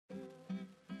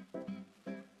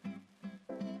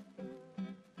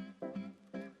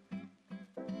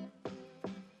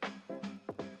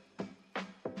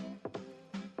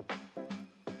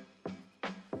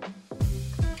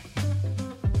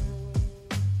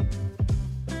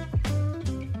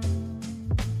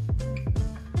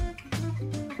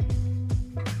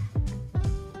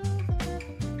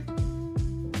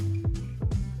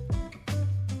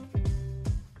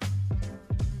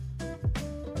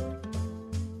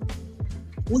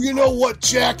Well, you know what,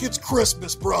 Jack? It's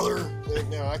Christmas, brother.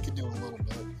 No, I could do a little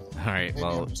bit. All right,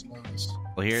 well,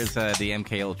 here's the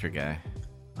MK Ultra guy.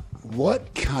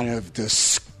 What kind of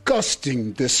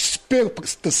disgusting, despicable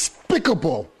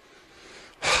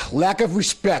lack of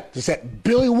respect is that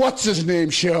Billy What's-His-Name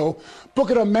show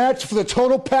booking a match for the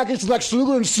total package Lex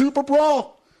Luger and Super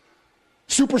Brawl?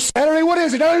 Super Saturday? What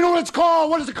is it? I don't even know what it's called.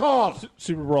 What is it called?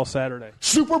 Super Brawl Saturday.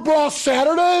 Super Brawl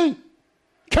Saturday?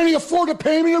 Can he afford to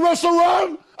pay me to wrestle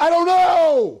around? I don't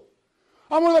know.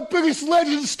 I'm one of the biggest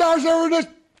legends and stars ever in this.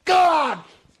 God!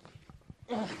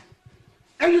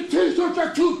 And your t-shirts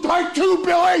are too tight too,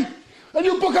 Billy! And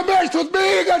you book a match with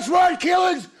me against Ryan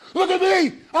Keelings? Look at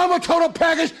me! I'm a total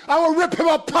package! I will rip him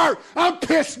apart! I'm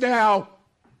pissed now!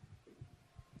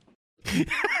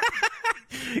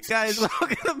 Guys,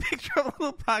 welcome to Big Trouble in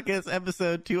Little Podcast,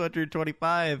 episode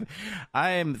 225. I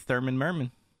am Thurman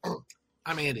Merman.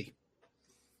 I'm Andy.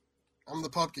 I'm the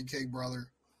Pumpkin Cake brother.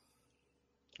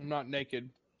 I'm not naked.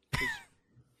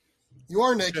 You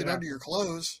are naked under your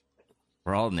clothes.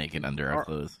 We're all naked under our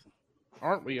clothes.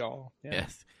 Aren't we all? Yeah.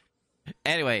 Yes.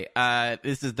 Anyway,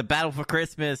 this is the Battle for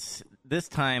Christmas. This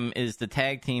time is the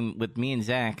tag team with me and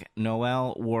Zach,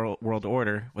 Noelle World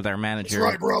Order, with our manager.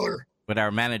 That's right, brother. With our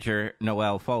manager,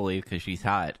 Noelle Foley, because she's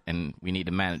hot, and we need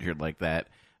a manager like that.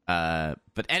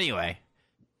 But anyway,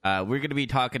 we're going to be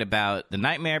talking about The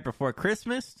Nightmare Before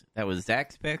Christmas. That was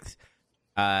Zach's picks.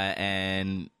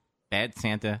 And Bad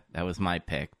Santa. That was my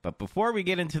pick. But before we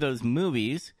get into those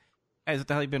movies, guys, what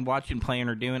the hell you been watching, playing,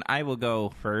 or doing? I will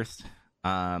go first.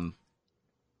 I'm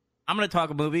going to talk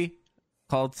a movie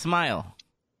called Smile.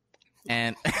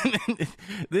 And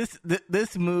this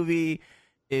movie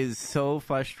is so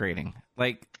frustrating.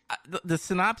 Like, the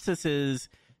synopsis is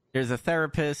there's a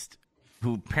therapist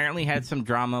who apparently had some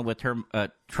trauma with her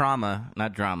trauma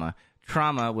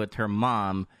with her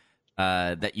mom,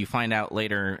 that you find out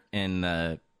later in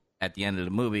at the end of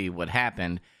the movie what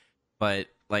happened. But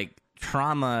like,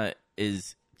 trauma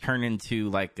is turned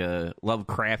into like a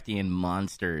Lovecraftian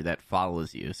monster that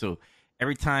follows you. So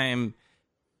every time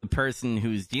the person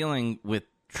who's dealing with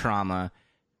trauma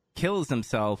kills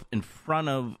themselves in front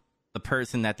of the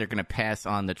person that they're going to pass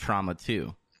on the trauma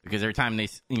to, because every time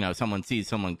someone sees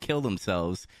someone kill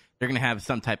themselves, they're going to have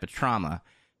some type of trauma.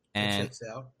 And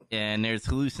there's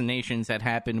hallucinations that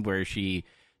happen where she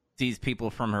sees people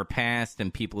from her past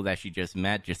and people that she just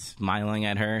met just smiling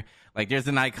at her. Like, there's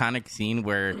an iconic scene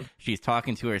where she's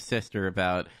talking to her sister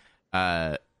about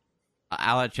I'll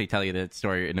actually tell you that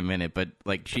story in a minute, but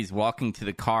like, she's walking to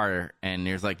the car and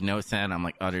there's like no sound. I'm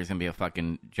like, oh, there's gonna be a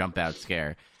fucking jump out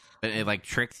scare. But it like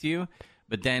tricks you.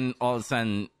 But then all of a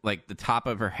sudden, like, the top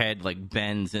of her head like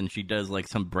bends and she does like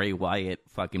some Bray Wyatt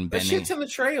fucking bending. That shit's in the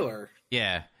trailer.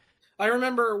 Yeah. I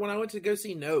remember when I went to go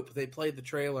see Nope, they played the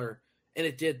trailer and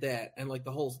it did that, and like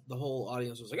the whole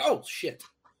audience was like, "Oh shit!"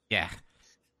 Yeah.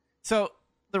 So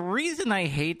the reason I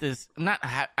hate this,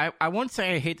 I won't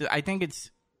say I hate this. I think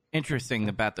it's interesting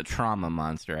about the trauma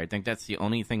monster. I think that's the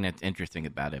only thing that's interesting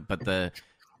about it. But the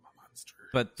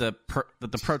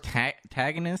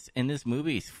protagonist in this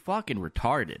movie is fucking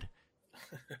retarded.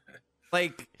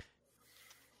 Like,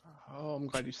 oh, I'm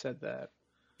glad you said that.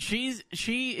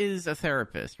 She is a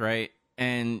therapist, right?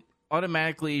 And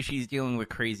automatically she's dealing with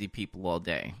crazy people all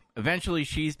day. Eventually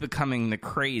she's becoming the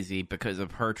crazy because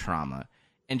of her trauma.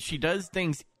 And she does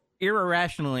things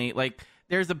irrationally. Like,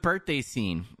 there's a birthday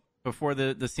scene before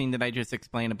the scene that I just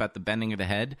explained about the bending of the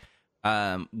head,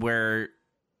 where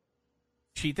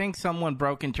she thinks someone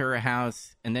broke into her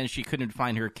house and then she couldn't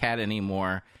find her cat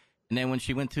anymore. And then when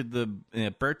she went to the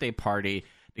birthday party,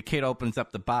 the kid opens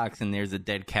up the box and there's a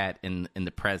dead cat in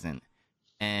the present.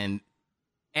 And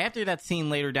after that scene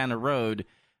later down the road,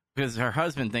 because her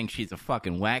husband thinks she's a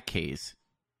fucking whack case,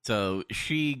 so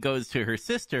she goes to her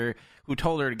sister, who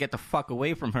told her to get the fuck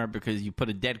away from her because you put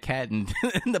a dead cat in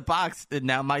the box, and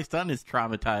now my son is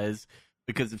traumatized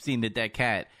because of seeing the dead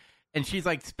cat. And she's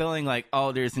like spilling like,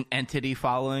 oh, there's an entity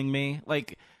following me.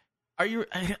 Like, are you?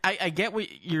 I get what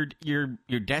you're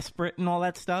desperate and all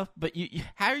that stuff, but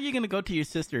how are you gonna go to your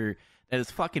sister that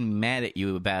is fucking mad at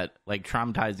you about like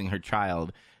traumatizing her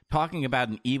child, talking about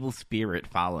an evil spirit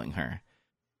following her?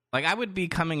 Like, I would be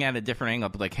coming at a different angle,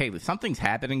 but like, hey, something's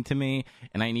happening to me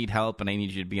and I need help and I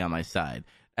need you to be on my side.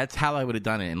 That's how I would have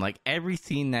done it. And like, every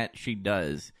scene that she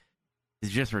does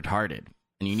is just retarded,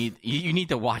 and you need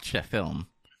to watch that film.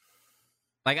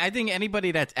 Like, I think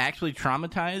anybody that's actually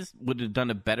traumatized would have done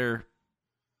a better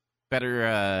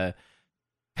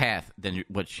path than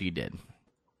what she did.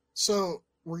 So,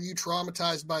 were you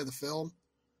traumatized by the film?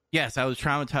 Yes, I was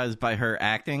traumatized by her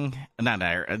acting.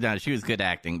 No, she was good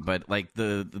acting, but like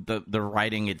the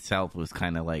writing itself was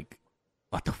kind of like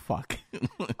what the fuck?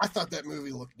 I thought that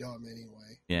movie looked dumb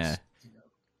anyway. Yeah. You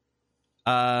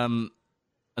know.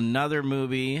 Another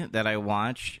movie that I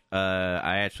watched,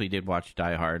 I actually did watch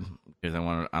Die Hard because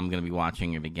I'm going to be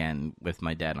watching it again with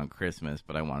my dad on Christmas,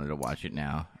 but I wanted to watch it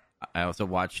now. I also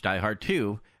watched Die Hard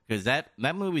 2 because that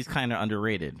movie's kind of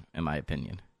underrated in my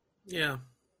opinion. Yeah.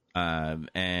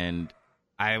 And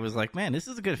I was like, man, this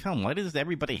is a good film. Why does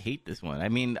everybody hate this one? I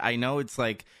mean, I know it's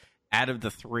like out of the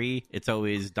three, it's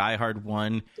always Die Hard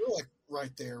 1. They're like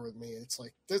right there with me. It's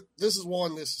like this is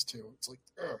 1, this is 2. It's like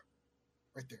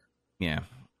right there. Yeah.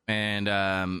 And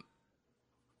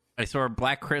I saw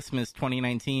Black Christmas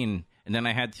 2019, and then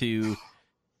I had to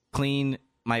clean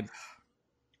my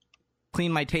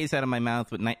taste out of my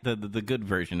mouth with the good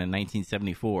version in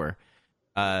 1974.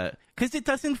 Because it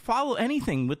doesn't follow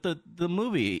anything with the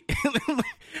movie.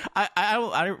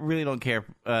 I really don't care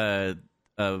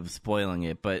of spoiling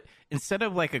it, but instead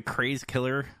of like a crazed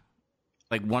killer,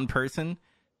 like one person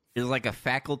is like a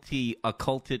faculty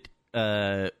occulted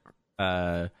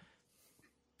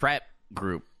frat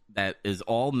group that is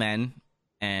all men,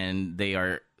 and they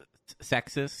are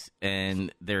sexist,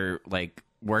 and they're like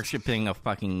worshiping a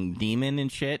fucking demon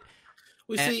and shit.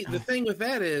 Well, see, the thing with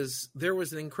that is there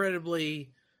was an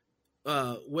incredibly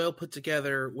well put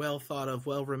together, well thought of,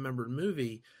 well remembered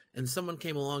movie, and someone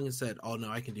came along and said, "Oh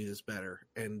no, I can do this better,"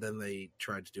 and then they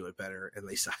tried to do it better, and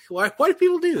they suck. Why do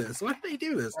people do this? Why do they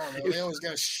do this? I don't know, they always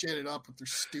got to shit it up with their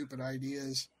stupid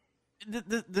ideas.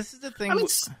 This is the thing. I mean,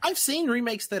 I've seen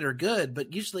remakes that are good,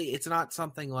 but usually it's not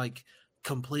something like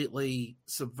completely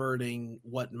subverting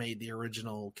what made the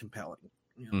original compelling.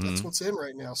 You know? That's what's in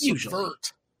right now. Usually.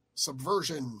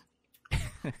 Subversion.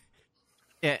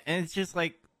 Yeah, and it's just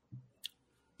like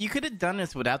you could have done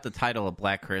this without the title of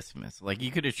Black Christmas. Like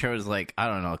you could have chose like, I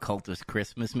don't know, Cultist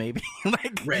Christmas maybe.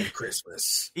 Like Red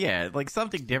Christmas. Yeah, like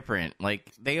something different.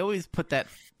 Like they always put that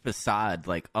facade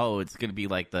like, oh, it's gonna be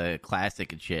like the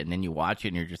classic and shit, and then you watch it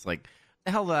and you're just like,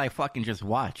 the hell did I fucking just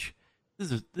watch?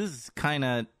 This is kind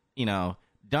of, you know,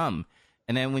 dumb.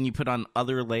 And then when you put on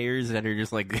other layers that are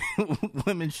just like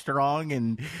Women Strong,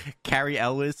 and Carrie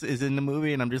Ellis is in the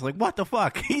movie, and I'm just like, what the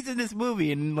fuck? He's in this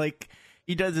movie, and like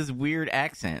he does this weird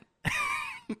accent.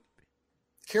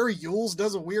 Carrie Yules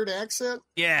does a weird accent?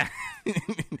 Yeah.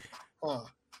 Huh.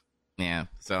 Yeah.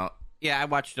 So yeah, I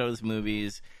watched those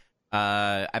movies.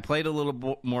 I played a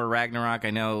little more Ragnarok. I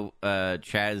know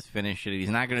Chaz finished it. He's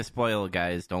not going to spoil it,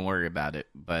 guys. Don't worry about it.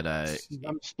 But I'm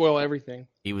gonna spoil everything.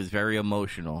 He was very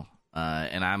emotional.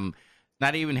 And I'm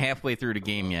not even halfway through the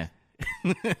game yet.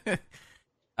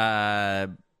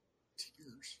 And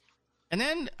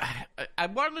then I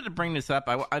wanted to bring this up.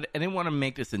 I didn't want to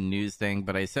make this a news thing,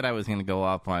 but I said I was going to go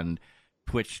off on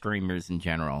Twitch streamers in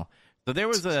general. So there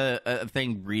was a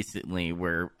thing recently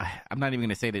where I'm not even going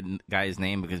to say the guy's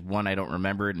name because, one, I don't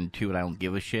remember it, and two, I don't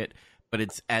give a shit. But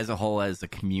it's as a whole, as a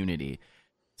community.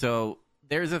 So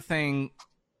there's a thing,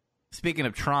 speaking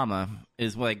of trauma,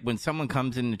 is like when someone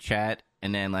comes in the chat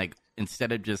and then like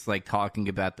instead of just like talking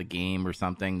about the game or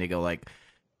something, they go like,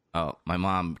 oh, my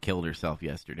mom killed herself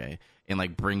yesterday, and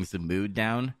like brings the mood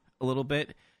down a little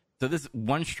bit. So this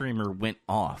one streamer went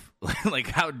off. Like,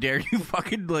 how dare you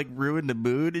fucking like ruin the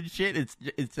mood and shit? It's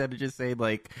instead of just saying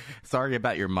like, sorry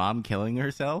about your mom killing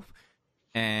herself.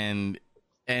 And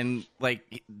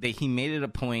like he made it a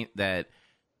point that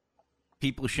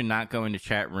people should not go into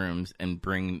chat rooms and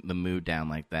bring the mood down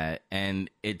like that. And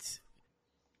it's,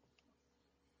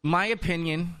 my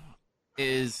opinion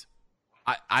is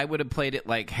I would have played it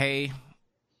like, hey,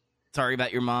 sorry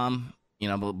about your mom, you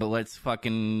know, but let's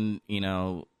fucking, you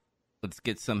know, let's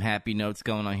get some happy notes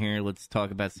going on here. Let's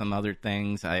talk about some other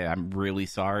things. I'm really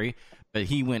sorry. But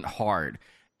he went hard.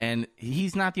 And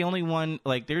he's not the only one.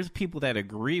 Like, there's people that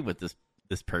agree with this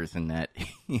person that,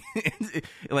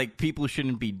 like, people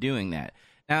shouldn't be doing that.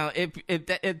 Now,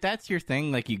 if that's your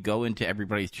thing, like, you go into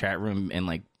everybody's chat room and,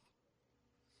 like,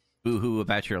 boo-hoo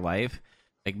about your life,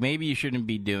 like, maybe you shouldn't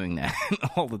be doing that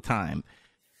all the time.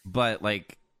 But,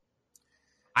 like,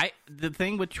 the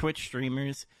thing with Twitch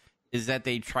streamers is that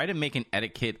they try to make an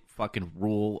etiquette fucking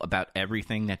rule about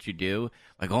everything that you do.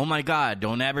 Like, oh my god,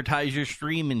 don't advertise your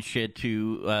stream and shit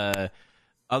to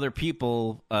other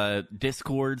people,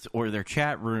 Discords or their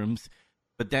chat rooms.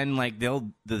 But then, like,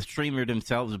 the streamer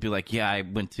themselves will be like, yeah, I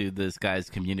went to this guy's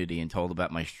community and told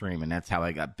about my stream, and that's how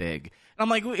I got big. And I'm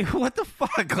like, what the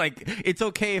fuck? Like, it's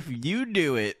okay if you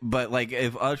do it, but, like,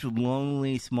 if us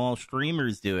lonely small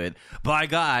streamers do it, by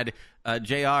God,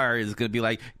 JR is going to be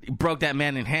like, broke that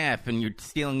man in half, and you're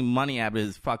stealing money out of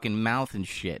his fucking mouth and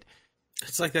shit.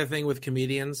 It's like that thing with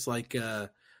comedians. Like,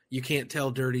 you can't tell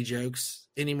dirty jokes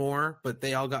anymore, but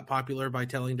they all got popular by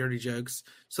telling dirty jokes.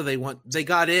 So they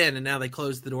got in, and now they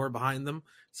closed the door behind them.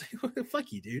 It's like,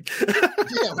 fuck you, dude.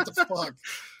 Yeah, what the fuck?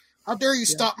 How dare you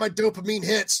stop my dopamine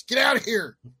hits? Get out of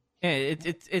here. Yeah,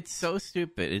 it's so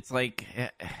stupid. It's like,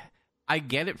 I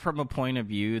get it from a point of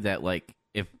view that, like,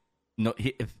 if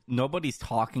nobody's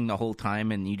talking the whole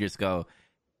time and you just go,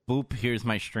 boop, here's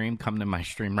my stream, come to my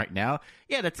stream right now.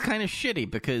 Yeah, that's kind of shitty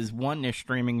because, one, they're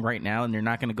streaming right now and they're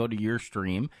not going to go to your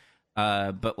stream.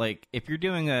 But, like, if you're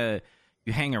doing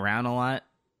you hang around a lot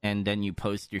and then you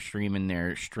post your stream in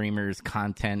their streamers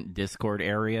content Discord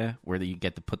area where you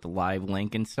get to put the live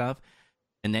link and stuff,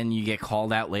 and then you get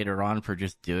called out later on for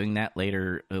just doing that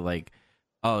later, like,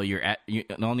 oh,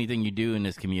 the only thing you do in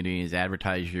this community is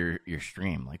advertise your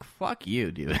stream. Like, fuck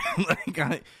you, dude.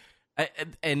 Like,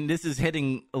 and this is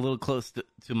hitting a little close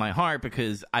to my heart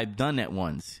because I've done that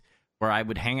once where I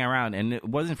would hang around, and it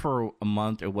wasn't for a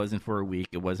month, it wasn't for a week,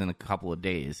 it wasn't a couple of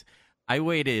days. I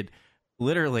waited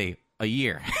literally a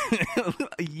year,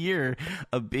 a year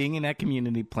of being in that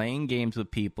community, playing games with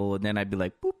people, and then I'd be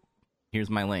like, boop, here's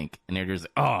my link. And they're just,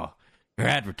 oh, you're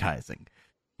advertising.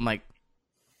 I'm like,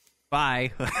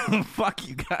 bye. Fuck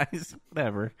you guys.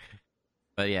 Whatever.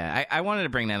 But yeah, I wanted to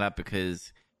bring that up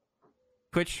because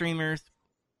Twitch streamers,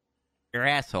 you're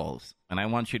assholes. And I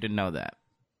want you to know that.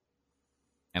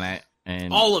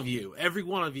 And all of you, every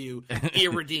one of you,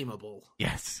 irredeemable.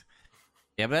 Yes.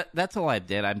 Yeah, but that's all I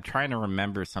did. I'm trying to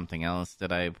remember something else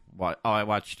that I watched. Oh, I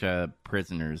watched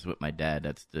Prisoners with my dad.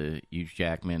 That's the Hugh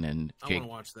Jackman and Jake. I want to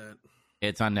watch that.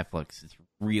 It's on Netflix. It's a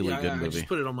really good movie. I just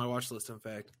put it on my watch list, in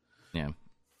fact. Yeah.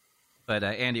 But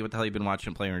Andy, what the hell you been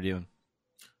watching, playing, or doing?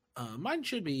 Mine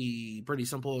should be pretty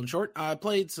simple and short. I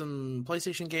played some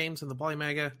PlayStation games in the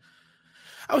Polymaga.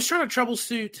 I was trying to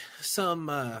troubleshoot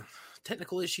some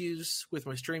technical issues with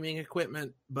my streaming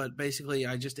equipment, but basically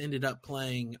I just ended up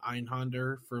playing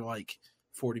Einhander for like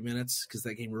 40 minutes because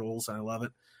that game rules and I love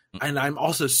it. And I'm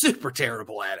also super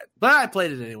terrible at it, but I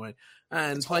played it anyway.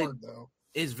 And It's hard, though.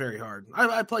 It's very hard.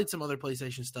 I played some other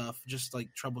PlayStation stuff, just like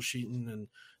troubleshooting and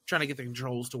trying to get the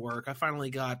controls to work. I finally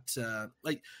got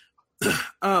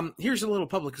here's a little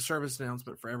public service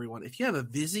announcement for everyone. If you have a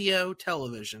Vizio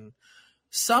television,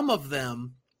 some of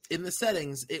them in the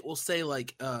settings, it will say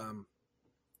like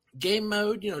game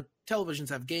mode. You know, televisions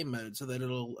have game mode so that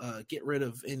it'll get rid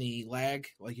of any lag.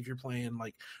 Like if you're playing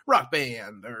like Rock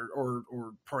Band or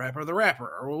Parappa the Rapper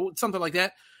or something like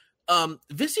that.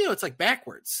 Vizio, it's like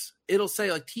backwards. It'll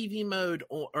say like TV mode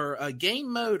or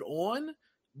game mode on.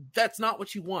 That's not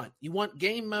what you want. You want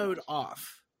game mode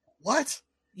off. What?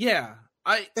 Yeah.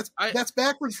 That's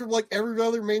backwards from like every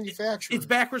other manufacturer. It's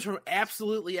backwards from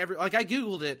absolutely every. Like I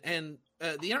googled it, and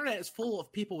the internet is full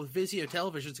of people with Vizio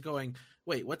televisions going,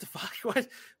 "Wait, what the fuck?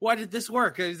 Why did this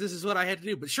work? This is what I had to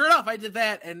do." But sure enough, I did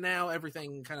that, and now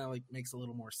everything kind of like makes a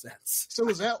little more sense. So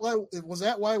was that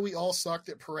why we all sucked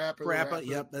at Parappa? Parappa,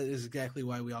 yep, that is exactly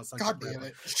why we all sucked. God damn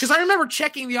it! Because I remember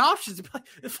checking the options and be like,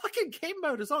 the fucking game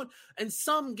mode is on, and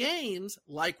some games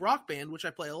like Rock Band, which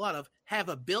I play a lot of, have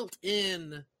a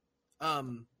built-in.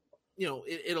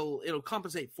 It'll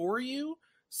compensate for you.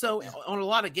 So on a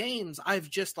lot of games, I've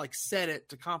just like set it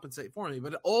to compensate for me.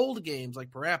 But old games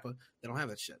like Parappa, they don't have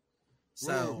that shit.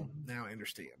 So now I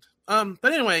understand.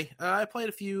 But anyway, I played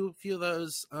a few of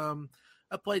those.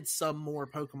 I played some more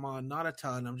Pokemon, not a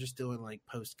ton. I'm just doing like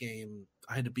post game.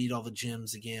 I had to beat all the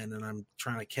gyms again, and I'm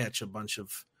trying to catch a bunch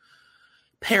of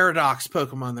Paradox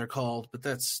Pokemon. They're called, but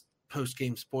that's post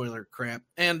game spoiler crap.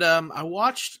 And I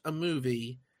watched a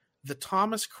movie. The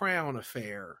Thomas Crown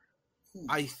Affair.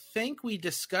 I think we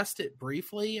discussed it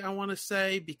briefly, I want to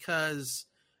say, because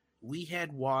we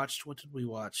had watched... What did we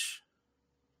watch?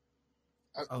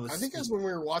 I think that's when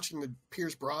we were watching the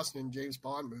Pierce Brosnan and James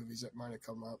Bond movies that might have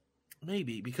come up.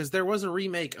 Maybe, because there was a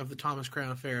remake of The Thomas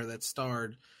Crown Affair that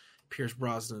starred Pierce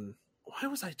Brosnan. Why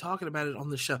was I talking about it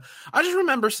on the show? I just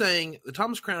remember saying The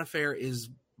Thomas Crown Affair is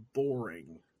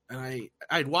boring. And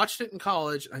I'd watched it in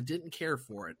college. I didn't care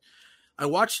for it. I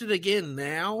watched it again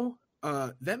now.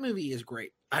 That movie is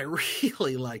great. I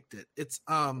really liked it. It's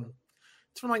from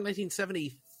like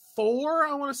 1974,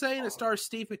 I want to say, and it stars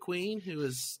Steve McQueen, who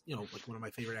is like one of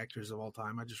my favorite actors of all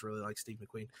time. I just really like Steve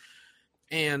McQueen,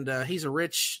 and he's a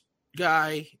rich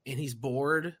guy and he's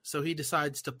bored, so he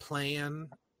decides to plan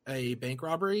a bank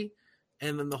robbery,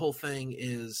 and then the whole thing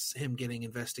is him getting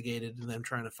investigated and them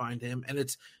trying to find him, and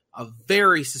it's a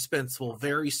very suspenseful,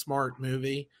 very smart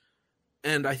movie.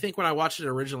 And I think when I watched it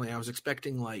originally, I was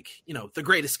expecting like, The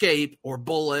Great Escape or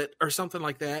Bullet or something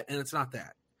like that. And it's not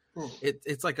that.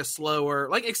 It's like a slower,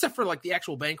 like, except for like the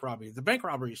actual bank robbery. The bank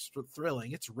robbery is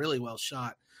thrilling. It's really well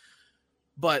shot.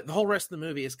 But the whole rest of the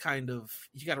movie is kind of,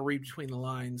 you got to read between the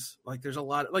lines. Like there's a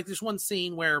lot, like there's one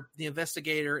scene where the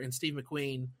investigator and Steve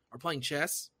McQueen are playing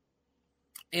chess.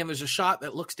 And there's a shot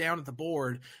that looks down at the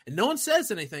board, and no one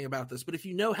says anything about this. But if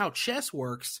you know how chess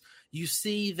works, you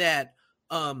see that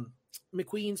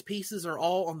McQueen's pieces are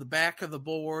all on the back of the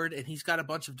board, and he's got a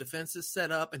bunch of defenses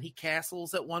set up, and he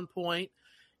castles at one point,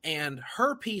 and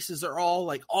her pieces are all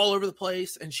like all over the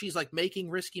place, and she's like making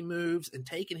risky moves and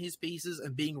taking his pieces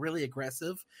and being really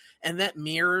aggressive, and that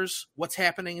mirrors what's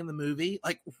happening in the movie,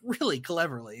 like really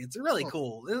cleverly. It's really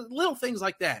cool. Little things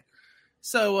like that.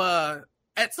 So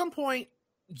at some point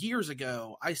years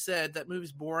ago, I said that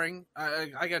movie's boring. I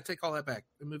got to take all that back.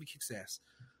 The movie kicks ass.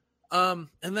 And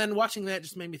then watching that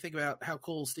just made me think about how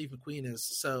cool Steve McQueen is.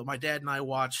 So my dad and I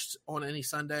watched On Any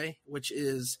Sunday, which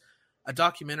is a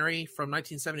documentary from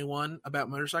 1971 about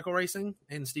motorcycle racing,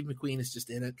 and Steve McQueen is just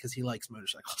in it because he likes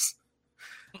motorcycles.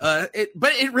 But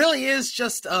it really is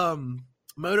just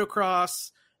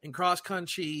motocross and cross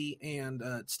country, and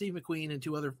Steve McQueen and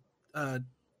two other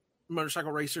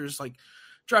motorcycle racers like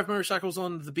drive motorcycles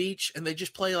on the beach, and they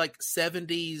just play like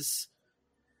 70s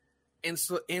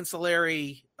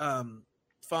ancillary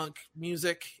funk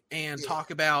music and talk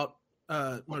about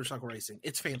motorcycle racing.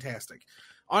 It's fantastic.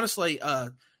 Honestly,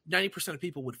 90% of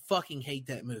people would fucking hate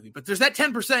that movie, but there's that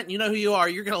 10%, you know who you are,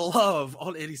 you're gonna love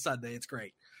On Any Sunday. It's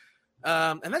great.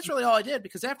 And that's really all I did,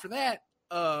 because after that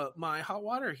my hot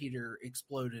water heater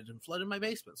exploded and flooded my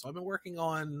basement, so I've been working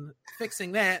on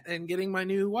fixing that and getting my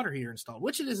new water heater installed,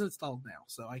 which it is installed now,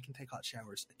 so I can take hot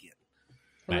showers again.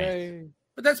 Nice.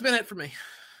 But that's been it for me.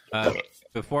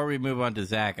 Before we move on to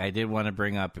Zach, I did want to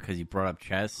bring up, because you brought up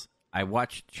chess, I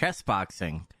watched Chess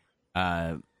Boxing,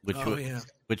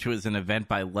 which was an event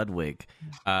by Ludwig.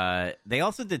 They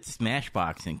also did Smash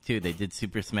Boxing too. They did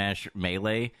Super Smash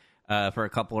Melee for a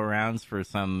couple of rounds for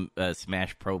some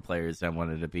Smash Pro players that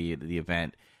wanted to be at the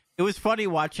event. It was funny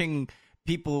watching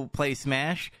people play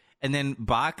Smash and then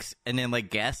box and then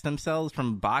like gas themselves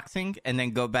from boxing and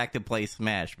then go back to play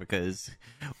Smash because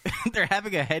they're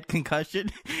having a head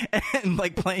concussion and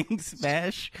like playing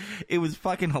Smash. It was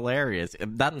fucking hilarious.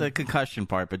 Not the concussion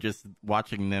part, but just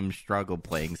watching them struggle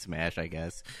playing Smash, I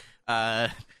guess.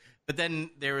 But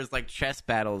then there was like chess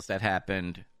battles that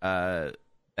happened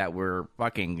that were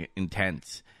fucking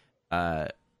intense. I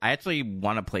actually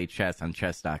want to play chess on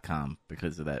chess.com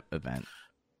because of that event.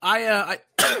 I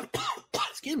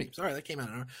excuse me, sorry, that came out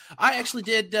of nowhere. I actually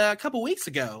did a couple weeks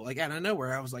ago, like out of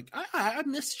nowhere. I was like, I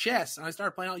missed chess, and I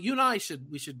started playing. You and I should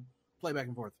play back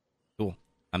and forth. Cool,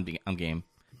 I'm game.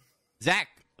 Zach,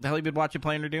 what the hell you been watching,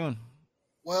 playing, or doing?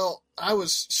 Well, I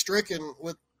was stricken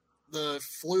with the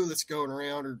flu that's going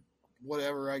around, or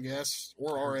whatever, I guess,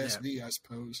 or RSV, I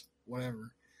suppose,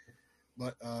 whatever.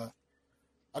 But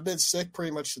I've been sick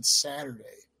pretty much since Saturday,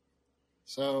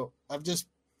 so I've just,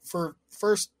 for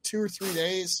first 2 or 3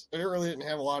 days, I didn't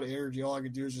have a lot of energy. All I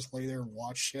could do is just lay there and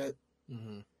watch shit.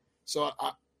 Mm-hmm. So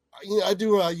I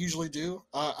do what I usually do.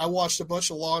 I watched a bunch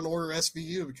of Law and Order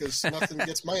SVU because nothing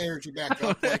gets my energy back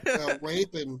up like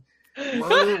rape and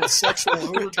murder with sexual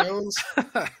overtones.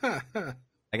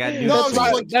 I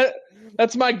got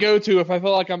that's my go-to. If I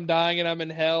feel like I'm dying and I'm in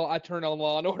hell, I turn on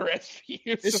Law and Order SVU.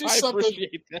 It's so just I something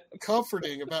appreciate that.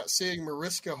 comforting about seeing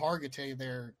Mariska Hargitay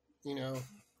there,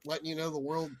 letting you know the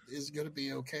world is going to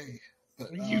be okay.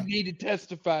 But, you need to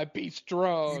testify, be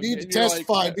strong. You need to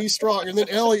testify, be strong. And then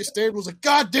Elliot Stabler was like,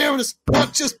 God damn it, it's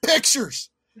not just pictures.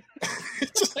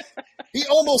 He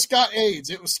almost got AIDS.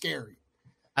 It was scary.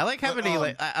 I like how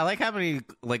many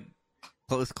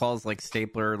close calls like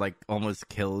Stapler like almost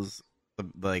kills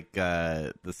the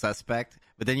suspect,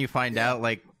 but then you find out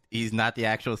like he's not the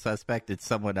actual suspect, it's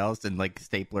someone else, and like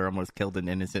Stapler almost killed an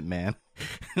innocent man.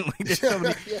 Like,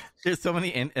 there's so many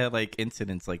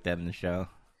incidents like that in the show.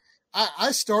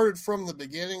 I started from the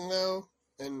beginning though,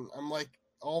 and I'm like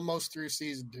almost through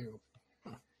season 2.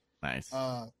 Nice.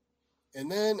 And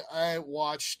then I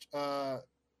watched.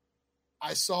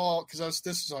 I saw, because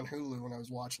this was on Hulu when I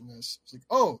was watching this. I was like,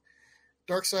 oh,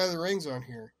 Dark Side of the Ring's on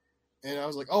here, and I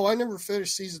was like, oh, I never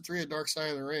finished season 3 of Dark Side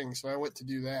of the Ring, so I went to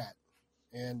do that.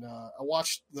 And I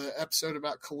watched the episode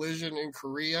about Collision in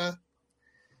Korea,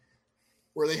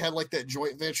 where they had like that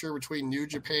joint venture between New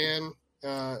Japan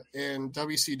and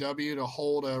WCW to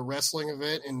hold a wrestling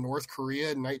event in North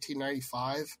Korea in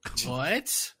 1995.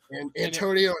 What? And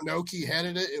Antonio Inoki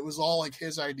headed it. It was all like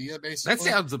his idea, basically. That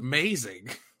sounds amazing.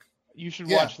 You should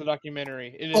watch the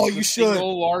documentary. It is you the should.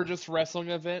 single largest wrestling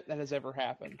event that has ever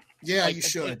happened. Yeah, like, you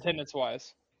should.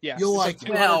 Attendance-wise. Yeah. You'll like it.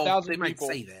 Well, 200,000 they might people.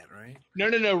 say that, right?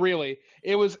 right? No, really.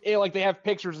 Like they have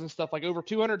pictures and stuff. Like over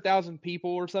 200,000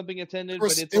 people or something attended.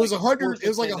 But It was 100. forced It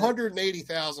was like attendance.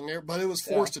 180,000 there, but it was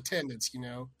forced attendance.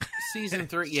 Season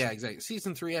 3, yeah, exactly.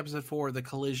 Season 3, episode 4, the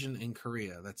collision in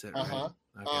Korea. That's it. Right? Uh-huh.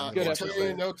 Okay, Good Antonio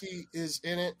episode. Inoki is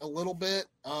in it a little bit.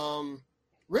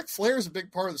 Ric Flair is a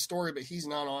big part of the story, but he's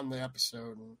not on the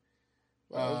episode. And,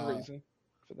 Well, there's a reason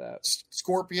for that.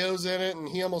 Scorpio's in it, and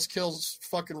he almost kills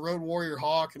fucking Road Warrior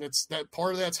Hawk, and it's that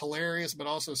part of that's hilarious, but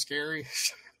also scary.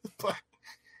 But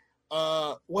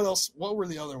what else? What were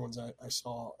the other ones I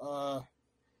saw?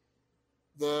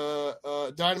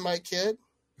 The Dynamite Kid,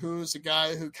 who's a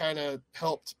guy who kind of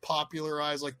helped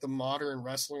popularize like the modern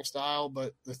wrestling style,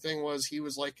 but the thing was he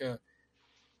was like a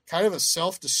kind of a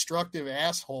self-destructive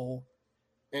asshole,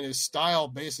 and his style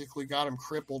basically got him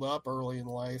crippled up early in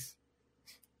life.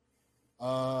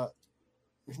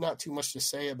 There's not too much to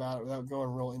say about it without going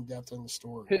real in depth in the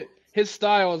story. His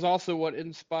style is also what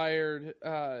inspired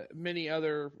many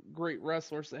other great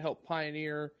wrestlers that helped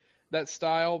pioneer that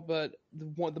style. But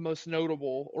one of the most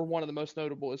notable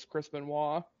is Chris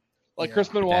Benoit. Like Yeah. Chris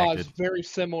Benoit is Redacted. very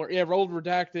similar. Yeah, Rolled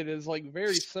Redacted is like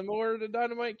very similar to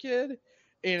Dynamite Kid,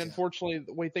 and unfortunately,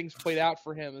 the way things played out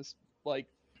for him is like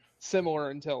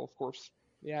similar until, of course,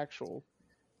 the actual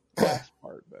last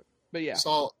part. But yeah,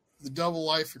 Saw The Double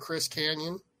Life of Chris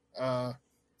Canyon.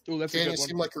 Ooh, that's a Canyon good one.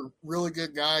 seemed like a really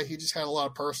good guy. He just had a lot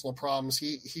of personal problems.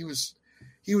 He was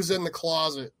in the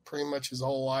closet pretty much his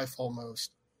whole life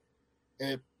almost,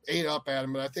 and it ate up at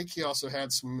him. But I think he also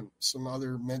had some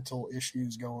other mental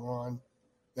issues going on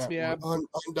that Yeah. were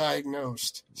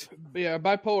undiagnosed. But yeah,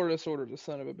 bipolar disorder is a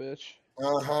son of a bitch.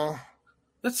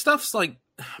 That stuff's like,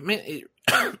 man,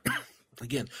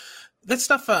 again, that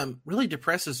stuff really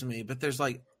depresses me, but there's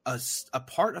like a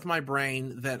part of my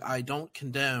brain that I don't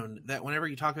condone, that whenever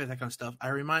you talk about that kind of stuff, I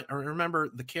remember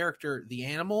the character, the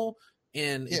animal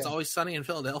in It's Always Sunny in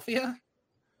Philadelphia.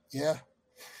 Yeah.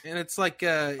 And it's like,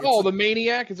 The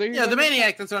Maniac? Is that yeah, the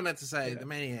Maniac. That's what I meant to say. The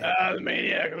Maniac. The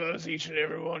Maniac loves each and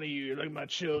every one of you. You're like my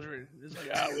children. It's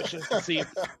like, I wish I could see.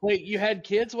 Wait, you had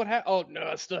kids? What happened? Oh, no,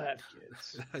 I still have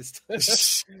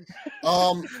kids.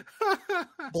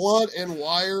 Blood and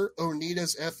Wire,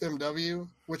 Onita's FMW,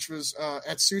 which was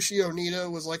Atsushi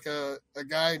Onita was like a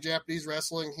guy in Japanese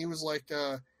wrestling. He was like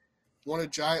one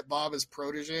of Giant Baba's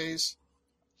proteges,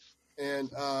 and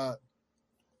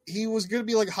he was going to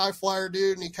be like a high flyer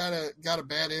dude, and he kind of got a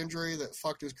bad injury that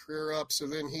fucked his career up. So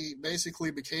then he basically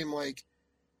became like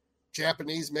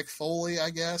Japanese Mick Foley,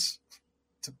 I guess.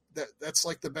 That's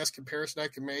like the best comparison I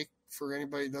can make for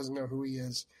anybody who doesn't know who he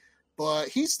is. But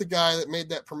he's the guy that made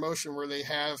that promotion where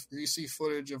you see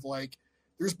footage of like,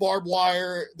 there's barbed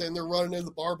wire, then they're running into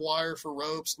the barbed wire for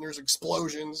ropes, and there's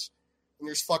explosions, and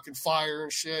there's fucking fire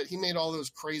and shit. He made all those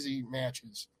crazy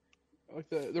matches. Like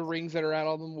the rings that are out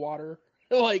on the water.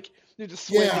 Like, you just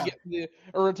swim to get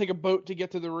or take a boat to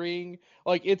get to the ring.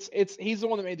 Like, he's the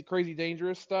one that made the crazy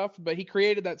dangerous stuff, but he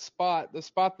created that spot, the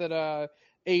spot that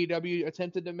AEW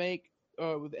attempted to make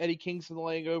with Eddie Kingston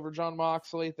laying over John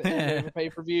Moxley at the end of the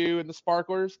pay-per-view and the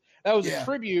sparklers. That was a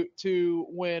tribute to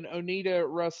when Onita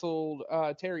wrestled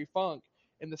Terry Funk,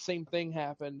 and the same thing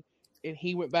happened, and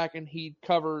he went back and he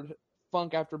covered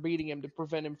Funk after beating him to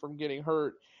prevent him from getting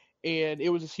hurt, and it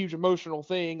was this huge emotional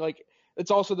thing. Like, it's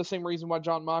also the same reason why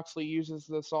John Moxley uses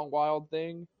the song Wild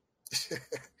Thing.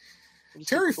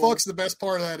 Terry Funk's the best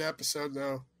part of that episode,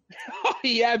 though.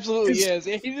 He absolutely is.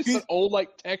 He's just an old,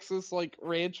 like, Texas, like,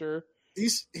 rancher.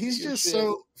 He's just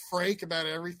so frank about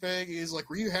everything. He's like,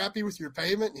 "Were you happy with your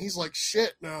payment?" And he's like,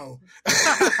 "Shit, no."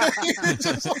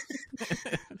 Just like,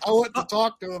 I went to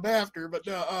talk to him after, but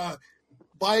no.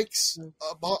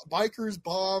 Bikers,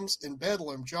 Bombs, and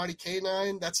Bedlam. Johnny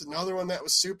K9. That's another one that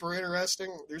was super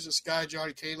interesting. There's this guy,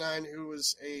 Johnny K9, who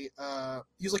was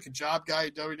he's like a job guy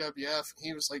at WWF.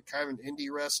 He was like kind of an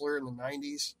indie wrestler in the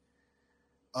 90s.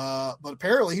 But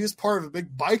apparently he was part of a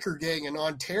big biker gang in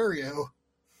Ontario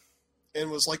and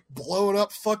was like blowing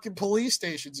up fucking police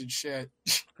stations and shit.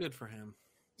 Good for him.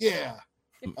 Yeah.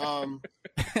 One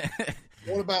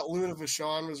about Luna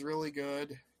Vachon was really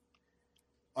good.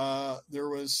 There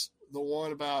was the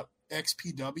one about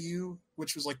XPW,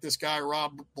 which was like this guy,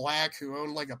 Rob Black, who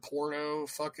owned like a porno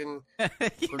fucking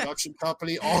production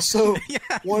company. Also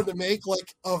wanted to make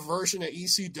like a version of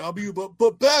ECW,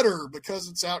 but better because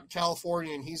it's out in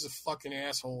California and he's a fucking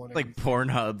asshole. And like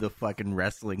Pornhub, the fucking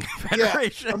wrestling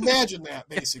federation. Yeah, imagine that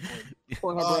basically.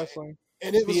 Pornhub wrestling.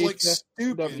 And it was like VHW.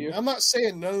 stupid. I'm not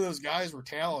saying none of those guys were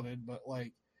talented, but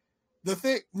like the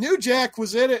thing, New Jack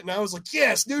was in it, and I was like,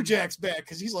 yes, New Jack's back,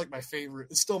 because he's like my favorite.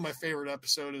 It's still my favorite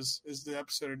episode is the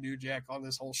episode of New Jack on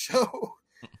this whole show.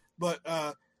 But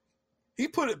He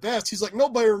put it best. He's like,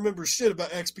 nobody remembers shit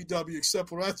about XPW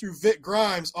except when I threw Vic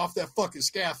Grimes off that fucking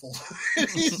scaffold. And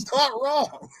he's not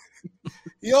wrong.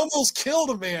 He almost killed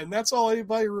a man. That's all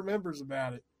anybody remembers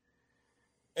about it.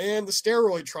 And the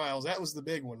steroid trials, that was the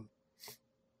big one.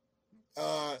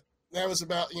 That was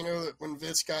about, when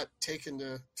Vince got taken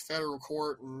to federal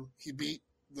court and he beat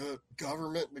the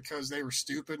government because they were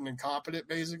stupid and incompetent,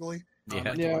 basically. I'd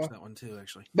like to watch that one too,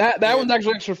 actually. That one's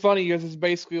actually extra funny because it's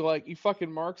basically like, you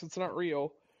fucking marks, it's not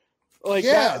real. Like,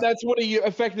 that's what he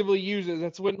effectively uses.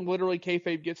 That's when literally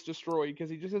kayfabe gets destroyed because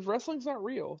he just says wrestling's not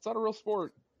real. It's not a real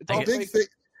sport. It's all fake.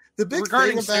 The big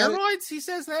Regarding thing about steroids, he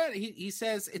says that he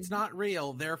says it's not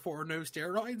real, therefore no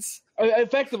steroids.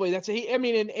 Effectively, that's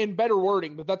in better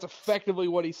wording, but that's effectively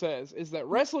what he says: is that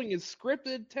wrestling is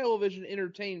scripted television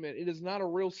entertainment. It is not a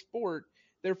real sport.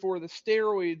 Therefore, the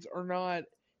steroids are not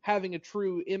having a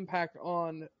true impact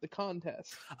on the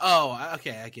contest. Oh,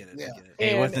 okay, I get it. Yeah. I get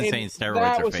it. He wasn't saying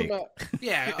steroids are fake.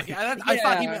 Yeah, okay, I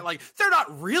thought he meant like they're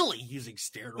not really using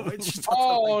steroids.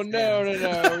 Oh no!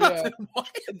 Yeah, What?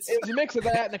 it was a mix of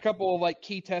that and a couple of like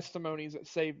key testimonies that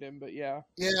saved him. But yeah,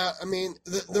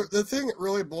 the thing it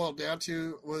really boiled down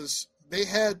to was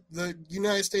the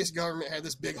United States government had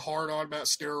this big hard on about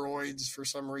steroids for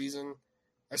some reason.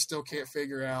 I still can't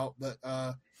figure out, but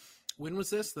when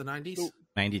was this? The 90s?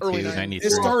 92, Early 93.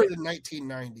 it started in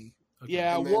 1990. Okay.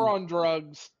 yeah, And then- war on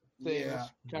drugs thing Yeah. is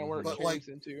kind of where it But, carries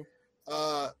into.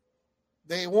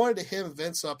 They wanted to hem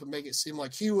Vince up and make it seem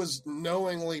like he was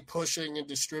knowingly pushing and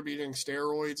distributing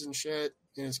steroids and shit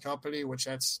in his company, which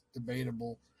that's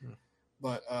debatable.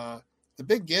 But the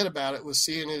big get about it was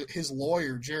seeing his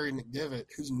lawyer, Jerry McDevitt,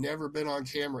 who's never been on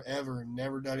camera ever and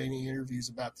never done any interviews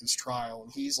about this trial.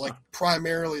 And he's like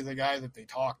primarily the guy that they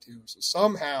talk to. So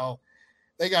somehow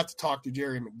they got to talk to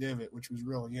Jerry McDevitt, which was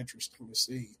really interesting to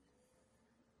see.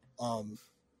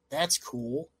 That's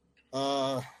cool.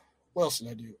 What else did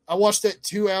I do? I watched that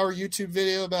 2-hour YouTube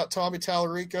video about Tommy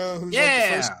Tallarico, who's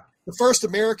the first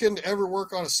American to ever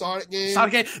work on a Sonic game.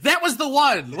 That was the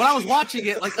one. When I was watching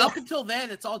it, like up until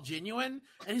then, it's all genuine.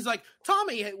 And he's like,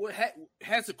 Tommy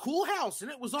has a cool house,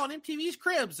 and it was on MTV's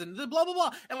Cribs, and the blah, blah,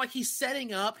 blah. And like he's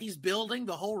setting up, he's building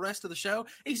the whole rest of the show.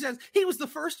 He says, he was the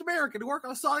first American to work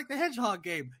on a Sonic the Hedgehog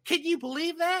game. Can you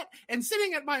believe that? And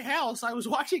sitting at my house, I was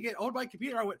watching it on my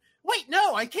computer. I went, wait,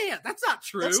 no, I can't. That's not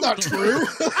true. That's not true.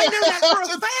 I know that for a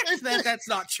fact that that's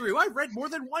not true. I've read more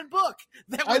than one book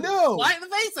that would fly in the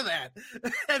face of that.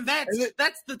 And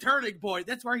that's the turning point.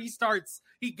 That's where he starts.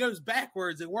 He goes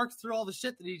backwards and works through all the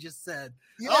shit that he just said.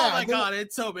 Yeah, oh my God,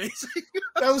 it's so amazing.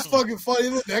 That was fucking funny.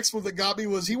 The next one that got me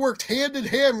was he worked hand in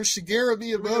hand with Shigeru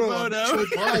Miyamoto.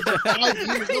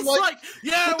 He's like,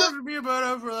 I worked with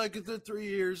Miyamoto for like 3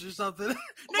 years or something.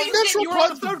 No, you didn't. You were on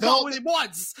the phone call with him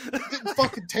once. It didn't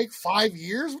fucking take 5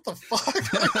 years? What the fuck?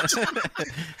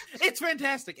 It's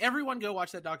fantastic. Everyone go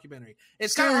watch that documentary.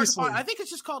 It's kind of hard to find. I think it's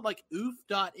just called like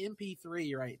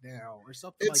oof.mp3 right now or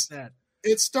something like that.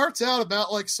 It starts out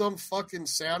about like some fucking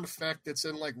sound effect that's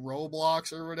in like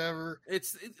Roblox or whatever.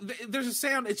 There's a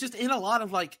sound. It's just in a lot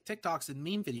of like TikToks and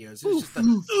meme videos. It's just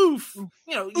the oof.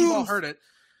 You've all heard it.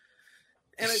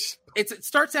 And it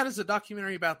starts out as a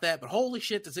documentary about that, but holy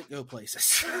shit, does it go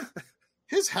places.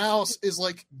 His house is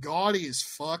like gaudy as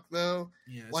fuck, though.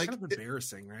 Yeah, it's like, kind of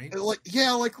embarrassing, right?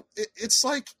 It's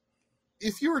like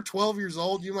if you were 12 years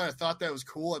old, you might have thought that was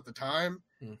cool at the time.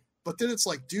 But then it's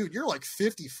like, dude, you're like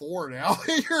 54 now,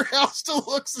 and your house still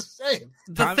looks the same.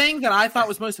 The thing that I thought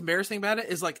was most embarrassing about it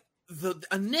is like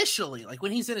initially, like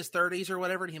when he's in his 30s or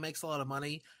whatever, and he makes a lot of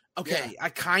money. Okay, I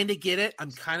kind of get it.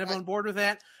 I'm kind of on board with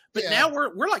that. But now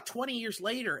we're like 20 years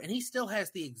later, and he still has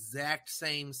the exact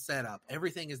same setup.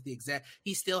 Everything is the exact.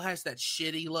 He still has that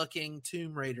shitty looking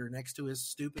Tomb Raider next to his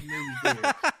stupid movie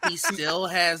theater. He still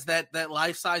has that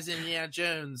life size Indiana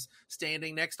Jones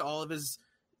standing next to all of his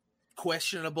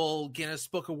questionable Guinness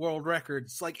Book of World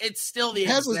Records. Like it's still the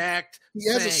exact.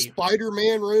 He has a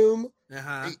Spider-Man room.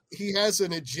 Uh-huh. He has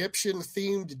an Egyptian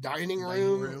themed dining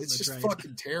room. It's just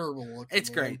fucking terrible looking. It's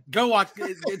great. Go watch.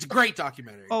 It's a great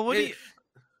documentary. Well,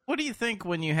 what do you think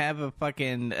when you have a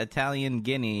fucking Italian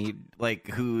guinea like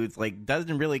who's like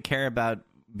doesn't really care about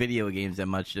video games that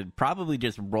much? It probably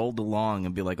just rolled along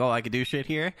and be like, "Oh, I could do shit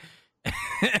here,"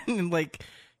 and like.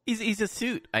 He's a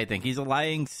suit, I think. He's a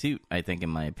lying suit, I think, in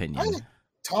my opinion. He's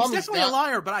definitely a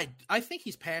liar, but I think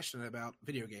he's passionate about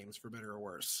video games, for better or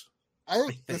worse. I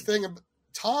think the thing about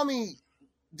Tommy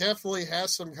definitely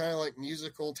has some kind of like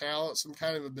musical talent, some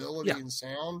kind of ability in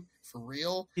sound, for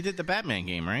real. He did the Batman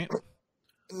game, right?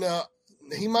 No,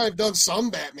 he might have done some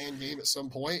Batman game at some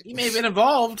point. He may have been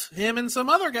involved, him and some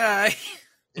other guy.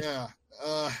 Yeah.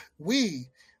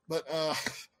 But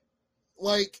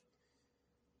like...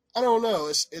 I don't know.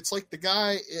 It's like the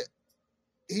guy.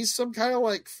 He's some kind of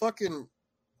like fucking.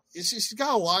 It's just you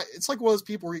gotta lie. It's like one of those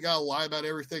people where you gotta lie about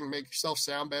everything, make yourself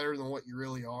sound better than what you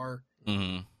really are.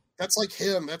 Mm-hmm. That's like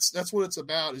him. That's what it's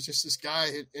about. It's just this guy,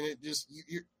 and it just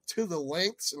you're to the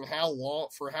lengths and how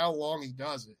long he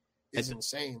does it is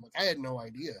insane. Like I had no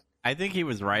idea. I think he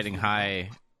was riding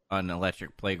high on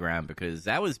Electric Playground because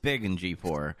that was big in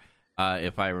G4,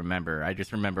 if I remember. I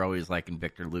just remember always liking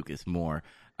Victor Lucas more.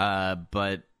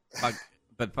 But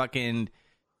fucking,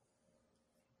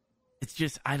 it's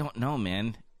just I don't know,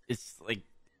 man. It's like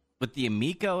with the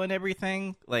Amico and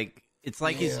everything, like it's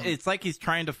like he's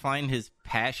trying to find his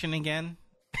passion again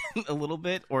a little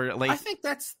bit, or like I think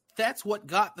that's what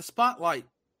got the spotlight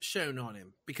shown on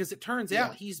him, because it turns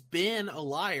out he's been a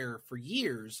liar for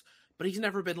years, but he's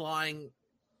never been lying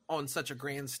on such a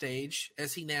grand stage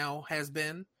as he now has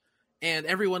been. And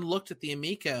everyone looked at the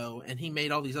Amico, and he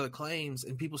made all these other claims,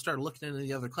 and people started looking into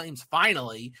the other claims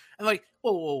finally, and like,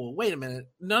 whoa, wait a minute.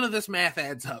 None of this math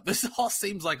adds up. This all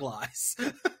seems like lies.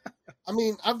 I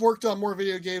mean, I've worked on more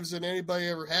video games than anybody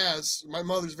ever has. My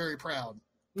mother's very proud.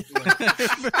 Always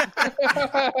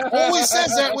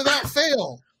says that without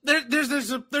fail.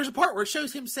 There's a part where it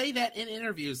shows him say that in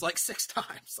interviews like 6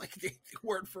 times, like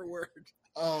word for word.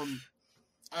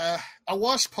 I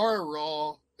watched part of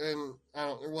Raw, and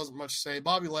there wasn't much to say.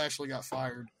 Bobby Lashley got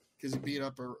fired because he beat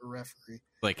up a referee.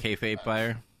 Like kayfabe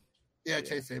fire? Yeah,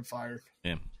 kayfabe fired.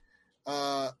 Yeah.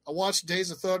 I watched Days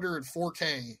of Thunder in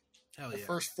 4K. Hell the yeah.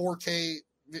 first 4K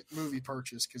movie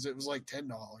purchase because it was like $10.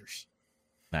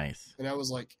 Nice. And I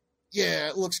was like, yeah,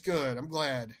 it looks good. I'm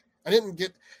glad.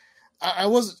 I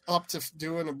wasn't up to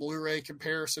doing a Blu-ray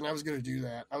comparison. I was going to do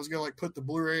that. I was going to like put the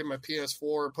Blu-ray in my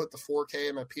PS4, put the 4K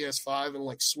in my PS5, and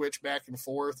like switch back and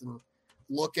forth and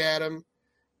look at them.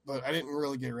 But I didn't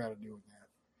really get around to doing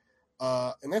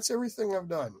that. And that's everything I've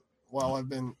done while I've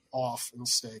been off and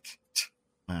sick.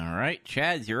 All right,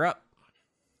 Chaz, you're up.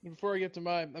 Before I get to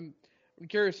mine, I'm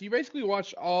curious. You basically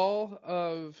watched all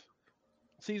of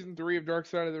season 3 of Dark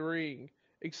Side of the Ring,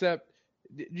 except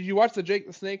did you watch the Jake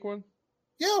the Snake one?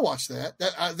 Yeah, I watched that.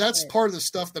 That's part of the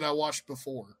stuff that I watched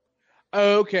before.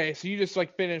 Oh, okay. So you just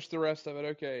like finished the rest of it.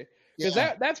 Okay. Because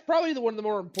Yeah. that's probably one of the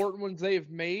more important ones they have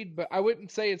made, but I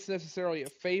wouldn't say it's necessarily a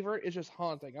favorite. It's just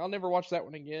haunting. I'll never watch that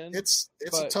one again. It's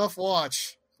a but tough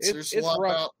watch. There's a it's lot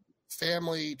rough. about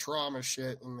family trauma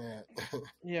shit in that.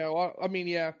 Yeah, well, I mean,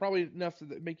 yeah, probably enough to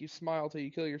make you smile till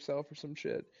you kill yourself or some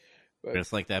shit. But,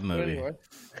 Just like that but movie. anyway,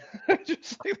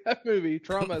 just like that movie,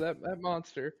 Trauma, that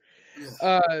monster.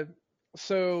 Yeah.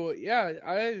 So yeah,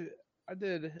 I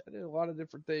did a lot of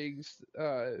different things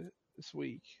this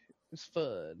week. It was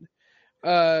fun.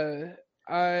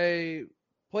 I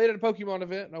played at a Pokemon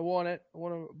event and I won it. I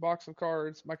won a box of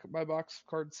cards. My box of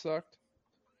cards sucked.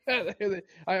 I opened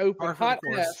Par for the hot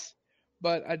course. mess,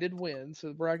 but I did win, so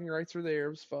the bragging rights are there. It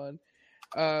was fun.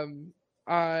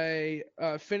 I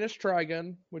finished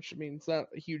Trigun, which I mean it's not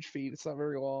a huge feat. It's not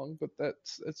very long, but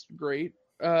that's great.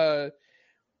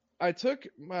 I took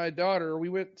my daughter. We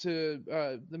went to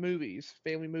the movies,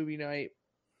 family movie night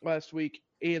last week,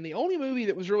 and the only movie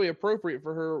that was really appropriate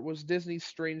for her was Disney's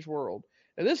Strange World.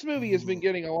 And this movie has been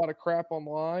getting a lot of crap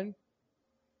online,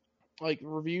 like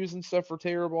reviews and stuff are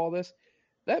terrible. All this,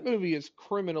 that movie is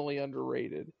criminally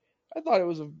underrated. I thought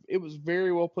it was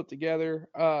very well put together.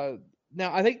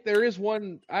 Now I think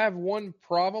I have one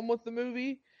problem with the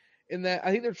movie, in that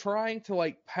I think they're trying to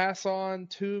like pass on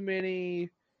too many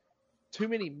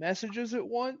messages at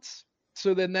once.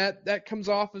 So then that comes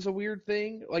off as a weird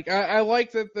thing. Like I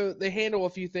like that they handle a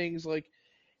few things like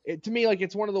to me, like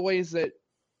it's one of the ways that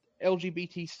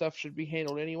LGBT stuff should be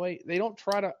handled anyway. They don't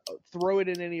try to throw it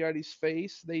in anybody's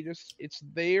face. It's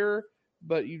there,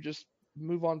 but you just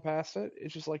move on past it.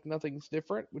 It's just like nothing's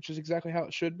different, which is exactly how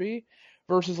it should be.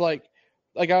 Versus like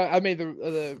I made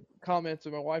the comment to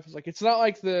my wife, is like, it's not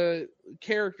like the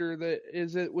character that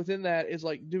is within that is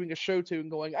like doing a show tune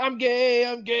going, I'm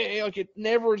gay. Like it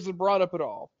never is brought up at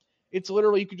all. It's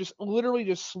literally, you could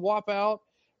just swap out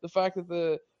the fact that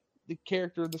the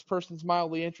character this person's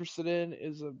mildly interested in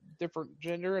is a different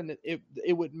gender, and that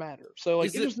it wouldn't matter. So like,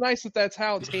 it's just nice that that's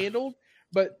how it's handled,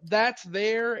 but that's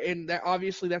there. And that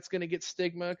obviously that's going to get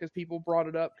stigma because people brought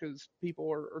it up because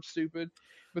people are stupid.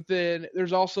 But then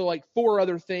there's also like 4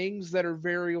 other things that are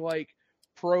very like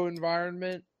pro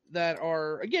environment that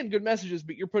are, again, good messages,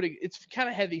 but it's kind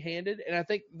of heavy handed. And I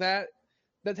think that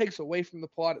takes away from the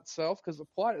plot itself, because the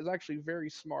plot is actually very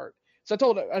smart. So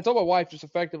I told my wife just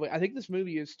effectively, I think this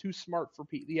movie is too smart for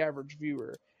the average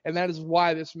viewer. And that is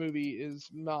why this movie is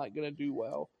not going to do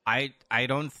well. I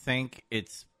don't think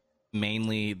it's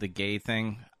mainly the gay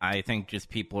thing. I think just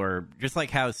people are just like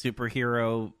how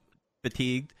superhero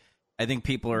fatigued. I think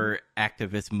people are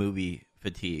activist movie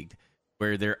fatigued,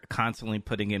 where they're constantly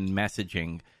putting in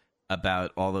messaging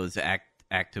about all those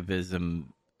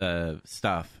activism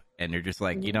stuff, and they're just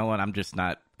like, you know what, I'm just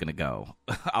not gonna go.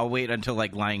 I'll wait until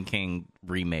like Lion King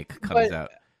remake comes out.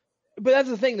 But that's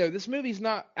the thing, though. This movie's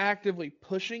not actively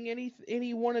pushing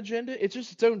any one agenda. It's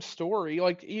just its own story.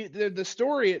 Like the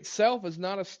story itself is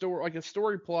not a story, like a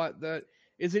story plot that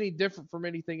is any different from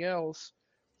anything else.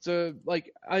 So,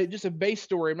 like, just a base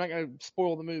story. I'm not going to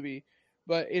spoil the movie,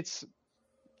 but it's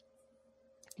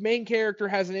main character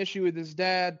has an issue with his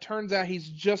dad. Turns out he's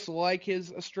just like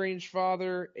his estranged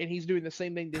father, and he's doing the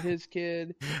same thing to his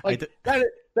kid. Like that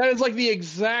is like the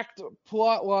exact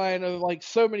plot line of like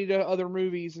so many other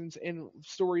movies and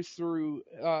stories through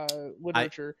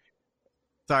literature.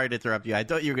 Sorry to interrupt you. I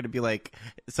thought you were going to be like,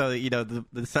 so, you know,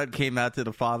 the son came out to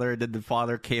the father, and then the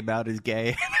father came out as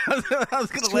gay. I was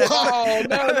going to laugh. Oh,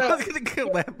 no. I was going to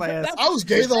laugh my ass. I was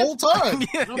gay the whole time.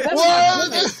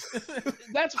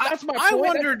 That's my point. I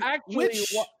wondered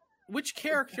which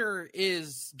character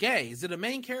is gay. Is it a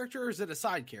main character or is it a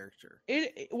side character?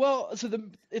 It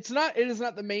is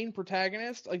not the main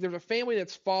protagonist. Like, there's a family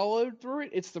that's followed through it.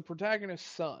 It's the protagonist's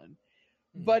son.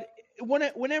 But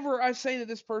whenever I say that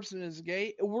this person is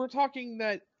gay, we're talking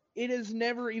that it is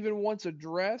never even once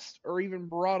addressed or even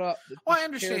brought up. Well, I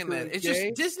understand that. It's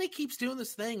just Disney keeps doing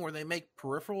this thing where they make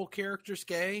peripheral characters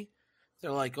gay.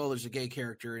 They're like, oh, there's a gay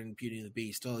character in Beauty and the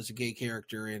Beast. Oh, there's a gay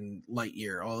character in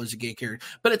Lightyear. Oh, there's a gay character.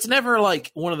 But it's never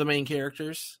like one of the main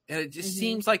characters. And it just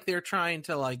seems like they're trying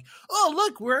to like, oh,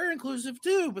 look, we're inclusive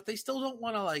too. But they still don't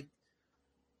want to like,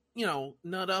 you know,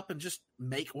 nut up and just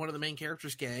make one of the main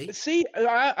characters gay. See,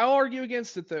 I'll argue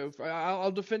against it, though.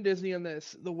 I'll defend Disney on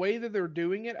this. The way that they're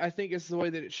doing it, I think is the way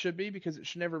that it should be, because it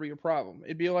should never be a problem.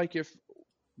 It'd be like if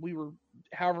we were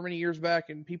however many years back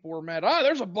and people were mad,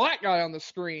 there's a black guy on the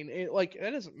screen.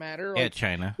 That doesn't matter. Yeah, like,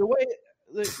 China. The way...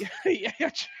 That's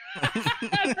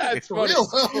funny.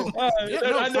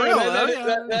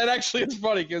 That actually is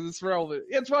funny because it's relevant.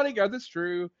 It's funny, God, that's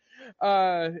true.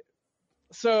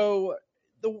 So...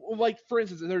 for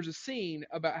instance, there's a scene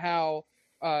about how,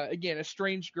 again, a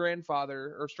strange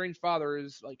father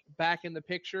is like back in the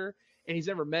picture, and he's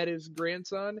never met his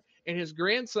grandson, and his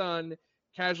grandson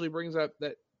casually brings up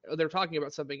that they're talking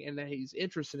about something and that he's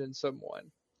interested in someone,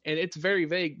 and it's very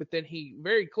vague, but then he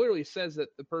very clearly says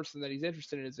that the person that he's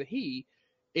interested in is a he,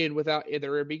 and without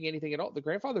there being anything at all, the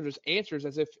grandfather just answers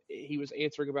as if he was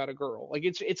answering about a girl. Like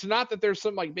it's not that there's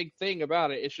some like big thing about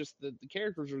it. It's just that the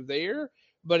characters are there,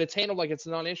 but it's handled like it's a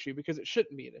non-issue because it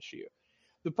shouldn't be an issue.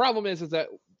 The problem is that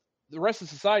the rest of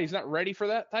society is not ready for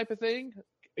that type of thing.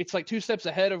 It's like 2 steps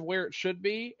ahead of where it should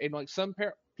be, and like some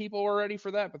people are ready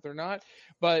for that, but they're not.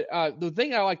 But the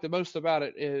thing I like the most about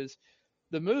it is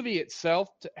the movie itself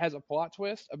has a plot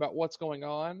twist about what's going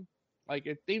on. Like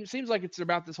it seems like it's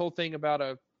about this whole thing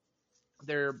about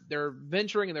they're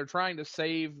venturing and they're trying to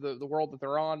save the world that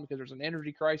they're on because there's an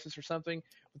energy crisis or something.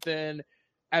 But then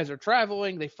as they're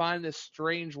traveling, they find this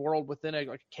strange world within a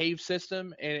cave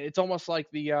system, and it's almost like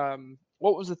the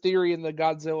what was the theory in the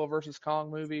Godzilla versus Kong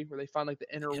movie where they find like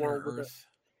the inner world with the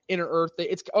inner Earth?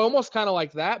 It's almost kind of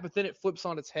like that, but then it flips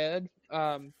on its head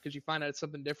because you find out it's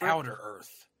something different. Outer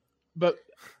Earth. But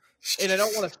and I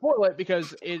don't want to spoil it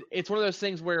because it's one of those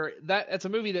things where that's a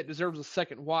movie that deserves a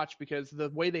second watch because the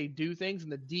way they do things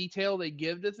and the detail they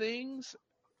give to things.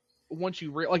 Once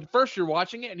you first you're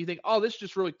watching it and you think, oh, this is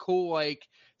just really cool, like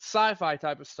sci-fi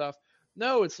type of stuff.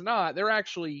 No, it's not. They're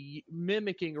actually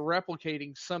mimicking,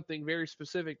 replicating something very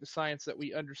specific to science that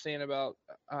we understand about,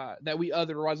 that we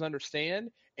otherwise understand,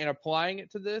 and applying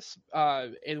it to this.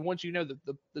 And once you know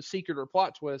the secret or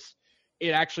plot twist, it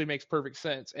actually makes perfect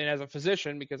sense. And as a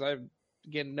physician, because I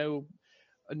again know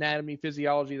anatomy,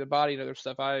 physiology of the body and other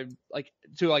stuff, and I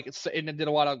did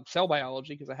a lot of cell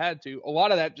biology because I had to. A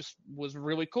lot of that just was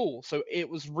really cool. So it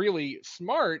was really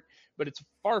smart, but it's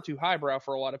far too highbrow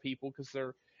for a lot of people because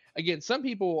some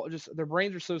people just their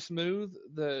brains are so smooth,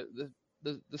 the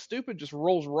stupid just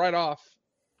rolls right off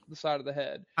the side of the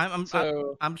head.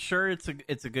 I'm sure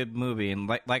it's a good movie, and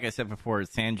like I said before,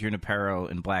 San Junipero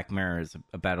in Black Mirror is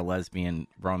about a lesbian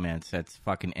romance that's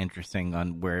fucking interesting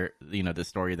on where the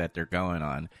story that they're going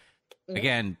on.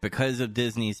 Again, because of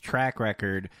Disney's track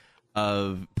record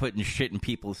of putting shit in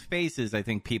people's faces, I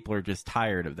think people are just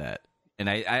tired of that. And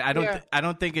I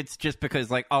don't think it's just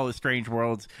because Strange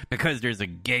Worlds because there's a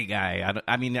gay guy.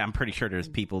 I'm pretty sure there's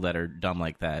people that are dumb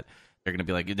like that. They're gonna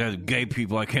be like, there's gay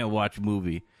people, I can't watch a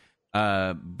movie.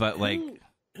 But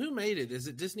who made it? Is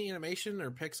it Disney Animation or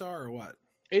Pixar or what?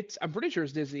 I'm pretty sure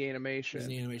it's Disney Animation.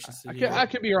 Disney Animation Studio. I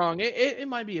could be wrong. It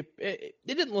might be it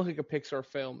didn't look like a Pixar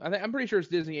film. I'm pretty sure it's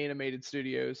Disney Animated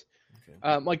Studios.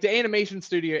 Okay. Like the animation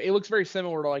studio, it looks very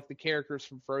similar to like the characters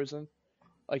from Frozen.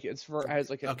 Like has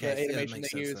like the animation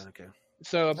they use. Okay.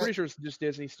 So I'm pretty sure it's just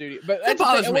Disney Studio. But That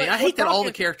bothers me. I hate that all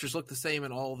the characters look the same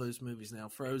in all those movies now.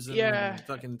 Frozen, Yeah. and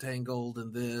fucking Tangled,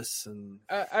 and this, and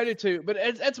I do too. But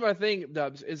that's my thing,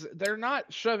 Dubs, is they're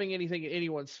not shoving anything in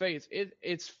anyone's face.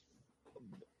 It's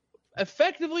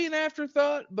effectively an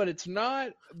afterthought, but it's not.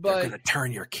 they're But gonna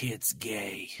turn your kids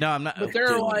gay. No, I'm not. but there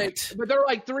are doing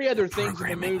like three other things in the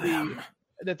Programming movie them.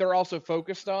 that they're also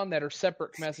focused on that are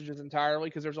separate messages entirely,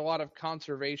 because there's a lot of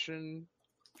conservationist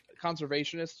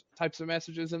types of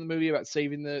messages in the movie about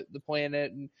saving the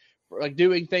planet and like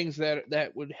doing things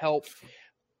that would help.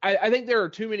 I think there are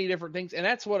too many different things, and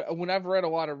that's what, when I've read a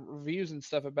lot of reviews and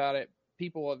stuff about it,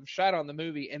 people have shot on the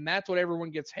movie, and that's what everyone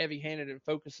gets heavy-handed and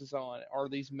focuses on, are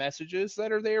these messages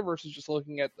that are there versus just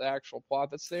looking at the actual plot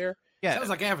that's there. Yeah, Sounds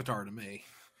like Avatar to me.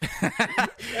 It's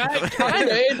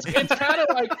kind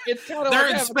of like They're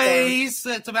in Avatar. space.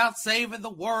 It's about saving the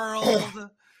world.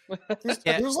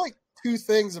 There's like two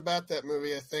things about that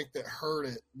movie I think that hurt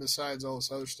it besides all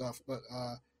this other stuff. But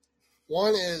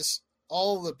one is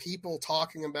all the people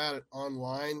talking about it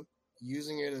online,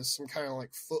 using it as some kind of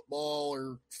like football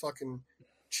or fucking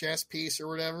chess piece or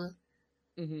whatever.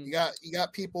 Mhm. You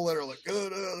got people that are like,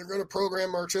 they're going to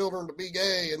program our children to be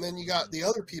gay, and then you got the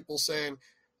other people saying,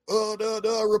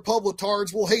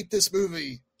 Republicards will hate this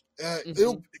movie.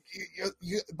 It'll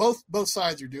both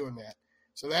sides are doing that,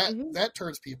 so that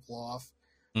turns people off.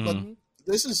 Mhm.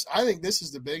 But I think this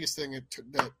is the biggest thing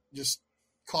that just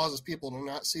causes people to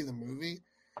not see the movie.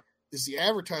 Is the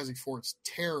advertising for it's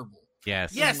terrible.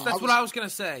 Yes. Yes, that's what I was gonna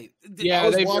say. Yeah, I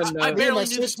they've watching- been, I me barely and my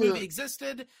knew this sister- movie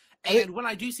existed, and when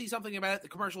I do see something about it, the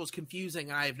commercial is confusing,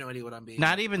 and I have no idea what I'm being.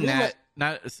 Not even Yeah, that.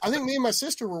 Not. I think me and my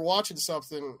sister were watching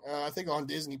something, I think on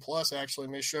Disney Plus actually,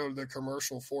 and they showed the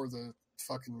commercial for the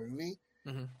fucking movie,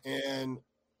 Mhm. and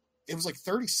it was like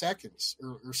 30 seconds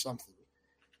or something,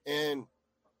 and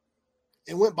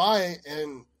it went by,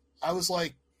 and I was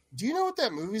like, "Do you know what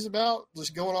that movie's about?"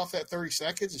 Just going off that 30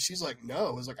 seconds, and she's like, "No."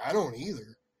 I was like, "I don't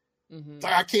either." Mhm. It's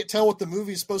like, I can't tell what the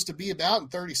movie's supposed to be about in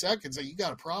 30 seconds. Like, you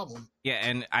got a problem. Yeah,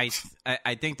 and I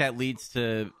think that leads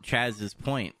to Chaz's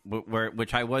point,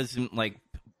 which I wasn't like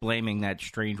blaming that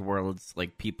Strange Worlds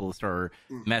like people or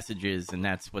messages, and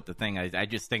that's what the thing. I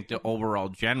just think the overall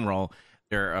general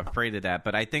they're afraid of that.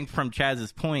 But I think from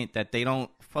Chaz's point that they don't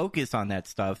focus on that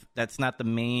stuff. That's not the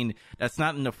main. That's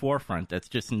not in the forefront. That's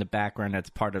just in the background. That's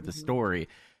part of the story.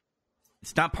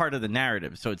 It's not part of the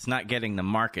narrative, so it's not getting the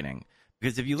marketing.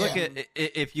 Because if you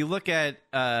look at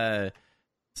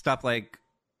stuff like,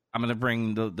 I'm gonna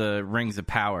bring the Rings of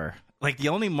Power. Like, the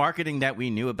only marketing that we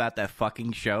knew about that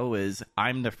fucking show is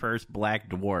I'm the first black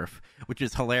dwarf, which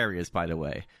is hilarious, by the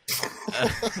way.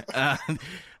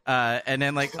 And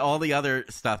then like all the other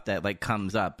stuff that like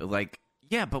comes up, like,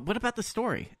 yeah, but what about the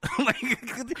story? Like,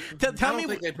 tell me. I don't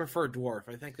think they prefer dwarf.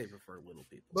 I think they prefer little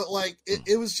people. But like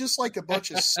it was just like a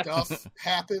bunch of stuff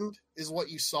happened is what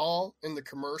you saw in the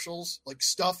commercials. Like,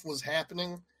 stuff was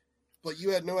happening, but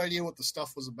you had no idea what the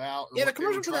stuff was about. Yeah, the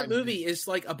commercial for that movie is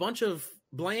like a bunch of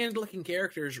bland-looking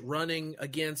characters running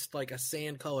against like a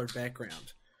sand-colored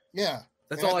background. Yeah.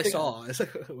 That's And all I think- saw. It's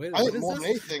like, wait, I what think is more this? than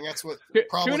anything, that's what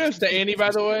probably. Kudos to Andy,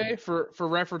 by the way, for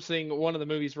referencing one of the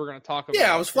movies we're going to talk about.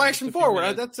 Yeah, I was flashing in just a few forward.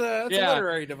 minutes. That's a Yeah.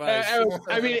 literary device.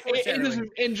 I mean,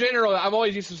 Foreshadowing. in general, I'm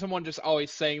always used to someone just always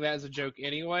saying that as a joke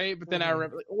anyway. But then I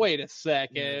remember, like, wait a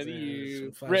second, Yeah,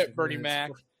 you some rip flashing Bernie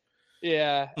minutes.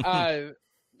 Mac. Yeah.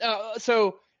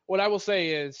 So what I will say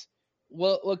is,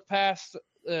 look past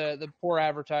the poor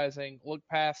advertising. Look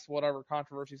past whatever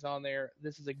controversies on there.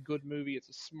 This is a good movie. It's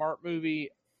a smart movie.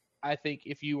 I think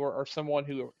if you are someone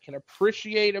who can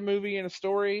appreciate a movie and a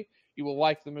story, you will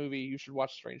like the movie. You should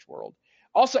watch Strange World.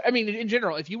 Also, I mean, in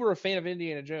general, if you were a fan of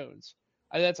Indiana Jones,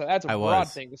 that's a I broad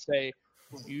was. thing to say.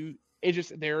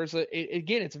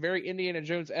 It's very Indiana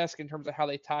Jones-esque in terms of how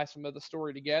they tie some of the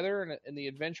story together and the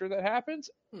adventure that happens.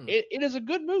 It is a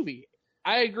good movie.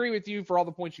 I agree with you for all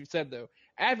the points you've said, though.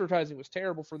 Advertising was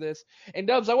terrible for this. And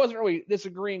Dubs, I wasn't really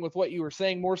disagreeing with what you were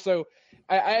saying. More so,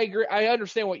 I agree. I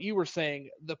understand what you were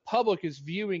saying. The public is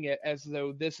viewing it as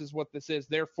though this is what this is.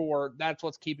 Therefore, that's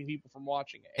what's keeping people from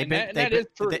watching it. And that is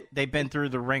true. They've been through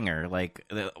the ringer. Like,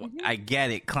 I get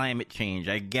it, climate change.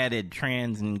 I get it,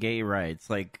 trans and gay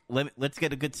rights. Like, let's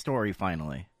get a good story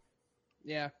finally.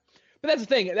 Yeah. But that's the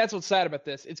thing. That's what's sad about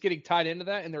this. It's getting tied into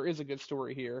that, and there is a good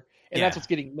story here. And that's what's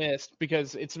getting missed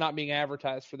because it's not being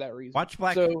advertised for that reason. Watch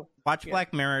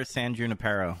Black Mirror, San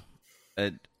Junipero.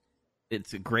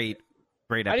 It's a great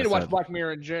Great I episode. need to watch Black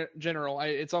Mirror in general.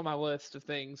 It's on my list of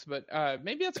things, but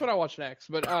maybe that's what I watch next.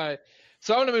 But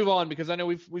so I'm gonna move on because I know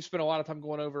we've spent a lot of time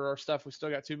going over our stuff. We still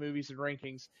got 2 movies and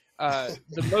rankings.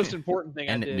 The most important thing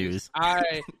And I did news. is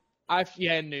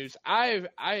and news.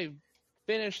 I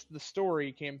finished the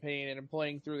story campaign and I'm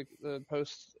playing through the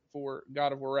posts for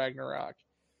God of War Ragnarok.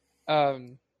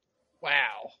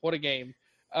 Wow, what a game!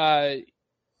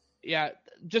 Yeah,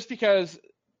 just because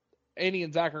Andy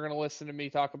and Zach are going to listen to me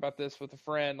talk about this with a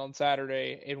friend on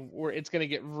Saturday, and it's going to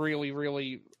get really,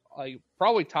 really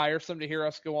probably tiresome to hear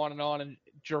us go on and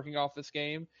jerking off this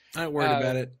game. I'm not worried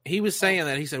about it. He was saying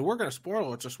that. He said, we're going to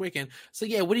spoil it this weekend. So,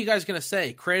 yeah, what are you guys going to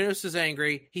say? Kratos is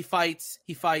angry. He fights.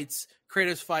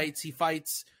 Kratos fights. He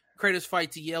fights. Kratos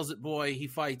fights. He yells at boy. He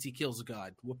fights. He kills a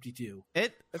god. Whoop-de-doo.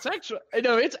 It's actually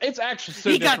it's actually so.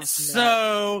 He got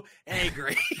so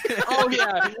angry. Oh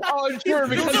yeah. Oh sure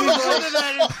because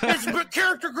there's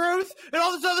character growth and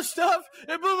all this other stuff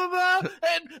and blah blah blah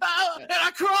and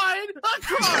I cried. And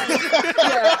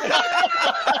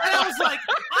I was like,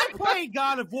 I played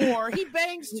God of War. He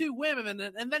bangs 2 women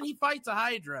and then he fights a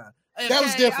Hydra. Okay, That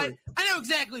was different. I know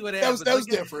exactly what happened. That was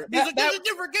different. He's like, it's a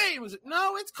different game. Was it?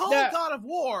 No, it's called God of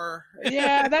War.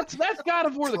 Yeah, that's God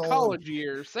of War the college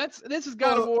years. This is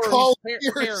God of War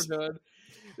parenthood.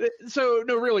 So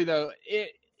no, really though,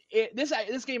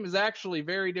 this game is actually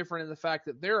very different in the fact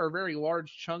that there are very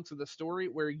large chunks of the story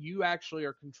where you actually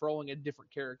are controlling a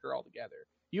different character altogether.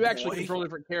 You actually control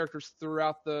different characters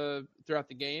throughout the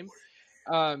game.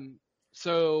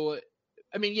 So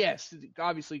I mean, yes,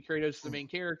 obviously Kratos is the main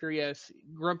character. Yes,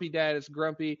 Grumpy Dad is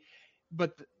grumpy,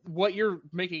 but what you're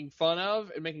making fun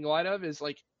of and making light of is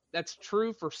that's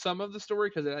true for some of the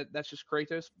story because that's just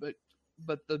Kratos. But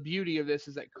the beauty of this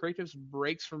is that Kratos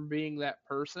breaks from being that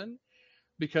person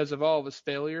because of all of his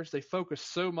failures. They focus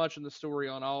so much in the story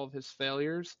on all of his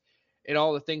failures and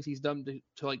all the things he's done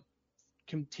to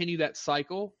continue that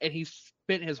cycle. And he's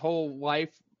spent his whole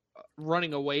life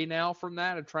running away now from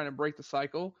that and trying to break the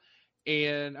cycle.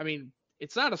 And I mean,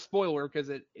 it's not a spoiler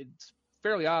because it's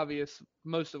fairly obvious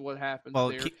most of what happens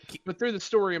there. But through the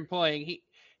story I'm playing,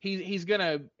 he's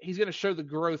gonna show the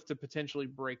growth to potentially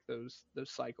break those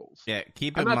cycles. Yeah,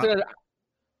 keep in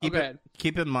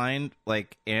mind,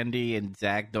 Andy and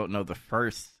Zach don't know the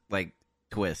first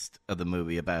twist of the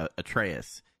movie about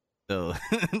Atreus, so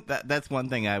that's one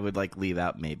thing I would leave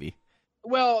out maybe.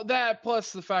 Well, that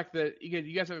plus the fact that you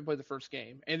guys haven't played the first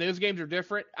game, and those games are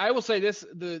different. I will say this: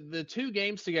 the 2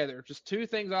 games together, just 2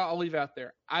 things I'll leave out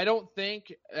there.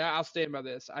 I'll stand by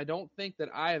this. I don't think that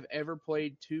I have ever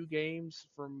played 2 games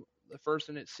from the first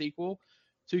and its sequel,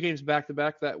 2 games back to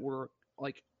back that were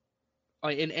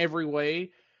in every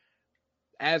way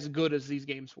as good as these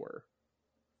games were,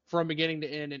 from beginning to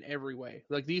end in every way.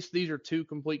 These are 2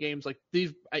 complete games.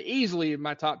 These easily in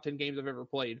my top 10 games I've ever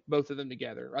played, both of them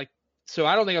together. So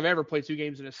I don't think I've ever played 2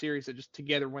 games in a series that just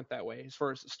together went that way. As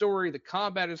far as the story, the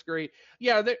combat is great.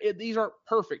 Yeah, these aren't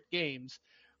perfect games,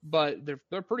 but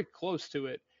they're pretty close to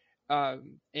it.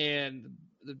 And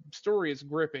the story is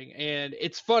gripping. And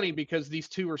it's funny because these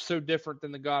 2 are so different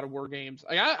than the God of War games.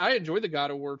 I enjoy the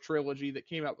God of War trilogy that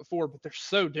came out before, but they're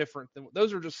so different.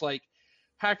 Those are just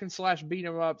hack and slash beat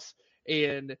 'em ups,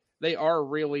 and they are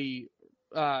really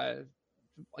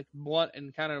blunt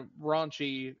and kind of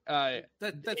raunchy.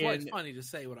 That's why it's funny to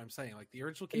say what I'm saying. The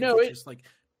original game was just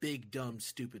big, dumb,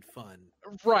 stupid fun.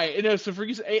 Right. So for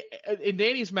you, and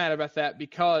Danny's mad about that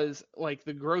because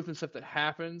the growth and stuff that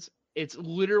happens, it's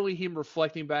literally him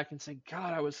reflecting back and saying,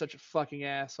 God, I was such a fucking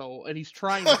asshole. And he's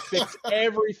trying to fix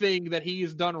everything that he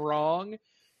has done wrong.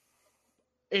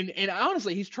 And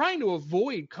honestly, he's trying to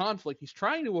avoid conflict. He's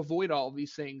trying to avoid all of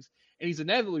these things. And he's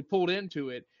inevitably pulled into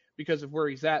it because of where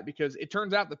he's at, because it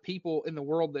turns out the people in the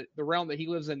realm that he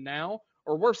lives in now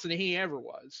are worse than he ever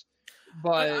was.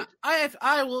 But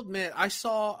I will admit, I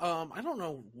saw, I don't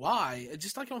know why,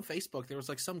 just on Facebook, there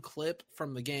was some clip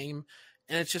from the game,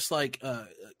 and it's just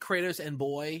Kratos and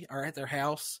Boy are at their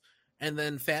house, and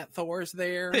then Fat Thor's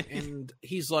there, and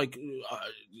he's like,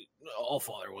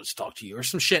 Allfather wants to talk to you, or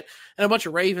some shit. And a bunch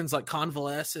of ravens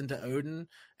convalesce into Odin.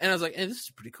 And I was like, hey, this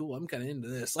is pretty cool. I'm kind of into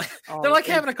this. They're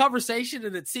having a conversation,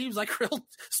 and it seems real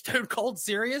stone cold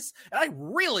serious. And I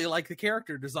really like the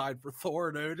character design for Thor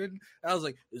and Odin. And I was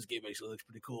like, this game actually looks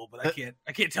pretty cool, but I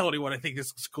can't tell anyone I think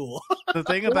this looks cool. The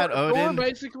thing about Odin,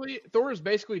 Thor is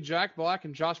basically Jack Black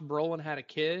and Josh Brolin had a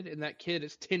kid, and that kid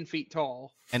is 10 feet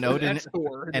tall. And Odin,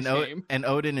 and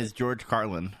Odin is George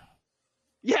Carlin.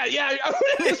 Yeah,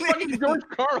 it's fucking George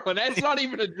Carlin. That's not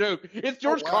even a joke. It's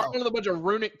George Carlin with a bunch of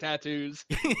runic tattoos,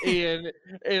 and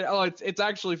it's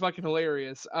actually fucking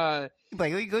hilarious. Like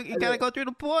you gotta go through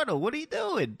the portal. What are you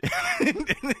doing?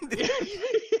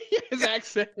 His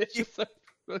accent is just so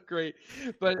great.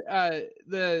 But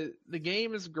the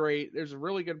game is great. There's a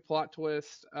really good plot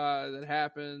twist that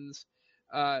happens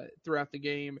throughout the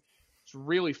game. It's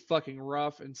really fucking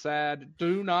rough and sad.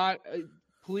 Do not.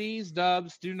 Please,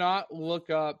 Dubs, do not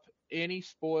look up any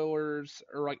spoilers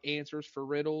or like answers for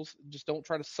riddles. Just don't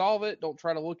try to solve it. Don't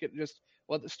try to look at. Just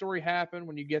let the story happen.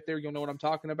 When you get there, you'll know what I'm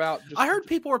talking about. I heard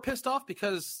people were pissed off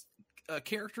because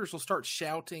characters will start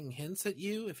shouting hints at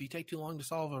you if you take too long to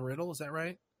solve a riddle. Is that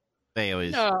right? They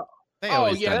always. No. That's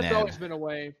that. Always been a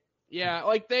way. Yeah,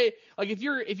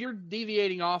 if you're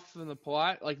deviating off from the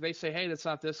plot, like they say, hey, that's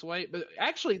not this way, but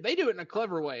actually they do it in a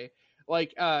clever way.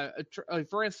 Like,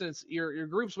 for instance, your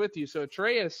group's with you. So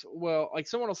Atreus will, like,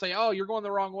 someone will say, "Oh, you're going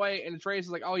the wrong way," and Atreus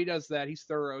is like, "Oh, he does that. He's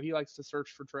thorough. He likes to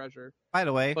search for treasure." By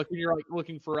the way, like when you're like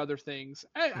looking for other things.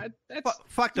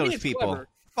 Fuck those people. Clever.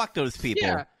 Fuck those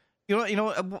people.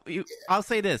 Yeah. I'll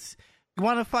say this: you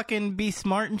want to fucking be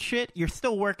smart and shit? You're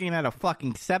still working at a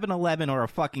fucking 7-Eleven or a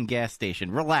fucking gas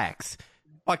station. Relax.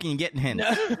 Fucking getting hints.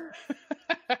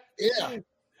 Yeah.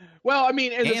 Well, I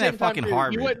mean, at the same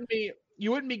time, you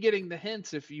wouldn't be getting the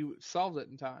hints if you solved it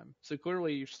in time. So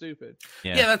clearly you're stupid.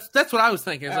 Yeah, that's what I was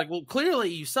thinking. It's like, well, clearly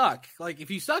you suck. Like,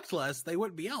 if you sucked less, they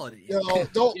wouldn't be yelling at you. No,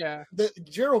 don't. Yeah. The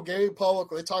general gaming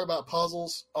public, when they talk about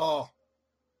puzzles,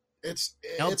 it's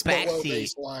below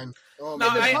baseline. Oh, no,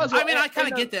 I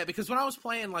kind of get that because when I was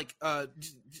playing, like,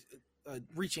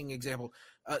 reaching example,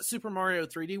 Super Mario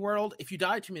 3D World, if you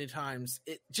die too many times,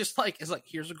 it just like it's like,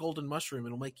 here's a golden mushroom,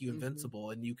 it'll make you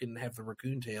invincible, and you can have the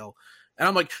raccoon tail. And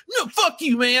I'm like, no, fuck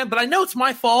you, man. But I know it's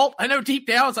my fault. I know deep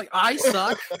down it's like I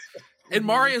suck. And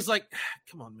Mario's like,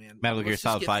 come on, man. Metal Gear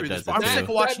Solid 5 does it. I'm sick of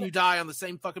watching you die on the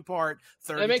same fucking part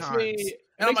 30 times.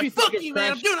 And I'm like, fuck you,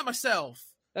 man. I'm doing it myself.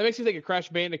 That makes me think of Crash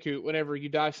Bandicoot. Whenever you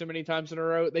die so many times in a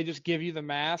row, they just give you the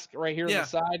mask right here on the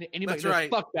side. And you're like, right.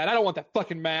 Fuck that. I don't want that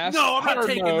fucking mask. No, I'm not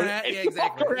taking that. Yeah,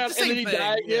 exactly. And then you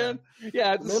die again.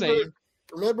 Yeah, it's the same.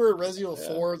 Remember Resident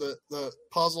Evil 4, the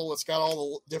puzzle that's got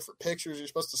all the different pictures? You're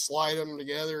supposed to slide them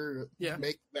together to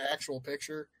make the actual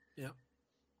picture. Yeah.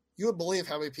 You would believe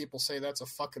how many people say that's a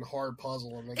fucking hard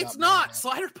puzzle. And it's not.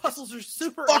 Slider puzzles are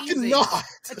super fucking easy. Not.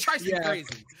 It drives me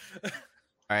crazy.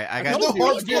 All right, I got a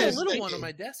little one on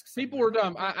my desk. People are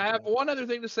dumb. I have one other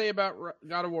thing to say about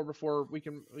God of War before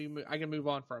I can move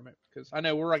on from it, because I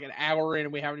know we're like an hour in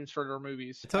and we haven't even started our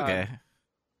movies. It's okay.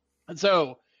 And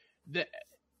so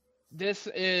this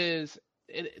is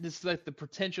like the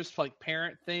pretentious like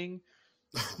parent thing.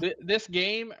 This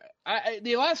game,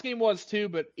 the last game was too,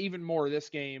 but even more this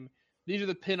game. These are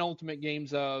the penultimate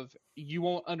games of you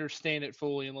won't understand it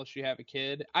fully unless you have a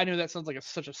kid. I know that sounds like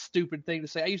such a stupid thing to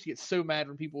say. I used to get so mad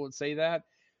when people would say that.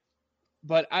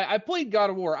 But I played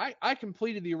God of War. I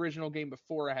completed the original game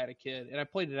before I had a kid, and I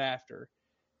played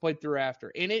through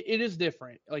after. And it is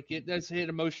different. Like, it does hit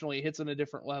emotionally. It hits on a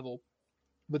different level.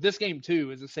 But this game,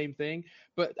 too, is the same thing.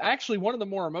 But actually, one of the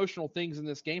more emotional things in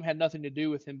this game had nothing to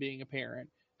do with him being a parent.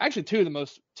 Actually, two of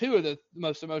the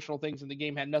most emotional things in the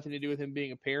game had nothing to do with him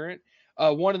being a parent.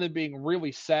 One of them being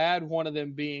really sad. One of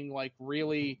them being like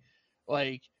really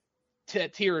like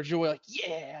tear of joy. Like,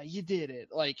 yeah, you did it.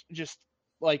 Like, just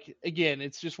like, again,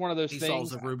 it's just one of those things. He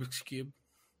solves a Rubik's Cube.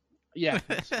 Yeah,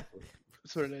 that's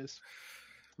what it is.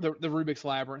 The Rubik's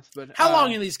Labyrinth. But how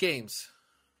long are these games?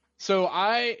 So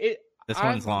this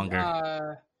one's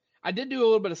longer. I did do a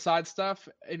little bit of side stuff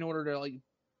in order to like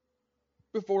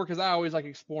before, because I always like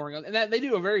exploring, and that they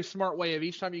do a very smart way of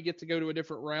each time you get to go to a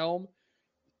different realm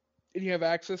and you have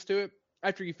access to it.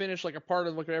 After you finish like a part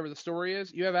of whatever the story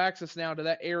is, you have access now to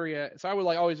that area. So I would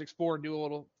like always explore and do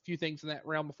a few things in that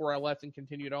realm before I left and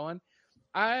continued on.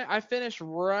 I finished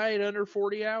right under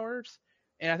 40 hours.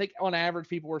 And I think on average,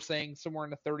 people were saying somewhere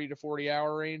in the 30 to 40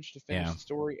 hour range to finish the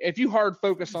story. If you hard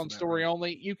focus on story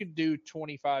only, you could do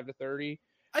 25 to 30.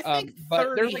 I think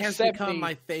 30 has become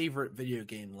my favorite video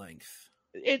game length.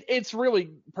 It's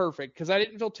really perfect because I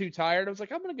didn't feel too tired. I was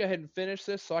like, I'm going to go ahead and finish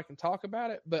this so I can talk about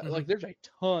it. But like, there's a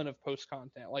ton of post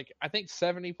content. Like, I think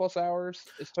 70 plus hours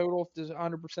is total to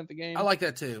 100% the game. I like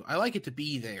that too. I like it to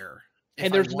be there.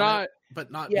 And there's not,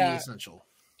 but not be essential.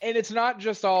 And it's not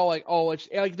just all like, oh, it's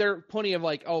like there are plenty of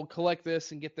like, oh, collect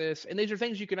this and get this. And these are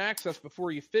things you can access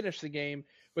before you finish the game.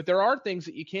 But there are things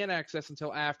that you can't access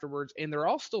until afterwards. And they're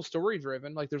all still story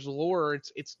driven. Like, there's lore.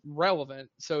 It's relevant.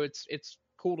 So it's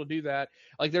cool to do that.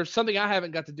 Like, there's something I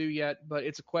haven't got to do yet, but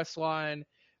it's a quest line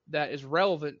that is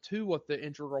relevant to what the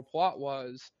integral plot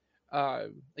was.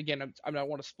 Again, I don't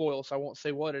want to spoil, so I won't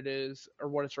say what it is or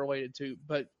what it's related to,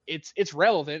 but it's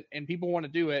relevant and people want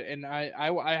to do it, and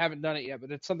I haven't done it yet,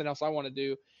 but it's something else I want to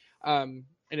do, and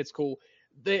it's cool.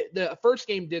 The first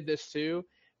game did this too,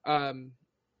 and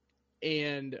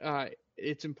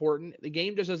it's important. The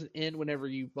game just doesn't end whenever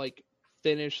you like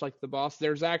finish like the boss.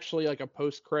 There's actually like a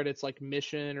post credits like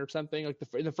mission or something. Like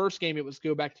in the first game, it was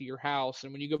go back to your house,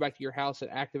 and when you go back to your house, it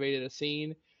activated a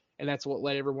scene, and that's what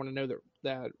let everyone to know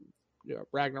that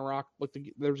Ragnarok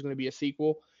there was going to be a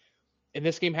sequel. And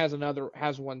this game has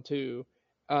one too,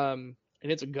 and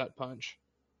it's a gut punch.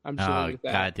 I'm just leaving it at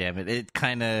that. God damn it! It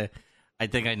kind of. I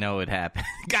think I know what happened.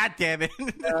 God damn it!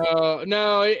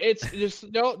 No, it's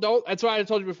just don't. That's why I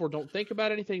told you before. Don't think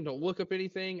about anything. Don't look up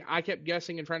anything. I kept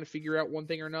guessing and trying to figure out one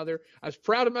thing or another. I was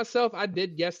proud of myself. I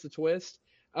did guess the twist,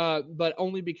 but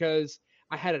only because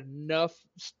I had enough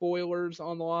spoilers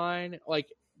on the line. Like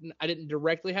I didn't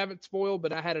directly have it spoiled,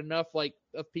 but I had enough like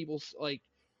of people's like.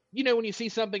 You know, when you see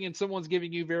something and someone's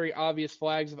giving you very obvious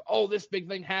flags of, oh, this big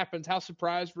thing happens, how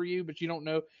surprised were you? But you don't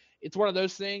know. It's one of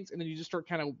those things, and then you just start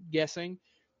kind of guessing.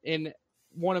 And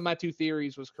one of my two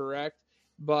theories was correct,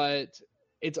 but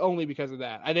it's only because of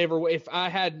that. If I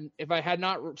had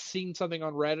not seen something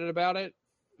on Reddit about it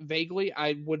vaguely,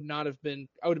 I would have been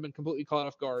completely caught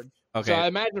off guard. Okay. So I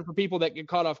imagine for people that get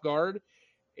caught off guard,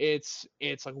 it's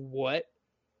like what?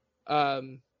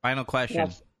 Final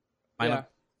question. Yeah.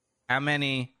 How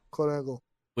many Claude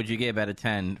would you give out of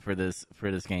 10 for this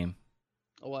game?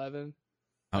 11.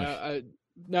 Oh,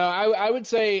 No, I would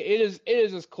say it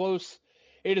is as close.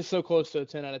 It is so close to a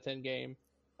 10 out of 10 game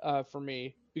for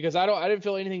me because I didn't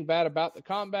feel anything bad about the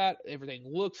combat. Everything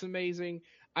looks amazing.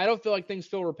 I don't feel like things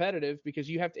feel repetitive because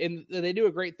you have to, and they do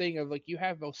a great thing of like you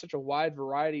have such a wide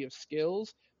variety of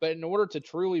skills. But in order to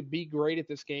truly be great at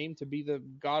this game, to be the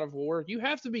God of War, you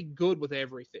have to be good with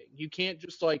everything. You can't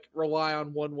just like rely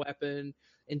on one weapon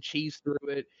and cheese through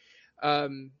it. So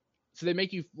they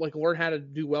make you like learn how to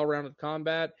do well-rounded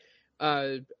combat.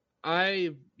 I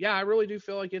really do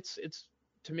feel like it's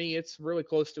to me it's really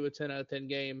close to a 10 out of 10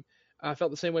 game. I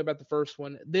felt the same way about the first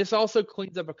one. This also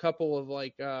cleans up a couple of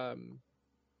like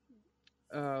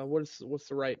what's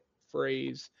the right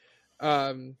phrase?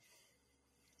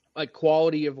 Like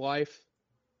quality of life.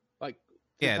 Like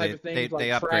yeah, type of things, they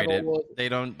like upgrade it. travel. They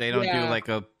don't do like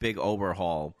a big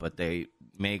overhaul, but they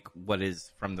make what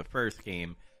is from the first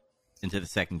game into the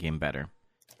second game better.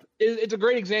 It's a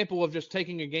great example of just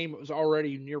taking a game that was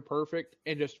already near perfect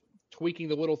and just tweaking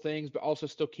the little things, but also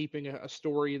still keeping a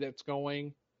story that's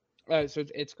going. So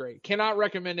it's great. Cannot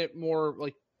recommend it more.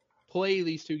 Like play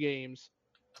these two games.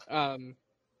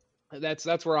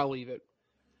 That's where I'll leave it.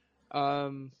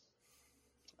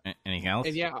 Anything else?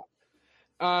 And yeah,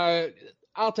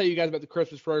 I'll tell you guys about the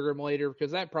Christmas program later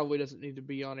because that probably doesn't need to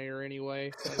be on air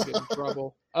anyway. I'll get in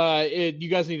trouble. You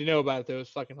guys need to know about it though. It's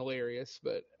fucking hilarious,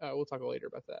 but we'll talk later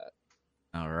about that.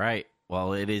 All right.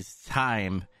 Well, it is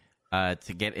time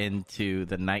to get into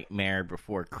The Nightmare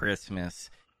Before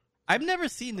Christmas. I've never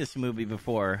seen this movie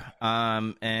before.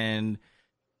 And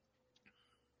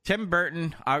Tim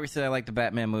Burton, obviously I like the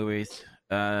Batman movies.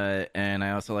 And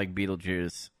I also like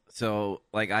Beetlejuice. So,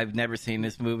 like, I've never seen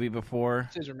this movie before.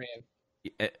 Scissorman.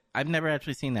 I've never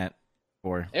actually seen that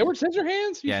before. Edward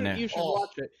Scissorhands? You should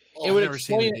watch it. It would I've never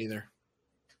seen it either.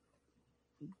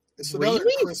 It's another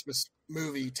Christmas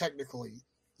movie, technically.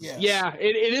 Yes. Yeah,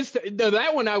 it is. No,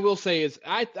 that one I will say is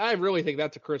I really think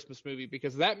that's a Christmas movie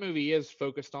because that movie is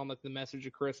focused on like the message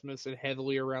of Christmas and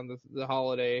heavily around the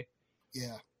holiday.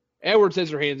 Yeah. Edward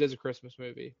Scissorhands is a Christmas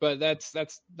movie, but that's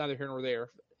neither here nor there.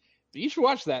 But you should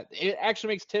watch that. It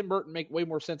actually makes Tim Burton make way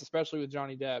more sense, especially with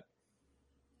Johnny Depp.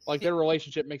 Like their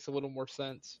relationship makes a little more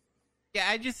sense.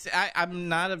 Yeah, I'm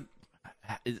not a.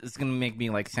 It's gonna make me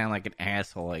like sound like an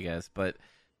asshole, I guess, but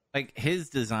like his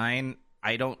design,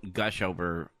 I don't gush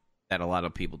over that a lot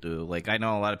of people do. Like I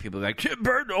know a lot of people are like Tim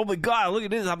Burton. Oh my god, look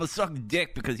at this! I'm a suck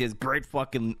dick because he has great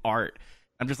fucking art.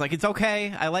 I'm just like, it's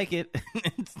okay. I like it.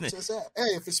 Just that.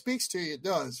 Hey, if it speaks to you, it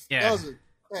does. If Yeah. it doesn't,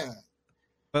 yeah.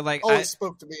 But like, Always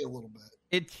spoke to me a little bit.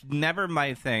 it's never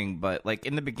my thing. But like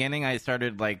in the beginning, I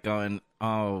started like going,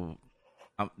 "Oh,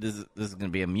 this is going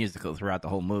to be a musical throughout the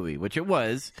whole movie," which it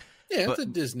was. Yeah, but it's a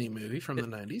Disney movie from the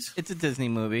 90s. It's a Disney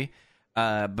movie.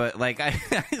 But like I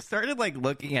started like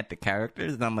looking at the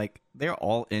characters, and I'm like, they're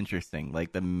all interesting.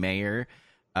 Like the mayor,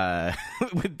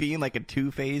 with being like a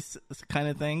Two-Face kind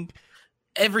of thing.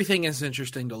 Everything is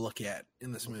interesting to look at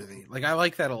in this movie. Like I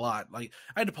like that a lot. Like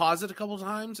I had to pause it a couple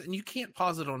times, and you can't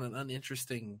pause it on an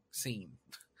uninteresting scene.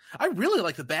 I really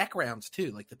like the backgrounds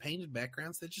too, like the painted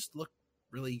backgrounds. They just look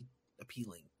really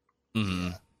appealing. Mm-hmm.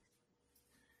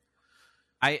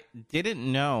 I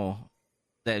didn't know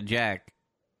that Jack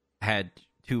had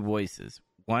two voices.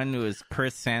 One was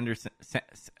Chris Sanderson,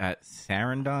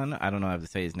 Sarandon. I don't know how to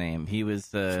say his name. He was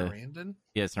Sarandon?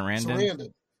 Yeah,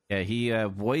 Sarandon. Yeah, he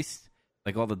voiced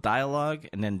like all the dialogue,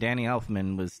 and then Danny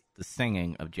Elfman was the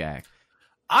singing of Jack.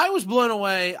 I was blown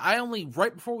away. I only,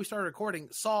 right before we started recording,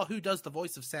 saw who does the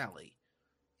voice of Sally.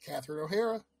 Catherine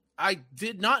O'Hara. I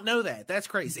did not know that. That's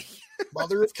crazy.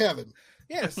 Mother of Kevin.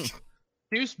 Yes.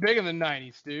 He was big in the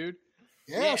 90s, dude.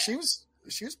 Yeah, she was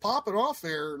popping off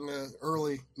there in the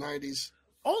early 90s.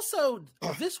 Also,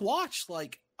 this watch,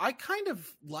 like, I kind of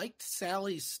liked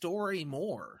Sally's story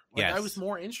more. Like, Yes. I was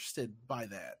more interested by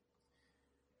that.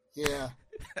 Yeah.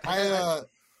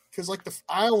 Because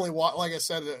I only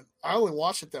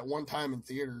watched it that one time in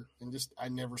theater, and I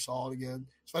never saw it again,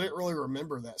 so I didn't really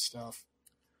remember that stuff.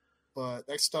 But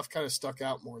that stuff kind of stuck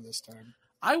out more this time.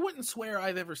 I wouldn't swear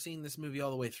I've ever seen this movie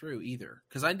all the way through either,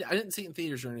 because I didn't see it in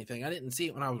theaters or anything. I didn't see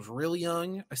it when I was really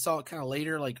young. I saw it kind of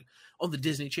later, like on the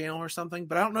Disney Channel or something.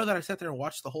 But I don't know that I sat there and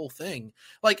watched the whole thing,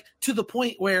 like to the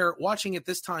point where watching it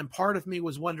this time, part of me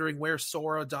was wondering where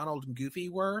Sora, Donald, and Goofy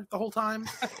were the whole time.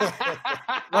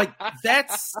 Like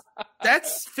that's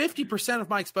 50% of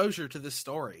my exposure to this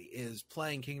story is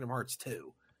playing Kingdom Hearts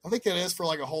 2. I think it is for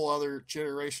like a whole other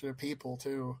generation of people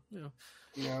too. Yeah.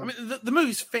 You know? I mean, the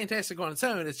movie's fantastic on its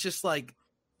own. It's just like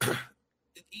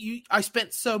I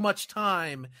spent so much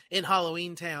time in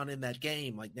Halloween Town in that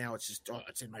game. Like now, it's just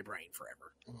it's in my brain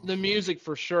forever. The music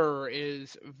for sure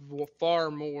is far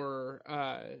more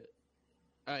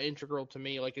integral to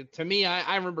me. Like to me,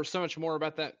 I remember so much more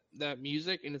about that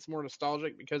music, and it's more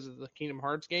nostalgic because of the Kingdom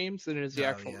Hearts games than it is the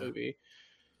actual movie.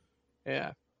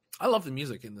 Yeah, I love the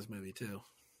music in this movie too.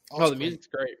 Oh, the music's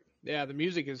great. Yeah, the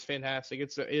music is fantastic.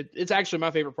 It's actually my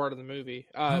favorite part of the movie.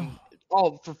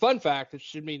 For fun fact, it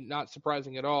should be not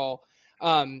surprising at all.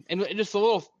 And just a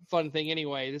little fun thing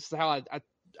anyway. This is how I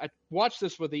watched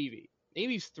this with Evie.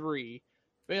 Evie's 3.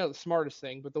 Maybe not the smartest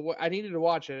thing, but I needed to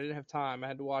watch it. I didn't have time. I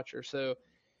had to watch her. So,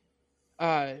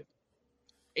 Andy,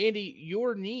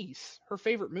 your niece, her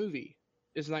favorite movie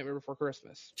is Nightmare Before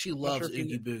Christmas. She loves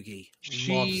Oogie Boogie.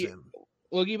 She loves him.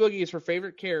 Oogie Boogie is her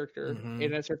favorite character,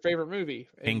 and that's her favorite movie.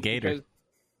 King Gator.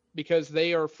 Because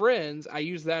they are friends, I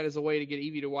use that as a way to get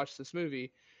Evie to watch this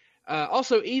movie.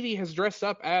 Also, Evie has dressed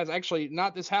up as, actually,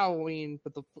 not this Halloween,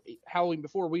 but the Halloween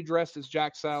before, we dressed as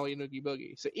Jack, Sally, and Oogie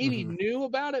Boogie. So Evie knew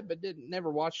about it, but never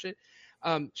watched it.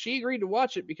 She agreed to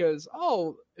watch it because,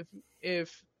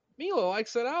 if Mila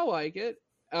likes it, I'll like it.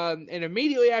 And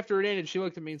immediately after it ended, she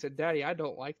looked at me and said, "Daddy, I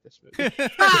don't like this movie."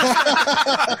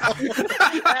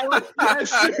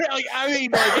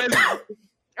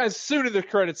 As soon as the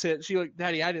credits hit, she looked,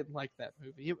 "Daddy, I didn't like that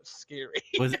movie. It was scary."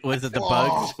 Was it the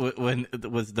bugs?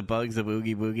 Was the bugs of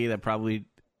Oogie Boogie that probably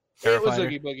terrified It was her?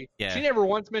 Oogie Boogie. Yeah. She never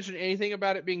once mentioned anything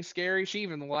about it being scary. She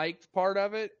even liked part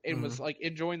of it and was like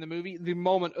enjoying the movie. The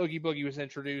moment Oogie Boogie was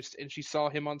introduced and she saw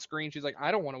him on screen, she's like,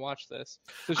 "I don't want to watch this."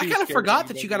 So I kind of forgot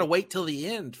that you got to wait till the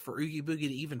end for Oogie Boogie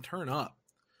to even turn up.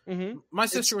 Mm-hmm. My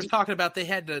sister was talking about they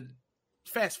had to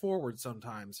fast forward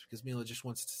sometimes because Mila just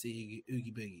wants to see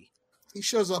Oogie Boogie. He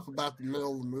shows up about the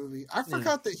middle of the movie. I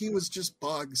forgot that he was just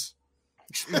bugs.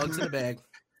 Bugs in a bag.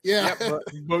 Yeah.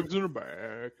 Bugs in a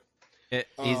bag.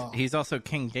 He's also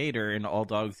King Gator in All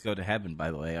Dogs Go to Heaven,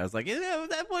 by the way. I was like, yeah,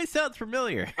 that voice sounds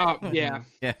familiar. Oh, yeah.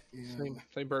 Yeah.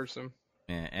 Same person.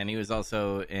 Yeah, and he was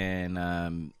also in...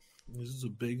 This is a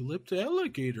big lipped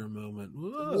alligator moment.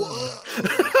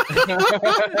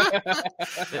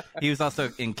 He was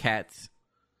also in Cats.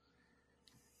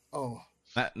 Oh.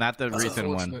 Not the recent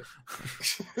one.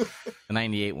 The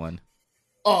 98 one.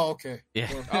 Oh, okay. Yeah.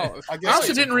 I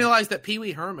also didn't realize that Pee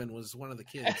Wee Herman was one of the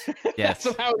kids. Yes. That's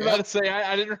what I was about to say.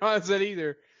 I didn't realize that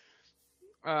either.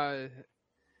 The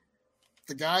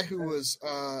guy who was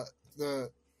the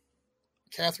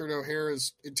Catherine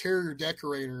O'Hara's interior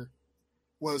decorator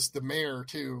was the mayor,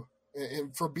 too.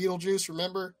 And for Beetlejuice,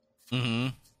 remember? Mm-hmm.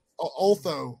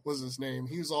 Otho was his name.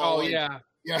 He was all yeah.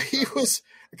 Yeah, he was,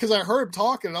 because I heard him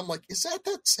talking, and I'm like, is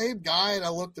that same guy? And I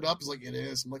looked it up. It's like, it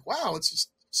is. I'm like, wow, it's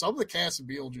just some of the cast of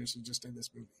Beetlejuice is just in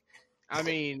this movie. I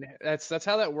mean, that's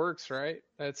how that works, right?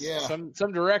 That's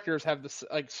some directors have this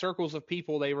like circles of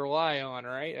people they rely on,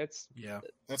 right? That's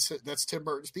Tim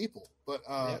Burton's people. But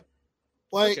the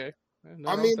way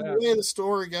the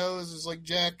story goes is like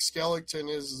Jack Skellington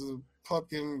is the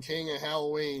Pumpkin King of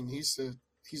Halloween. He's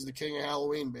the king of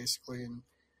Halloween basically, and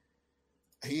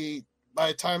by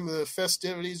the time the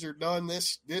festivities are done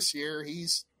this year,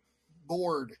 he's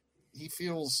bored. He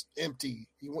feels empty.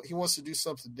 He wants to do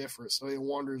something different, so he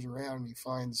wanders around and he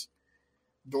finds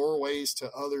doorways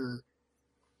to other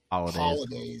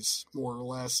holidays, more or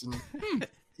less. And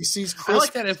he sees I Christmas.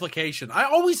 like that implication. I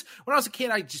always, when I was a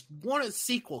kid, I just wanted a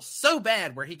sequel so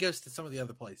bad where he goes to some of the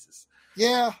other places.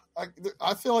 Yeah,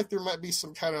 I feel like there might be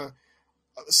some kind of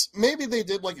maybe they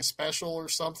did like a special or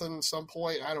something at some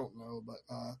point. I don't know, but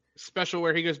Special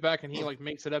where he goes back and he like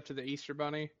makes it up to the Easter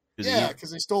Bunny. yeah,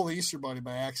 because they stole the Easter Bunny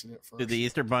by accident first. Dude, the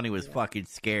Easter Bunny was fucking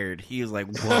scared. He was like,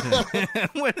 "What?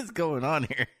 What is going on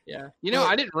here?" Yeah, you know,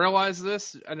 I didn't realize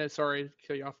this. I know, sorry to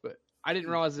kill you off, but I didn't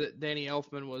realize that Danny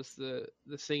Elfman was the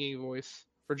singing voice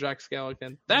for Jack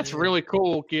Skellington. That's really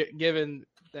cool, given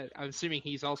that I'm assuming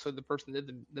he's also the person that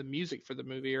did the music for the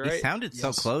movie, right? He sounded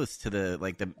so close to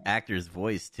the actor's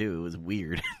voice too. It was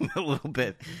weird a little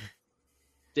bit.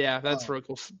 Yeah, that's real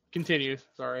cool. Continue.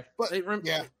 Sorry, But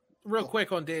yeah, Real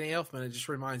quick on Danny Elfman, it just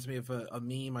reminds me of a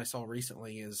meme I saw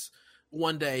recently. Is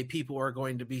one day people are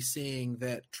going to be seeing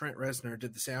that Trent Reznor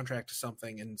did the soundtrack to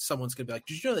something, and someone's going to be like,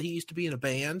 "Did you know that he used to be in a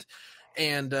band?"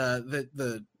 And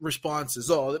the response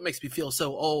is, "Oh, that makes me feel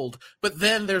so old." But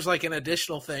then there's like an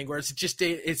additional thing where it's just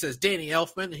it says Danny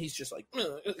Elfman, and he's just like,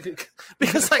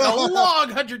 because like a long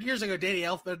 100 years ago, Danny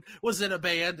Elfman was in a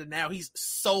band, and now he's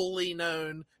solely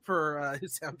known for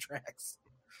his soundtracks.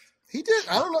 he did.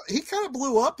 I don't know. He kind of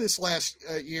blew up this last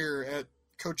year at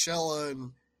Coachella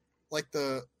and like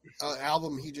the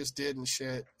album he just did and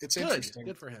shit. It's interesting.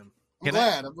 Good for him. I'm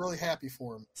glad. I'm really happy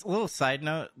for him. A little side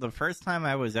note: the first time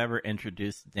I was ever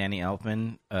introduced to Danny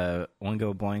Elfman,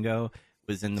 Oingo Boingo,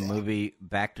 was in the movie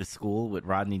Back to School with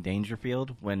Rodney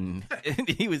Dangerfield when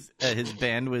he was his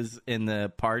band was in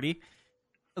the party.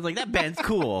 I was like, that band's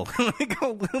cool.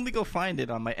 Let me go find it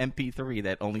on my MP3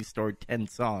 that only stored 10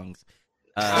 songs.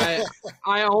 I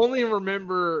only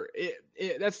remember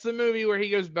it. That's the movie where he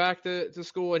goes back to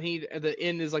school and he at the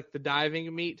end is like the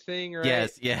diving meet thing, right?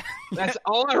 Yes, yeah. That's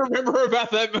all I remember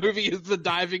about that movie is the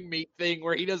diving meet thing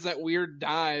where he does that weird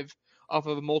dive off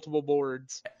of multiple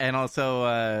boards. And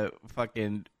also,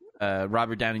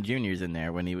 Robert Downey Jr. is in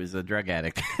there when he was a drug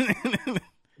addict.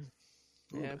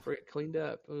 Yeah, before it cleaned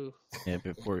up. Ooh. Yeah,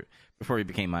 before he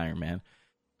became Iron Man.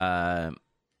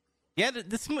 Yeah,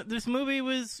 this movie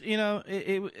was, you know,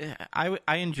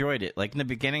 I enjoyed it. Like in the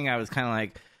beginning, I was kind of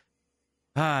like,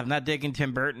 I'm not digging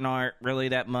Tim Burton art really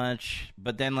that much.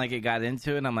 But then, like, it got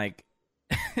into it, and I'm like,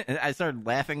 I started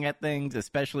laughing at things,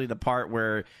 especially the part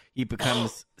where he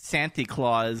becomes Santa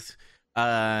Claus,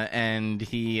 and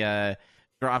he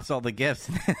drops all the gifts,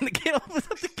 and then the kid opens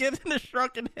up the gifts in a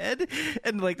shrunken head,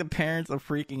 and like the parents are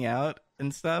freaking out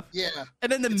and stuff. Yeah,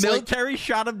 and then the military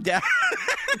shot him down.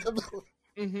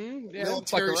 Mm-hmm. Yeah,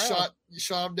 military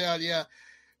shot him down. Yeah,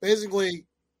 basically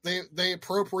they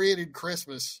appropriated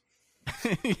Christmas.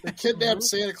 They kidnapped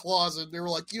Santa Claus, and they were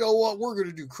like, you know what, we're going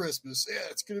to do Christmas. Yeah,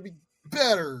 it's going to be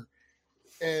better.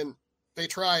 And they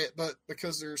try it, but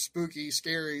because they're spooky,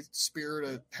 scary spirit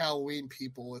of Halloween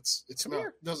people,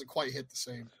 doesn't quite hit the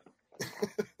same.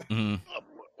 Mm-hmm.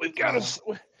 We've got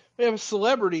we have a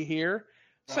celebrity here.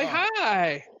 Say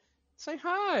hi. Say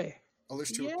hi. Oh,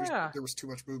 there was too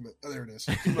much movement. Oh, there it is.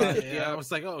 Yeah, I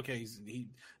was like, oh, okay,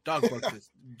 dog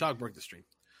broke the stream.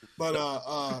 But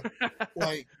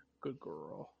like, good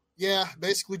girl. Yeah,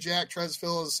 basically Jack tries to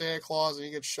fill as Santa Claus and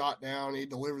he gets shot down. He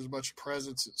delivers a bunch of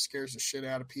presents. It scares the shit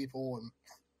out of people and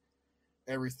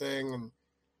everything. And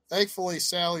thankfully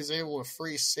Sally's able to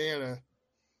free Santa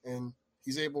and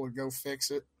he's able to go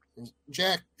fix it.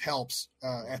 Jack helps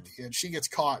at the end. She gets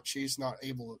caught. She's not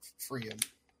able to free him.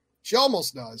 She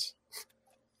almost does.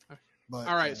 But,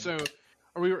 all right, so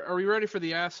are we ready for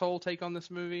the asshole take on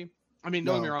this movie? I mean,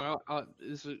 don't get me wrong.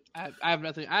 I have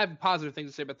nothing. I have positive things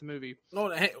to say about the movie. No,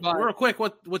 hey, real quick,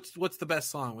 what's the best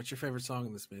song? What's your favorite song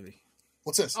in this movie?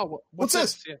 What's this? Oh, what's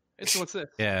this? Yeah, it's what's this?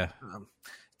 Yeah,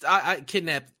 I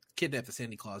kidnap the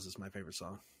Santa Claus is my favorite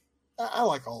song. I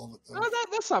like all of it. Though.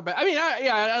 That's not bad. I mean,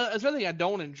 it's nothing I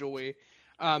don't enjoy.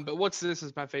 But what's this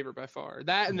is my favorite by far.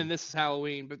 That and then This Is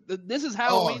Halloween. But This Is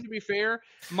Halloween, to be fair,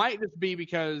 might just be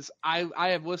because I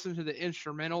have listened to the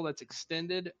instrumental that's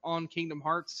extended on Kingdom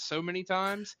Hearts so many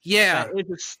times. Yeah, it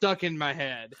just stuck in my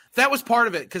head. That was part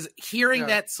of it because hearing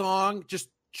that song just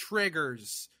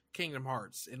triggers Kingdom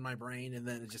Hearts in my brain, and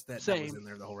then it just that was in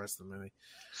there the whole rest of the movie.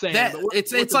 Same. That,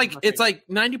 it's like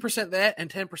 90% that and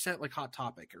 10% like Hot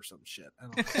Topic or some shit. I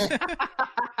don't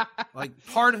know. Like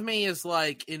part of me is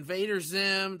like Invader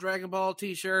Zim, Dragon Ball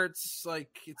T-shirts, like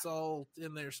it's all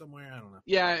in there somewhere. I don't know.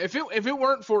 Yeah, if it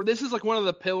weren't for this is like one of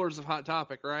the pillars of Hot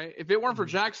Topic, right? If it weren't for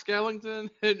Jack Skellington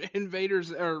and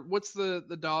Invaders, or what's the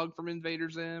dog from Invader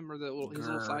Zim or his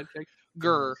little sidekick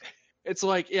Gurr. It's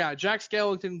like Jack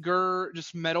Skellington, Gurr,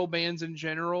 just metal bands in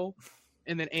general,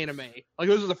 and then anime. Like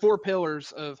those are the four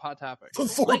pillars of Hot Topic.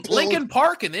 Linkin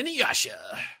Park and Inuyasha.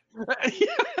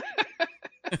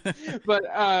 But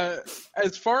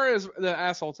as far as the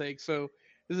asshole take, so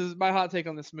this is my hot take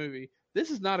on this movie. This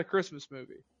is not a Christmas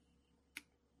movie.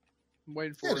 I'm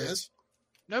waiting for It it. is.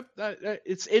 Nope,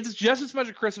 it's just as much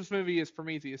a Christmas movie as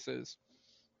Prometheus is.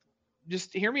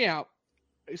 Just hear me out.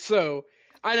 So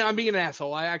I know I'm being an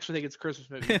asshole. I actually think it's a Christmas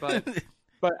movie,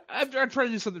 but I'm trying to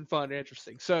do something fun and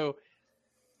interesting. So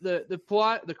the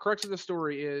plot, the crux of the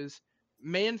story is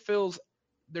man feels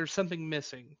there's something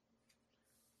missing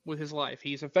with his life.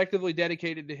 He's effectively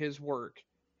dedicated to his work.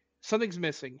 Something's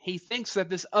missing. He thinks that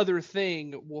this other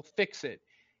thing will fix it.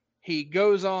 He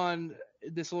goes on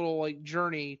this little like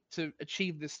journey to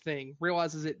achieve this thing,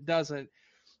 realizes it doesn't.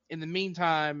 In the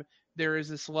meantime, there is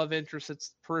this love interest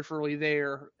that's peripherally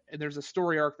there, and there's a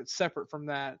story arc that's separate from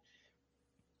that.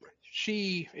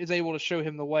 She is able to show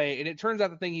him the way, and it turns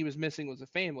out the thing he was missing was a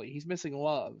family. He's missing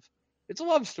love. It's a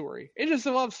love story. It's just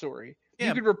a love story. Yeah.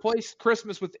 You could replace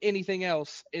Christmas with anything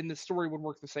else, and the story would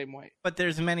work the same way. But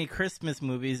there's many Christmas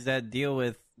movies that deal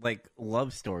with like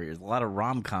love stories. A lot of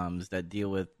rom-coms that deal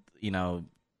with,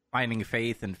 finding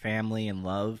faith and family and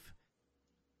love.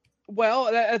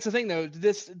 Well, that's the thing, though.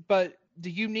 But do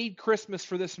you need Christmas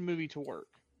for this movie to work?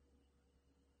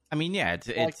 I mean, yeah, this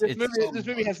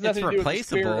movie has nothing to do with the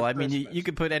spirit of I mean, Christmas. you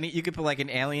could put like an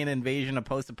alien invasion, a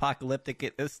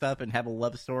post-apocalyptic this stuff, and have a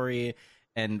love story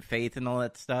and faith and all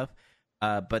that stuff.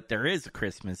 But there is a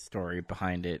Christmas story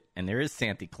behind it, and there is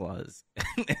Santa Claus,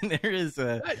 and there is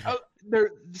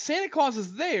Santa Claus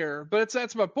is there, but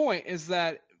that's my point. Is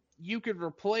that you could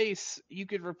replace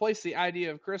the idea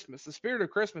of Christmas. The spirit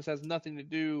of Christmas has nothing to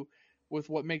do with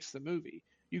what makes the movie.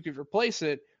 You could replace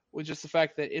it with just the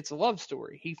fact that it's a love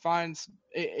story. He finds,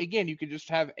 again, you could just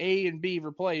have A and B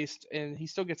replaced, and he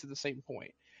still gets to the same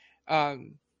point.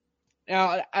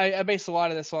 Now, I based a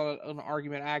lot of this on an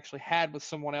argument I actually had with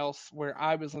someone else where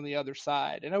I was on the other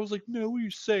side. And I was like, no, what are you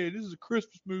saying? This is a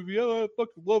Christmas movie. Oh, I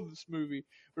fucking love this movie.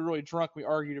 We were really drunk. We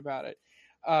argued about it.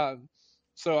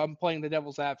 So I'm playing the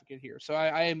devil's advocate here. So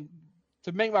I am,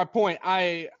 to make my point,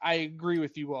 I agree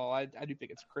with you all. I do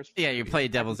think it's a Christmas movie. Yeah, you play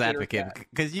devil's advocate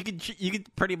because you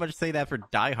could pretty much say that for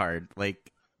Die Hard.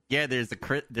 Like, yeah,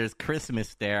 there's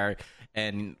Christmas there,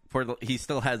 and he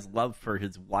still has love for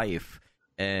his wife.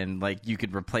 And, like, you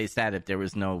could replace that if there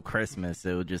was no Christmas.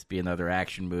 It would just be another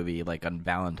action movie, like, on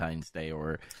Valentine's Day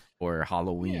or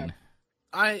Halloween. Yeah.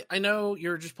 I know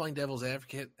you're just playing devil's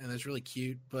advocate, and that's really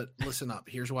cute, but listen up.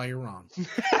 Here's why you're wrong.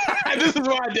 This is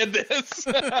why I did this.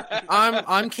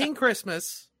 I'm King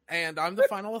Christmas, and I'm the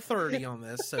final authority on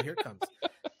this, so here it comes.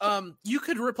 You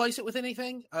could replace it with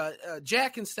anything.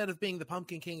 Jack, instead of being the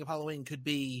Pumpkin King of Halloween,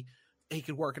 he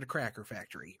could work at a cracker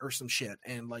factory or some shit,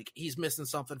 and like he's missing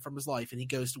something from his life, and he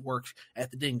goes to work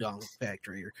at the Ding Dong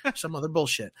factory or some other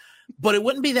bullshit. But it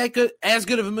wouldn't be as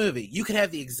good of a movie. You could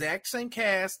have the exact same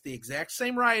cast, the exact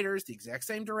same writers, the exact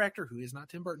same director, who is not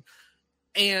Tim Burton,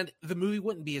 and the movie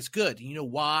wouldn't be as good. You know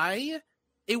why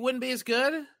it wouldn't be as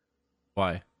good?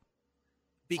 Why?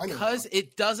 Because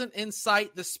it doesn't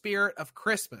incite the spirit of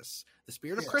Christmas. The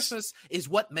spirit of Christmas is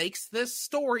what makes this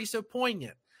story so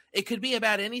poignant. It could be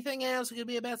about anything else. It could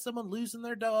be about someone losing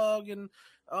their dog, and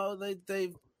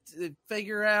they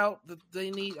figure out that they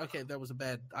need. Okay, that was a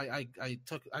bad. I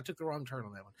took the wrong turn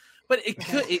on that one. But it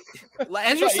could.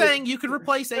 As you're saying, you could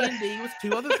replace A and B with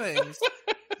two other things,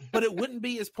 but it wouldn't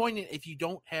be as poignant if you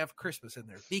don't have Christmas in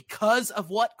there because of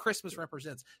what Christmas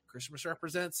represents. Christmas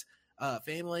represents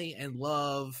family and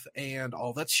love and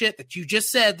all that shit that you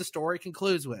just said. The story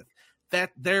concludes with.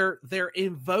 That they're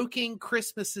invoking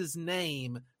Christmas's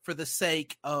name for the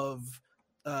sake of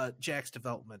Jack's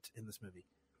development in this movie.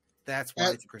 That's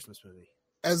why it's a Christmas movie.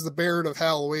 As the Baron of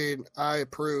Halloween, I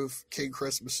approve King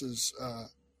Christmas's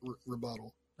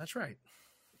rebuttal. That's right.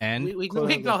 And we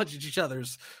acknowledge each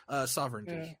other's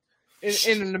sovereignty. Yeah.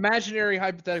 In an imaginary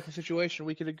hypothetical situation,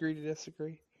 we could agree to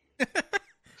disagree.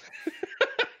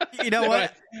 You know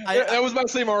what? That was my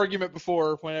same argument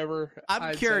before. Whenever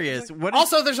I'm curious.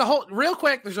 There's a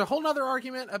whole nother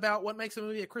argument about what makes a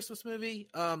movie a Christmas movie.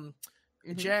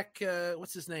 Jack,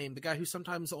 what's his name? The guy who's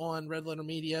sometimes on Red Letter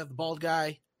Media, the bald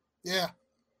guy. Yeah,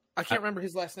 I can't remember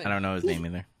his last name. I don't know his name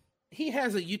either. He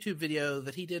has a YouTube video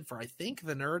that he did for, I think,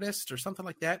 The Nerdist or something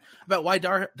like that, about why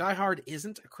Die Hard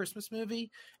isn't a Christmas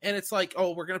movie. And it's like,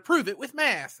 oh, we're going to prove it with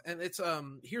math. And it's,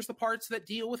 here's the parts that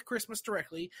deal with Christmas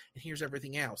directly, and here's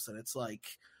everything else. And it's like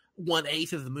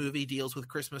 1/8 of the movie deals with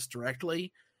Christmas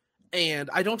directly. And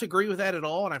I don't agree with that at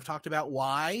all. And I've talked about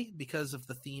why, because of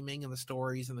the theming and the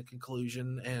stories and the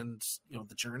conclusion and,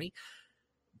 the journey.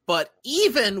 But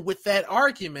even with that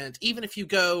argument, even if you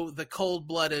go the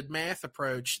cold-blooded math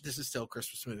approach, this is still a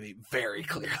Christmas movie, very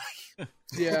clearly.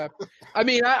 Yeah, I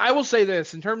mean, I will say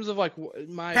this in terms of like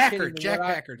my Packard, opinion, Jack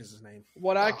Packard is his name.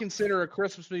 What I consider a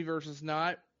Christmas movie versus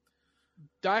not.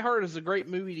 Die Hard is a great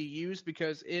movie to use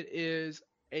because it is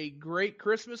a great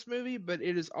Christmas movie, but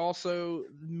it is also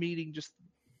meeting just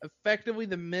effectively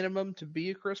the minimum to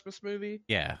be a Christmas movie.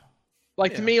 Yeah.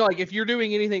 Like to me, like if you're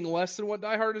doing anything less than what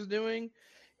Die Hard is doing,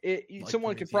 Like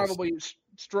someone could probably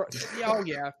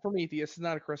Prometheus is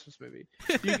not a Christmas movie.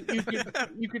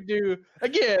 You could do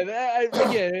again.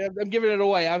 I'm giving it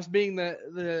away. I was being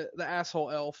the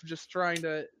asshole elf, just trying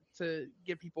to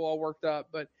get people all worked up.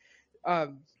 But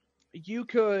you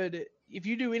could, if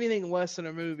you do anything less than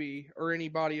a movie or any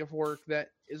body of work that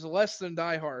is less than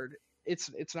Die Hard,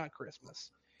 it's not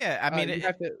Christmas. Yeah, I mean, you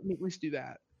have to at least do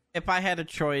that. If I had a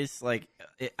choice, like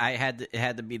it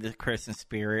had to be the Christmas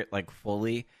spirit, like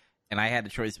fully, and I had a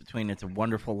choice between It's a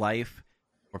Wonderful Life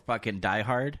or fucking Die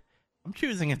Hard, I'm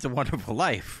choosing It's a Wonderful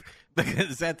Life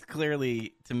because that's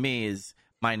clearly, to me, is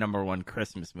my number one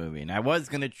Christmas movie. And I was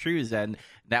going to choose that, and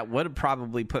that would have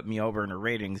probably put me over in the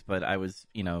ratings, but I was,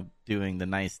 doing the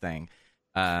nice thing.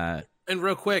 And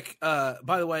real quick, by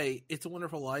the way, It's a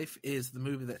Wonderful Life is the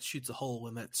movie that shoots a hole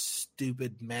in that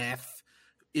stupid math.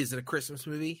 Is it a Christmas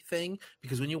movie thing?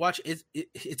 Because when you watch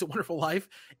It's a Wonderful Life,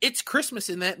 it's Christmas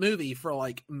in that movie for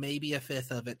like maybe a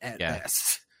fifth of it at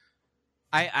best.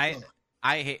 I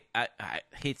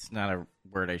hate's not a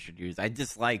word I should use. I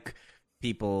dislike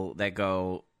people that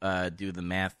go do the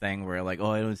math thing where like,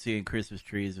 oh, I don't see any Christmas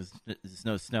trees. There's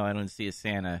no snow. I don't see a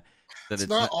Santa. It's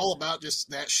not all about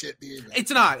just that shit being there.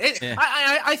 It's not.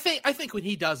 I think when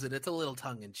he does it, it's a little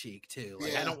tongue in cheek too.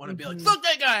 Like, I don't want to be like, look,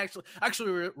 that guy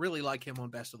actually really like him on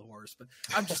Best of the Worst, but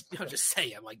I'm just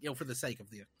saying, like, for the sake of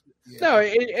the. Yeah. No,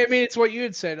 I mean it's what you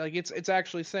had said. Like it's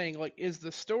actually saying like, is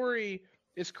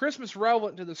Christmas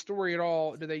relevant to the story at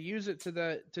all? Do they use it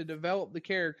to develop the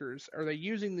characters? Are they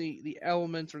using the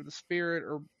elements or the spirit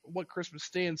or what Christmas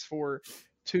stands for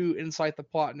to incite the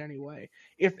plot in any way?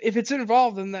 If it's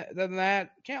involved, then that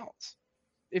counts.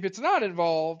 If it's not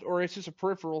involved or it's just a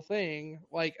peripheral thing,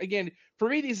 like again,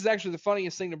 Prometheus is actually the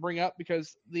funniest thing to bring up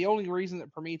because the only reason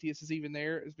that Prometheus is even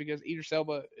there is because Idris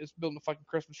Elba is building a fucking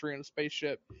Christmas tree on a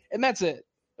spaceship, and that's it.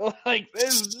 Like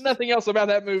there's nothing else about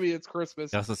that movie. It's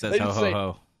Christmas. It also says ho ho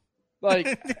ho.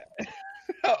 Like,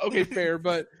 okay, fair,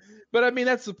 but I mean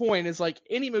that's the point. Is like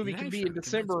any movie can be in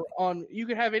December on. You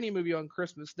could have any movie on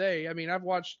Christmas Day. I mean, I've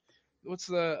watched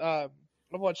the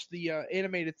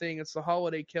animated thing. It's the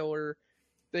Holiday Killer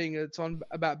thing. It's on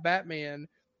about Batman,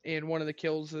 and one of the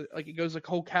kills like it goes a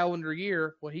whole calendar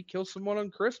year. Well, he kills someone on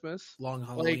Christmas. Long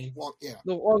Halloween.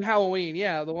 The Long Halloween.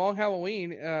 Yeah, the Long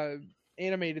Halloween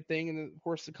animated thing, and of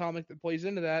course the comic that plays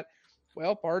into that.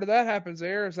 Well, part of that happens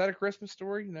there. Is that a Christmas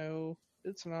story? No,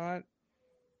 it's not.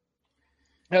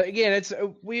 Again, it's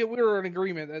we were in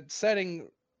agreement that setting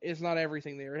is not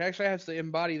everything there. It actually has to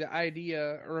embody the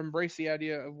idea or embrace the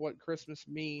idea of what Christmas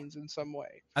means in some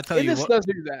way. I tell you this what, does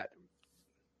do that.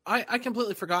 I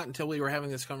completely forgot until we were having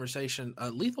this conversation.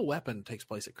 Lethal Weapon takes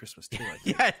place at Christmas too.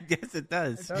 Yes, it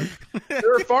does.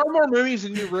 There are far more movies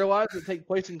than you realize that take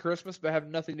place in Christmas but have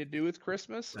nothing to do with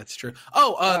Christmas. That's true.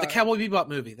 Oh, the Cowboy Bebop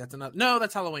movie. That's another. No,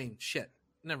 that's Halloween. Shit.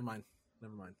 Never mind. I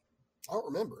don't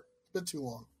remember. It's been too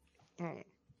long.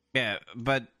 Yeah,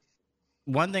 but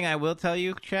one thing I will tell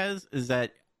you, Chaz, is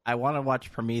that I want to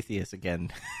watch Prometheus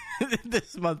again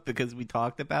this month because we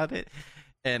talked about it,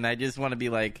 and I just want to be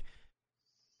like,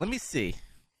 let me see.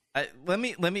 Let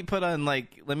me put on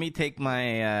let me take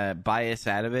my bias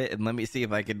out of it, and let me see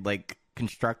if I could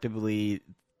constructively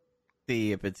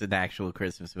see if it's an actual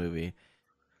Christmas movie.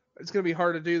 It's going to be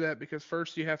hard to do that because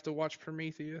first you have to watch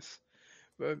Prometheus,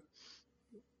 but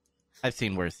I've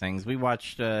seen worse things. We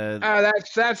watched.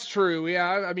 That's true.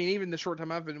 Yeah, I mean, even the short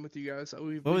time I've been with you guys,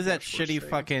 what was that shitty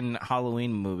fucking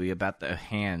Halloween movie about the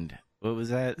hand? What was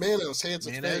that? Manos, Hands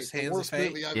of Fate. The worst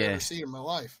movie I've ever seen in my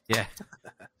life. Yeah.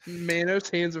 Manos,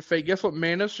 Hands of Fate. Guess what?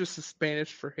 Manos just is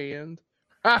Spanish for hand.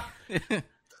 Hands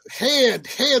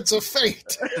of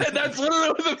Fate. That's literally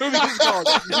what the movie is called.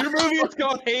 Your movie is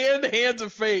called Hands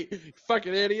of Fate. You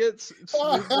fucking idiots.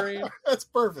 That's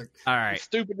perfect. All right.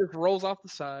 Stupid just rolls off the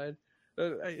side.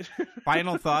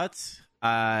 Final thoughts.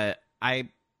 I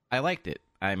liked it.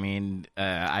 I mean,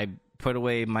 I put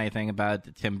away my thing about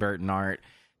the Tim Burton art,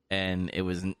 and it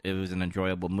was an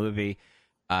enjoyable movie.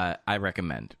 I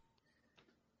recommend.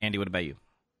 Andy, what about you?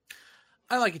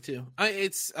 I like it too.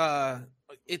 It's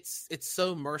it's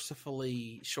so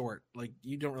mercifully short. Like,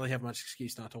 you don't really have much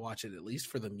excuse not to watch it, at least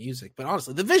for the music. But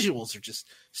honestly, the visuals are just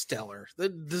stellar. The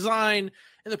design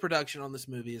and the production on this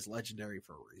movie is legendary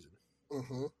for a reason.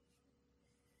 Mm-hmm.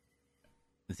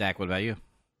 Zach, what about you?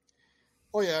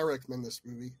 Oh yeah, I recommend this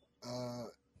movie.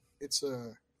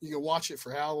 You can watch it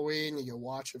for Halloween. You can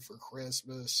watch it for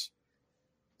Christmas.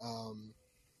 And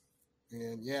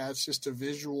yeah, it's just a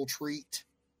visual treat,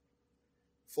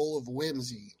 full of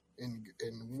whimsy and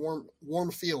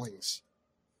warm feelings.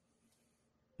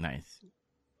 Nice.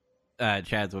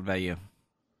 Chads, what about you?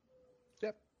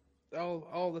 Yep,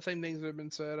 all the same things that have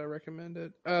been said. I recommend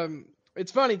it.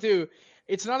 It's funny too.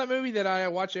 It's not a movie that I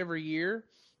watch every year.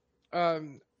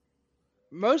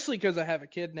 Mostly because I have a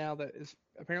kid now that is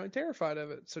apparently terrified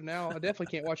of it. So now I definitely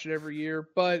can't watch it every year.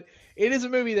 But it is a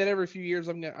movie that every few years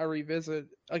I revisit.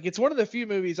 Like, it's one of the few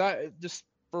movies just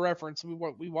for reference,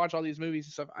 we watch all these movies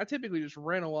and stuff. I typically just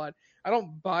rent a lot. I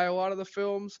don't buy a lot of the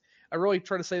films. I really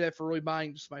try to say that for really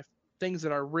buying just my things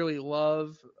that I really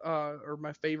love, or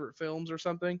my favorite films or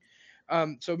something.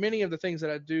 So many of the things that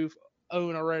I do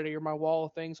own already are my wall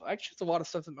of things. Actually, it's a lot of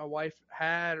stuff that my wife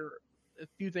had, or a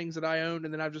few things that I owned,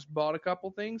 and then I've just bought a couple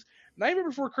things. Nightmare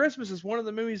Before Christmas is one of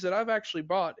the movies that I've actually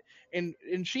bought, and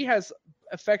she has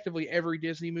effectively every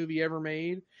Disney movie ever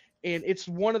made, and it's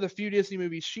one of the few Disney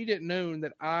movies she didn't own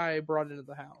that I brought into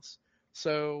the house.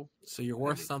 So you're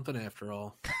worth something after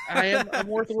all. I'm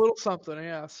worth a little something,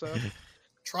 yeah. So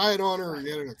try it on her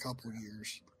again in a couple of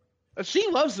years. She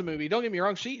loves the movie. Don't get me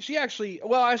wrong. She actually,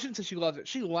 well, I shouldn't say she loves it.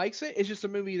 She likes it. It's just a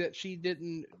movie that she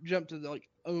didn't jump to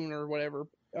own or whatever.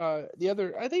 I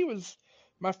think it was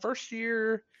my first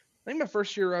year. I think my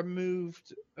first year I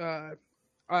moved.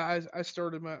 I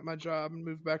started my job and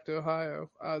moved back to Ohio.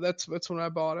 That's when I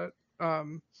bought it.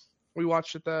 We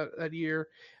watched it that year.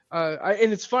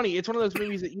 And it's funny. It's one of those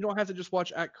movies that you don't have to just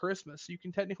watch at Christmas. You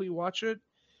can technically watch it.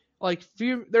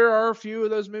 There are a few of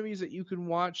those movies that you can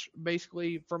watch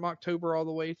basically from October all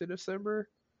the way to December.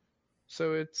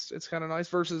 So it's kind of nice.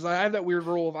 Versus I have that weird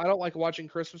rule of I don't like watching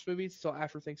Christmas movies until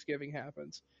after Thanksgiving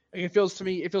happens. Like, it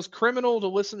feels criminal to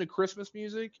listen to Christmas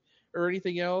music or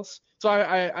anything else. So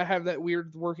I have that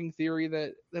weird working theory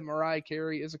that Mariah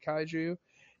Carey is a kaiju,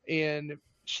 and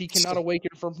she cannot awaken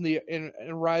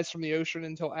and rise from the ocean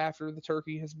until after the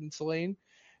turkey has been slain.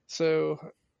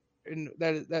 So, and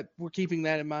that we're keeping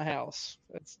that in my house.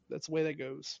 That's the way that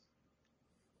goes.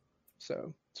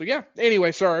 So yeah.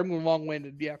 Anyway, sorry, I'm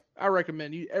long-winded. Yeah, I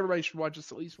recommend everybody should watch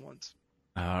this at least once.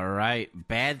 All right,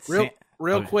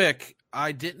 real quick.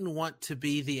 I didn't want to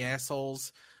be the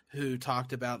assholes who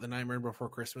talked about The Nightmare Before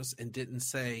Christmas and didn't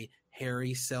say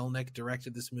Harry Selnick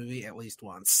directed this movie at least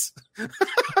once.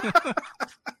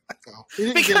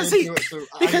 Because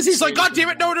he's like, God damn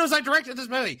it, no one knows I directed this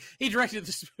movie. He directed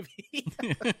this movie.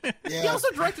 Yeah. He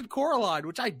also directed Coraline,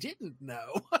 which I didn't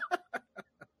know.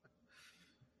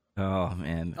 Oh,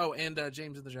 man. Oh, and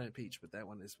James and the Giant Peach, but that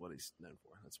one is what he's known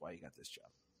for. That's why he got this job.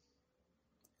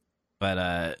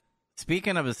 But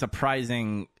speaking of a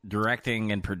surprising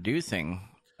directing and producing,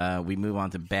 we move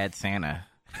on to Bad Santa.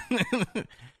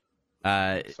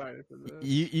 Excited for this.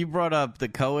 You brought up the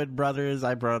Coen brothers.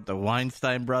 I brought up the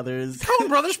Weinstein brothers. Coen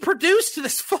brothers produced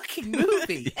this fucking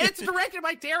movie, and it's directed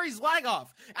by Terry Zwigoff.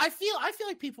 I feel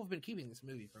like people have been keeping this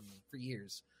movie from them for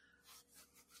years.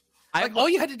 All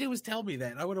you had to do was tell me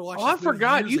that. I would have watched. Oh, I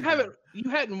forgot. You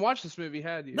hadn't watched this movie,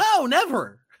 had you? No,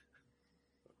 never.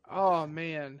 Oh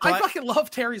man, I fucking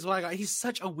love Terry Zwigoff. He's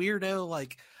such a weirdo.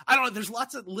 Like, I don't know. There's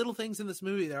lots of little things in this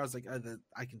movie that I was like,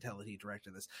 I can tell that he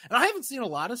directed this. And I haven't seen a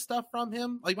lot of stuff from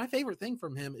him. Like, my favorite thing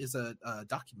from him is a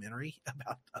documentary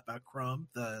about Crumb,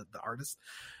 the artist.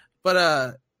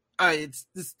 But it's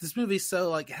this movie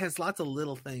so has lots of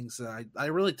little things that I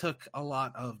really took a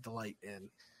lot of delight in.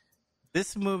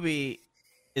 This movie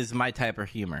is my type of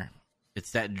humor.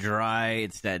 It's that dry,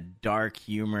 it's that dark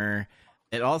humor.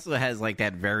 It also has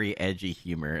that very edgy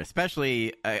humor,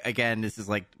 especially again. This is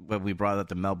when we brought up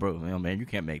the Mel Brooks. Oh man, you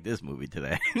can't make this movie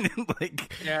today.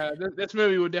 Yeah, this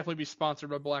movie would definitely be sponsored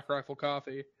by Black Rifle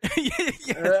Coffee.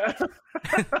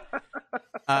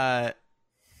 I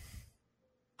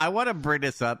want to bring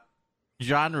this up.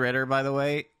 John Ritter, by the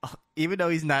way, even though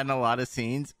he's not in a lot of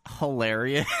scenes,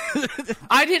 hilarious.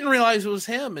 I didn't realize it was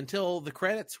him until the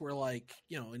credits were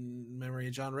in memory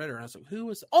of John Ritter. And I was like, who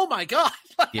was? Oh my God.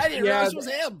 I didn't realize it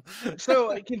was him.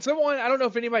 So can someone, I don't know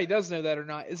if anybody does know that or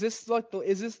not. Is this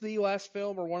the last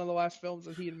film or one of the last films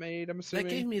that he had made? I'm assuming.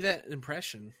 That gave me that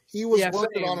impression. He was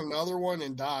working on another one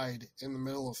and died in the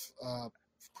middle of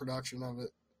production of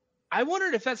it. I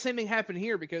wondered if that same thing happened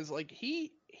here because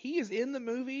he is in the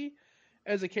movie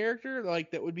as a character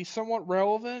that would be somewhat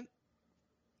relevant,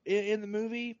 in the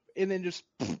movie, and then just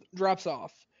drops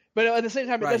off. But at the same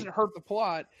time, it Right. doesn't hurt the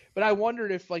plot. But I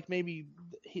wondered if like maybe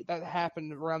that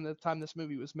happened around the time this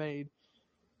movie was made.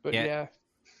 But Yeah.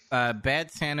 yeah.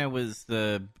 Bad Santa was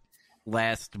the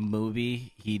last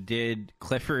movie. He did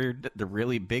Clifford, the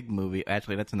really big movie.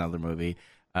 Actually, that's another movie.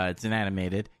 It's an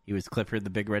animated. He was Clifford the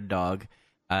Big Red Dog.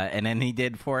 And then he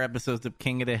did 4 episodes of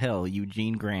King of the Hill,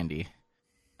 Eugene Grandy.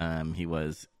 He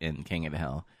was in King of the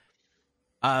Hill.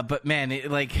 But man,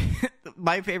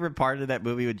 my favorite part of that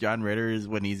movie with John Ritter is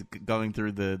when he's going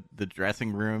through the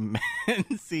dressing room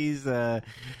and sees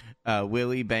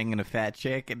Willie banging a fat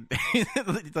chick, and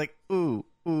he's like, "Ooh,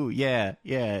 yeah."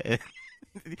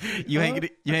 You ain't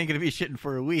gonna be shitting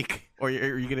for a week, or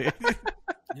you're gonna.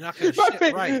 You're not gonna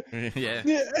shit right. Yeah.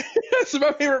 So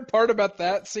my favorite part about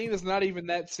that scene is not even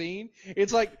that scene.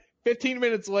 It's like 15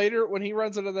 minutes later when he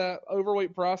runs into that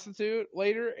overweight prostitute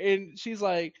later, and she's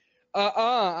like,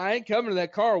 I ain't coming to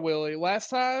that car, Willie. Last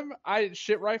time I didn't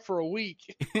shit right for a week.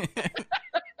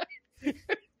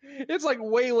 It's like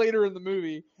way later in the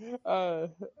movie.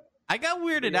 I got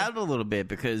weirded out a little bit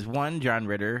because one, John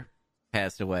Ritter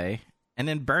passed away, and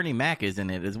then Bernie Mac is in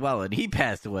it as well, and he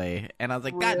passed away. And I was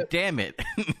like, God damn it.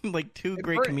 Like 2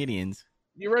 great comedians.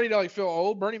 You ready to like feel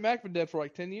old? Bernie Mac been dead for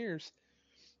like 10 years.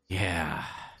 Yeah.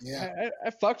 Yeah.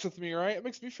 That fucks with me, right? It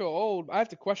makes me feel old. I have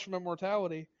to question my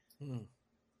mortality.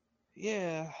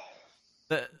 Yeah.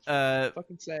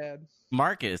 Fucking sad.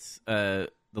 Marcus, the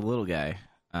little guy,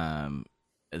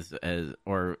 as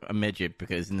or a midget,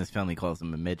 because in this film he calls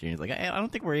him a midget. He's like, I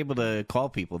don't think we're able to call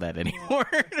people that anymore.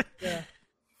 Yeah.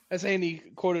 As Andy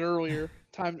quoted earlier,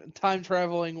 time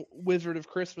traveling wizard of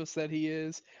Christmas that he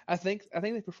is. I think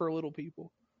they prefer little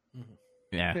people.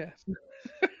 Yeah.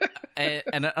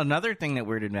 And another thing that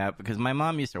weirded me out, because my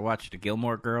mom used to watch the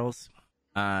Gilmore Girls,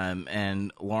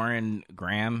 and Lauren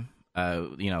Graham,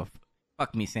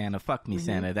 fuck me Santa,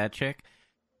 Santa, that chick.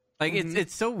 Like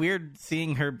it's so weird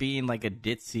seeing her being like a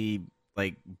ditzy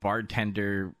like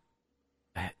bartender,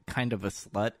 kind of a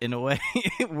slut in a way,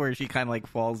 where she kind of like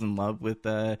falls in love with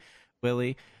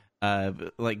Willie.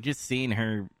 Like just seeing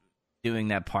her doing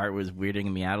that part was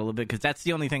weirding me out a little bit, because that's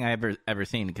the only thing I ever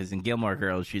seen. Because in Gilmore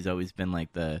Girls, she's always been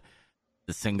like the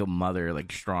single mother, like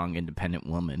strong, independent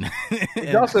woman.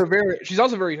 She's also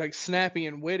very like snappy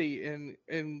and witty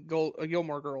in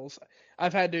Gilmore Girls.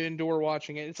 I've had to endure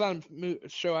watching it. It's not a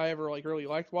show I ever like really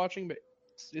liked watching, but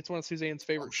it's one of Suzanne's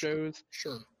favorite shows.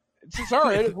 Sure. It's all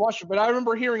right. I didn't watch it, but I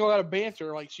remember hearing a lot of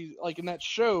banter. Like she's like in that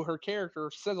show, her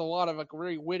character says a lot of like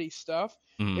very witty stuff.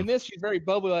 In this, she's very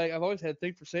bubbly. Like, I've always had a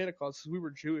thing for Santa Claus because we were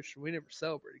Jewish and we never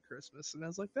celebrated Christmas. And I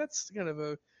was like, that's kind of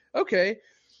a okay.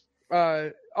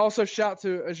 Also, shout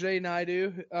to Ajay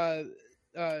Naidu,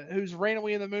 who's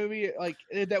randomly in the movie. Like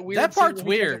that weird. That part's scene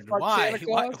where he weird.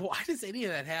 does Why does any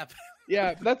of that happen?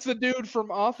 Yeah, that's the dude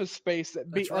from Office Space that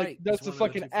That's right. does That's the one of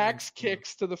fucking those axe things.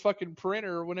 kicks to the fucking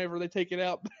printer whenever they take it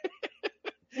out.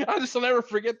 I'll never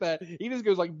forget that. He just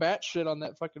goes like batshit on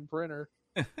that fucking printer,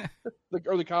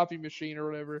 or the copy machine or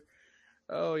whatever.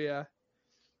 Oh yeah.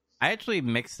 I actually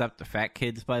mixed up the fat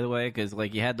kids, by the way, because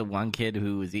like you had the one kid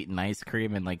who was eating ice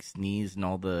cream and like sneezed and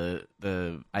all the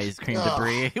ice cream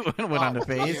debris went on the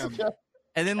face,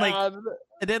 and then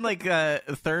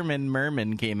Thurman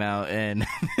Merman came out, and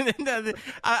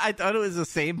I thought it was the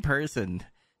same person.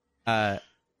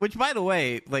 Which, by the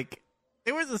way, like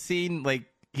there was a scene like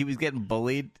he was getting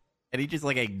bullied, and he just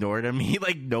like ignored him. He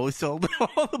like no-sold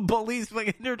all the bullies.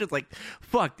 Like they're just like,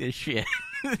 "Fuck this shit."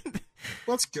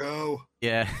 Let's go.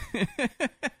 Yeah.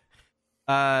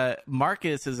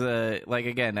 Marcus is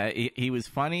he was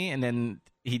funny, and then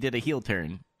he did a heel turn,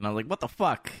 and I was like, what the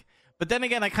fuck? But then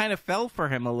again, I kind of fell for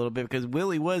him a little bit because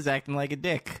Willie was acting like a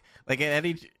dick. Like at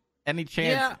any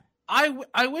chance. Yeah,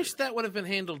 I wish that would have been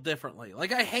handled differently.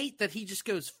 Like I hate that he just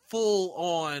goes full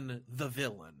on the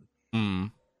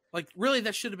villain. Like really,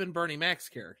 that should have been Bernie Mac's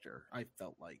character. I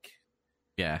felt like.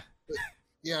 Yeah.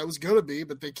 Yeah, it was gonna be,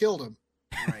 but they killed him.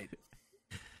 Right.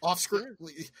 Off screen,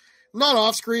 not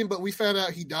off screen, but we found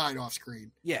out he died off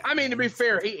screen. Yeah. I mean, to be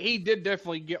fair, he did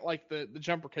definitely get like the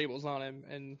jumper cables on him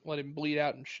and let him bleed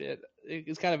out and shit.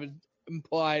 It's kind of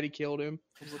implied he killed him.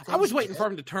 I was waiting for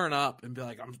him to turn up and be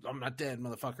like, I'm not dead,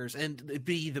 motherfuckers, and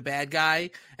be the bad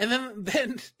guy. And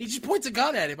then he just points a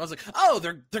gun at him. I was like, oh,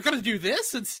 they're gonna do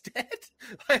this instead?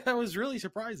 Like, that was really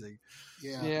surprising.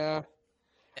 Yeah.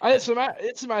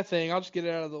 It's my thing. I'll just get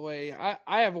it out of the way.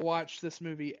 I have watched this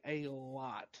movie a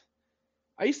lot.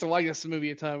 I used to like this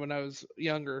movie a ton when I was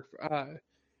younger.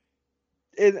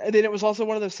 And then it was also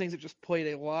one of those things that just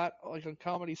played a lot, like on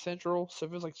Comedy Central. So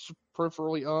if it was like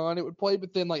peripherally on, it would play.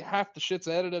 But then like half the shit's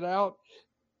edited out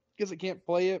because it can't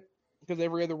play it. because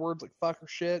every other word's like fuck or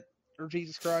shit or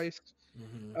Jesus Christ.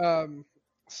 Mhm.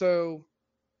 So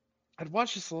I'd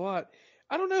watch this a lot.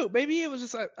 I don't know. Maybe it was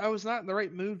just I was not in the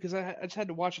right mood because I just had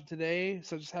to watch it today,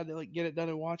 so I just had to like get it done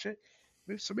and watch it.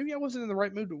 So maybe I wasn't in the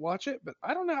right mood to watch it, but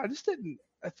I don't know. I just didn't.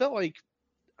 I felt like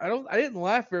I didn't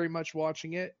laugh very much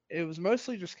watching it. It was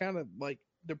mostly just kind of like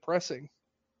depressing.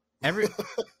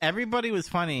 Everybody was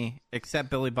funny except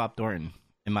Billy Bob Thornton,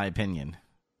 in my opinion.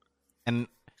 And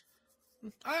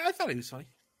I thought he was funny.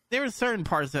 there were certain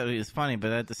parts that he was funny,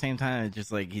 but at the same time, it's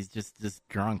just like he's just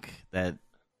drunk that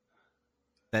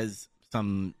says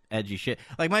some edgy shit.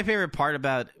 Like my favorite part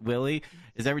about Willie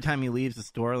is every time he leaves the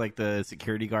store, like the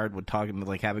security guard would talk to him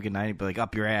like "Have a good night," he'd be like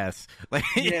 "Up your ass." Like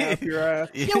Yeah, up your ass.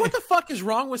 Yeah, what the fuck is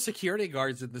wrong with security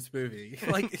guards in this movie?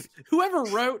 Like, whoever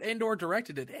wrote and/or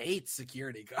directed it hates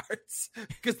security guards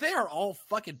because they are all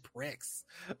fucking pricks.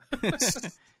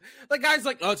 The guy's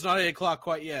like, "Oh, it's not 8 o'clock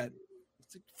quite yet."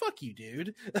 It's like, fuck you,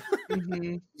 dude.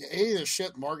 Mm-hmm. Yeah, any of the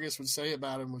shit Marcus would say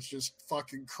about him was just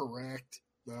fucking correct,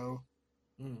 though.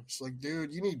 It's like,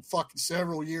 dude, you need fucking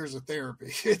several years of therapy.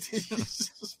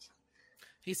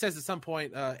 He says at some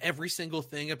point, every single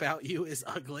thing about you is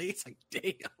ugly. It's like,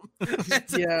 damn.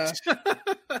 Yeah.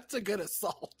 That's a good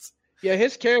assault. Yeah,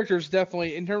 his character's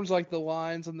definitely, in terms of like the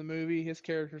lines in the movie, his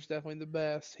character's definitely the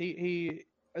best.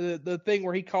 The thing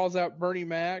where he calls out Bernie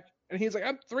Mac, and he's like,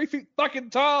 "I'm 3 feet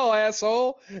fucking tall,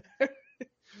 asshole."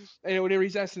 And whenever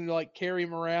he's asking to like carry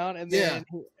him around, and then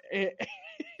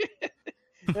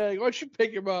like, "Why should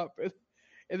pick him up?"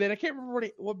 And then I can't remember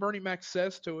what Bernie Mac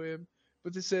says to him,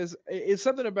 but it says it's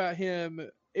something about him.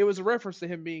 It was a reference to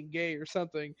him being gay or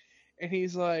something, and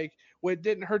he's like, "Well, it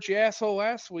didn't hurt you, asshole,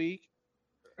 last week."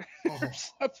 Or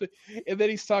something. And then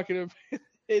he's talking to him.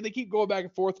 They keep going back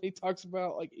and forth. And he talks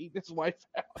about like eating his wife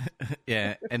out.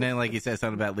 Yeah, and then like he says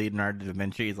something about Leonardo da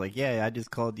Vinci. He's like, "Yeah, I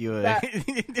just called you a."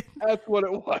 That's what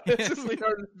it was. It's just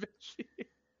Leonardo da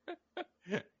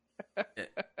Vinci.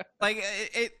 Like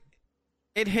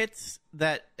it hits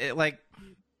that like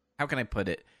how can I put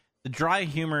it? The dry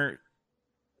humor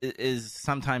is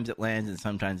sometimes it lands and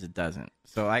sometimes it doesn't.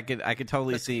 So I could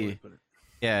totally That's a good way see. to put it.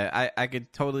 Yeah, I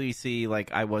could totally see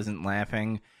like I wasn't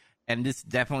laughing, and this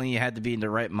definitely had to be in the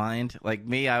right mind. Like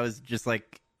me, I was just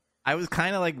like I was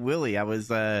kind of like Willie. I was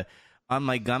on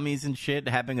my gummies and shit,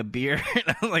 having a beer,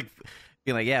 and I'm like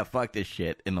being like, yeah, fuck this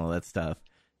shit and all that stuff.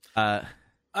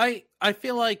 I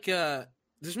feel like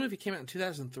this movie came out in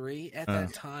 2003. At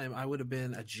that time, I would have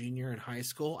been a junior in high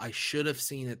school. I should have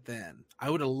seen it then.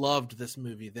 I would have loved this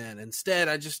movie then. Instead,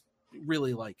 I just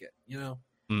really like it. You know.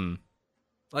 Mm.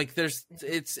 Like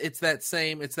it's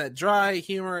that dry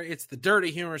humor, it's the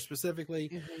dirty humor specifically,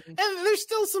 and there's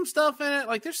still some stuff in it.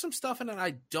 Like there's some stuff in it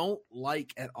I don't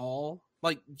like at all,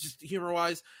 like just humor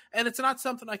wise. And it's not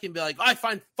something I can be like, I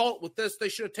find fault with this. They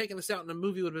should have taken this out, and the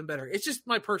movie would have been better. It's just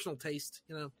my personal taste,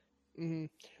 you know. Mm-hmm.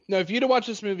 No, if you'd have watched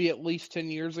this movie at least 10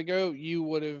 years ago, you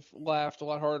would have laughed a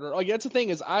lot harder. Like that's the thing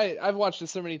is, I've watched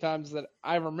this so many times that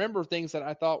I remember things that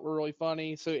I thought were really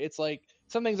funny. So it's like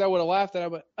some things I would have laughed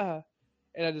at,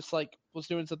 and I just like was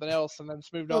doing something else and then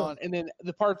just moved on. And then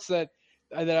the parts that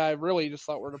I really just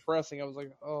thought were depressing, I was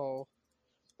like, oh,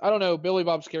 I don't know. Billy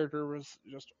Bob's character was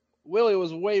just Willie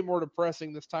was way more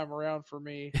depressing this time around for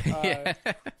me. Yeah.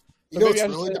 You know what's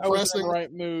maybe really I was in depressing? the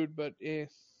right mood, but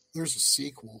There's a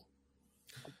sequel.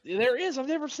 there is. I've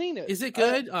never seen it. Is it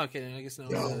good? Okay, I guess no.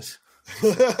 No. It is.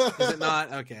 Is it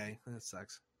not? Okay, that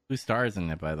sucks. Who stars in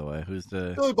it, by the way? Who's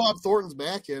the? Billy Bob Thornton's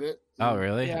back in it. Oh,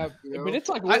 really? Yeah, You know? but it's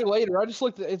like way later. I just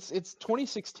looked at it's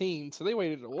 2016, so they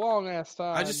waited a long ass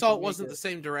time. I just saw to it make wasn't the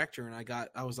same director, and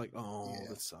I was like, oh, Yeah.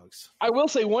 that sucks. I will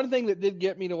say one thing that did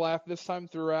get me to laugh this time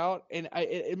throughout, and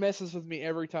it messes with me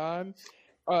every time.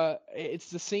 It's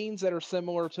the scenes that are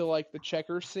similar to like the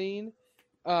checker scene,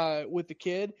 with the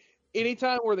kid.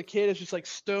 Anytime where the kid is just like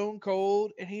stone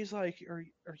cold, and he's like, "Are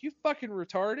you fucking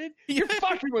retarded? You're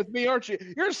fucking with me, aren't you?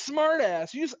 You're a smart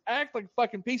ass. You just act like a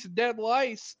fucking piece of dead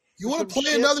lice." You want to Some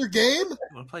play shit. another game?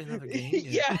 Want to play another game?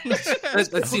 Yeah.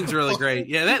 that seems really great.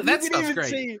 Yeah, that stuff's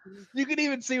great. You can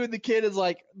even see when the kid is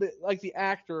like the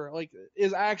actor like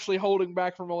is actually holding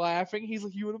back from laughing. He's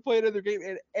like, "You want to play another game?"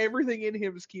 And everything in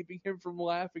him is keeping him from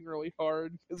laughing really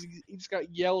hard because he just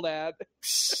got yelled at.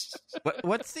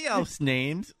 What's the elf's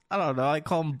names? I don't know. I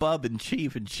call him Bub and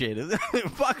Chief and shit.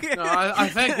 Fucking. No, I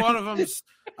think one of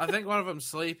them's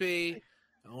Sleepy.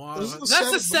 Those are the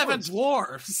That's the seven seven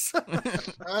dwarfs.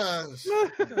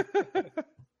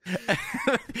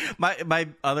 my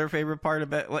other favorite part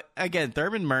about like again,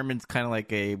 Thurman Merman's kind of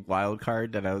like a wild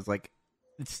card that I was like,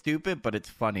 it's stupid but it's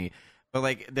funny. But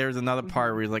like, there's another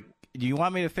part where he's like, do you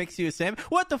want me to fix you a sandwich?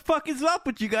 What the fuck is up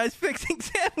with you guys fixing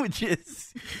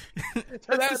sandwiches?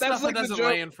 That's stuff like that the doesn't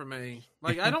joke. land for me.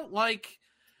 Like,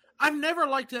 I've never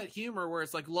liked that humor where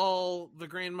it's like, lol, the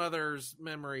grandmother's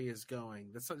memory is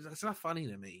going. That's not funny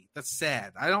to me. That's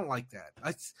sad. I don't like that.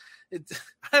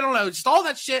 I don't know. Just all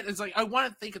that shit. It's like, I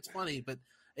want to think it's funny, but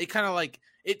it kind of like,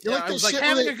 I was like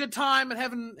having a good time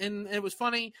and it was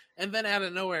funny. And then out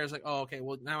of nowhere, I was like, oh, okay,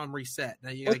 well, now I'm reset. Now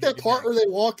you like that part where they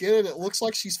walk in and it looks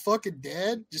like she's fucking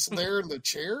dead, just there in the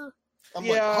chair. I'm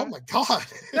like, oh my God.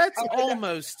 That's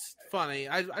almost funny.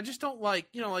 I just don't like,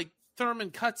 like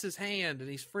Thurman cuts his hand and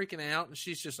he's freaking out and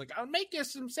she's just like, I'll make you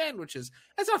some sandwiches.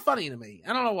 That's not funny to me.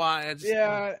 I don't know why.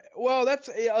 Well, that's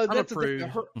the prude.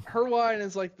 thing. Her line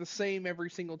is like the same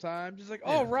every single time. She's like,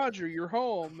 oh, Roger, you're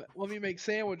home. Let me make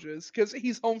sandwiches, because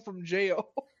he's home from jail.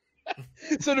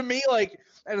 So to me, like,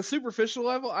 at a superficial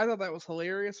level, I thought that was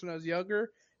hilarious when I was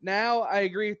younger. Now I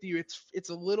agree with you. It's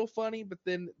a little funny, but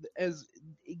then as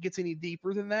it gets any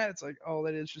deeper than that, it's like, oh,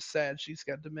 that is just sad. She's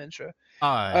got dementia.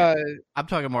 I'm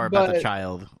talking more about the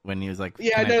child when he was like,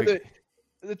 yeah, no,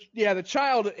 the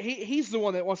child. He's the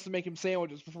one that wants to make him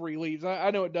sandwiches before he leaves. I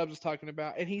know what Dubs is talking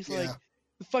about, and he's like,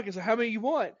 the fuck is it? How many you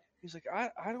want? He's like, I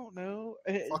don't know.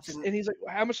 And he's like,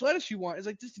 how much lettuce you want? It's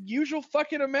like, this usual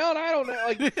fucking amount. I don't know.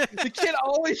 Like, the kid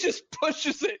always just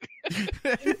pushes it.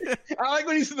 I like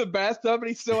when he's in the bathtub and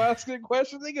he's still asking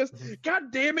questions. He goes,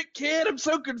 God damn it, kid. I'm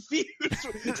so confused.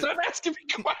 Stop asking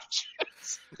me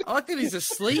questions. I like that he's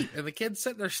asleep and the kid's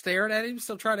sitting there staring at him,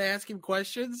 still trying to ask him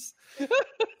questions. How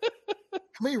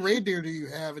many reindeer do you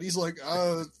have? And he's like,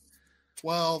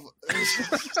 12.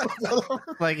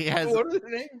 Like he has. What are their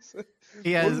names?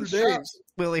 He has.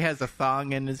 Willie has a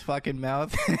thong in his fucking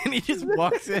mouth, and he just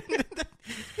walks in.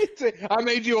 I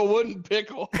made you a wooden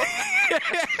pickle.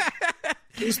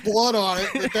 There's blood on it,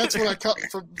 but that's what I cut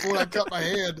from when I cut my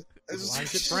hand. Why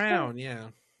is it brown? Yeah.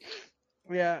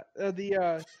 Yeah.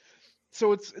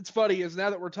 So it's funny is now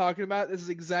that we're talking about it, this is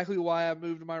exactly why I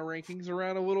moved my rankings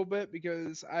around a little bit,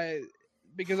 because I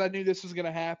knew this was going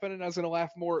to happen and I was going to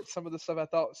laugh more at some of the stuff I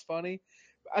thought was funny.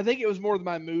 I think it was more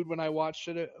my mood when I watched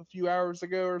it a few hours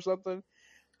ago or something.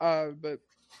 But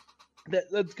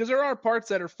because there are parts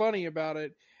that are funny about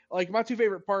it. Like my two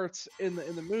favorite parts in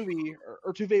the movie,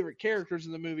 or two favorite characters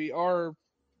in the movie, are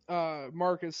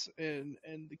Marcus and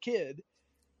the kid,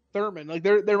 Thurman. Like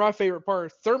they're my favorite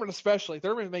parts. Thurman especially.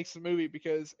 Thurman makes the movie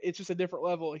because it's just a different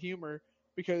level of humor.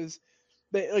 Because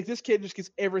this kid just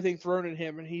gets everything thrown at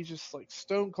him and he's just like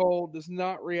stone cold, does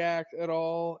not react at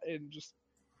all, and just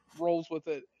rolls with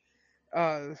it.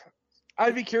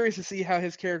 I'd be curious to see how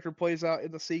his character plays out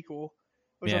in the sequel.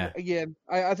 Which I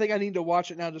think I need to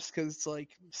watch it now just because it's like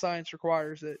science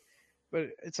requires it. But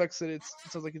it sucks that it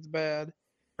sounds like it's bad.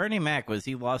 Bernie Mac, was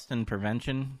he lost in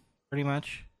prevention pretty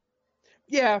much?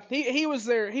 Yeah, he was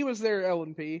there. He was there.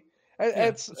 L&P.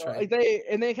 That's right.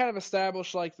 They kind of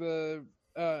established like the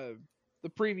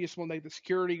previous one, like the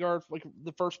security guard, like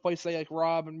the first place they like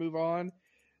rob and move on.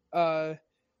 Like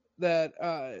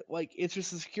it's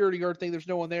just a security guard thing. There's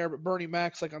no one there, but Bernie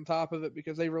Mac's like on top of it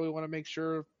because they really want to make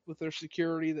sure with their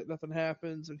security that nothing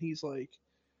happens. And he's like,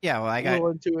 I got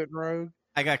into it, rogue.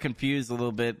 I got confused a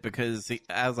little bit because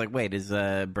I was like, wait, is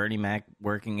Bernie Mac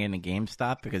working in a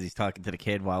GameStop because he's talking to the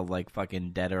kid while like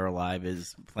fucking Dead or Alive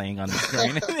is playing on the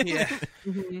screen? Yeah,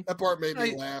 that part made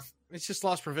me laugh. It's just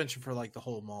loss prevention for like the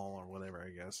whole mall or whatever, I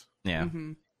guess. Yeah,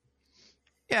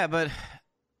 yeah, but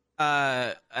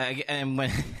and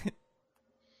when.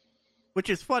 Which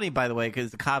is funny, by the way,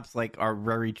 because the cops like are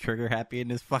very trigger happy in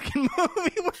this fucking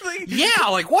movie.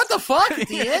 Like what the fuck at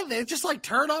the end? They just like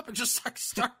turn up and just like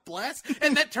start blast,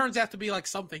 and that turns out to be like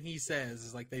something he says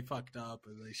is like they fucked up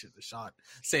and they should have shot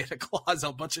Santa Claus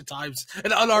a bunch of times,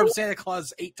 an unarmed Santa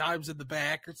Claus 8 times in the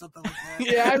back or something like that.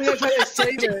 Yeah, I mean that's how they say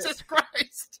it. Jesus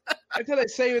Christ! That's how they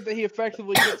say it that he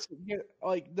effectively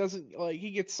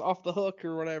he gets off the hook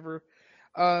or whatever.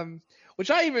 Which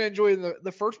I even enjoy in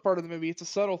the first part of the movie. It's a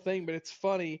subtle thing, but it's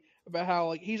funny about how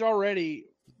like he's already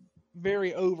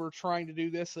very over trying to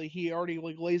do this. Like he already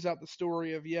like lays out the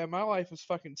story of my life has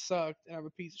fucking sucked and I'm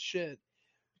a piece of shit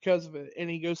because of it.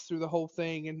 And he goes through the whole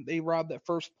thing and they rob that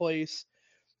first place,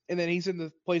 and then he's in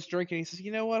the place drinking. He says,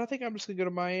 you know what? I think I'm just gonna go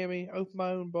to Miami, open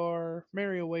my own bar,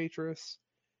 marry a waitress.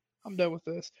 I'm done with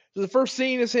this. So the first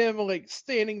scene is him like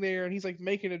standing there and he's like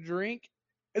making a drink.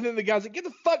 And then the guy's like, get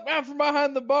the fuck out from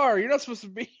behind the bar. You're not supposed to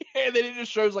be here. And then it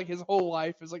just shows like his whole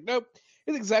life. It's like, nope,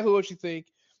 it's exactly what you think.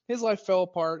 His life fell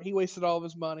apart. He wasted all of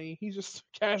his money. He's just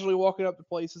casually walking up to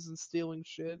places and stealing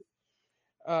shit.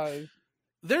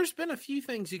 There's been a few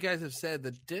things you guys have said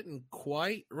that didn't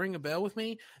quite ring a bell with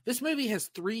me. This movie has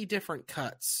 3 different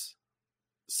cuts.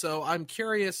 So I'm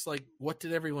curious, like, what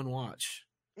did everyone watch?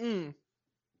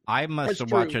 I must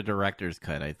That's watch true. a director's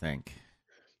cut, I think.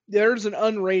 There's an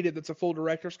unrated that's a full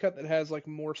director's cut that has like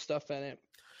more stuff in it.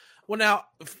 Well, now,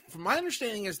 from my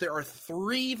understanding is there are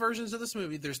 3 versions of this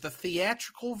movie. There's the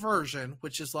theatrical version,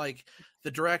 which is like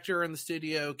the director and the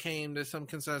studio came to some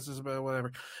consensus about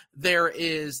whatever. There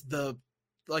is the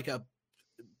like a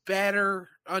better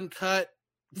uncut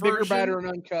Bigger, version, badder, and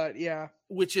uncut. Yeah.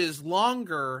 which is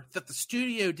longer, that the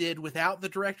studio did without the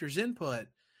director's input.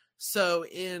 So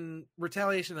in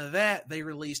retaliation of that, they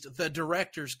released the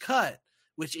director's cut,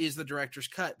 which is the director's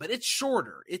cut, but it's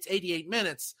shorter. It's 88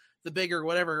 minutes. The bigger,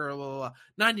 whatever, blah, blah, blah,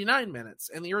 99 minutes.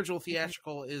 And the original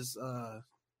theatrical is, I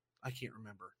can't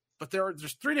remember. But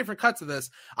there's 3 different cuts of this.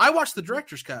 I watched the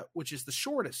director's cut, which is the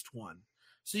shortest one.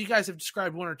 So you guys have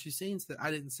described 1 or 2 scenes that I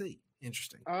didn't see.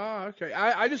 Interesting. Oh, okay.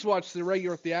 I just watched the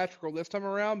regular theatrical this time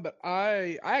around, but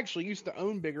I actually used to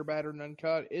own Bigger, Badder, and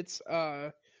Uncut. It's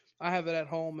I have it at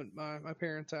home at my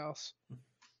parents' house.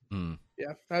 Mm.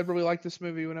 Yeah, I really liked this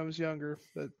movie when I was younger,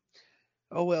 but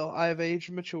oh well, I have aged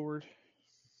and matured.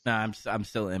 No, I'm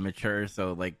still immature,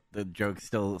 so like the jokes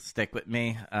still stick with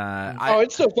me.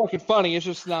 It's still fucking funny. It's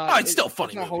just not. Oh, it's still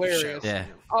funny. It's not movie hilarious. show. Yeah.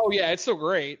 Oh yeah, it's still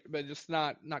great, but just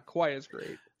not quite as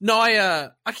great. No,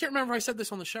 I can't remember if I said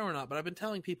this on the show or not, but I've been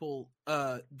telling people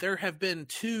there have been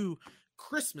 2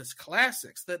 Christmas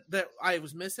classics that I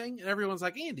was missing, and everyone's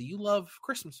like, Andy, you love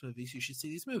Christmas movies, you should see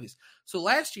these movies. So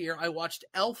last year I watched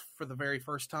Elf for the very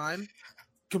first time,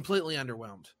 completely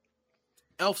underwhelmed.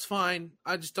 Elf's fine.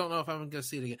 I just don't know if I'm going to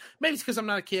see it again. Maybe it's because I'm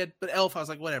not a kid, but Elf, I was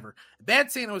like, whatever.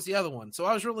 Bad Santa was the other one. So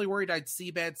I was really worried I'd see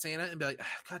Bad Santa and be like,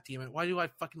 God damn it, why do I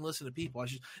fucking listen to people?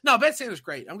 No, Bad Santa's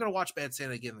great. I'm going to watch Bad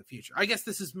Santa again in the future. I guess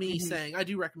this is me saying I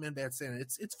do recommend Bad Santa.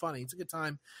 It's funny. It's a good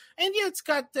time. And yeah, it's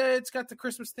got the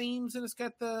Christmas themes, and it's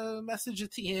got the message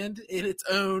at the end in its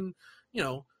own,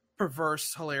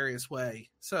 perverse, hilarious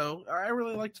way. So I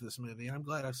really liked this movie, and I'm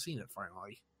glad I've seen it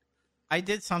finally. I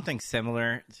did something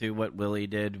similar to what Willie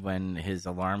did when his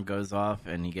alarm goes off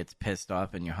and he gets pissed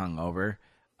off and you're hungover.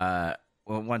 Well,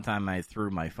 one time I threw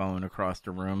my phone across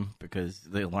the room because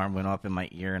the alarm went off in my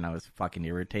ear and I was fucking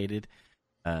irritated.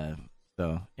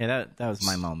 So yeah, that was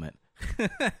my moment.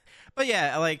 But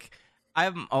yeah, like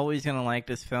I'm always gonna like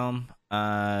this film.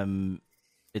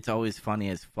 It's always funny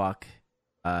as fuck,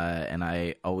 and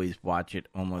I always watch it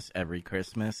almost every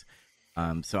Christmas.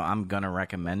 So I'm gonna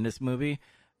recommend this movie.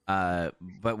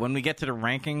 But when we get to the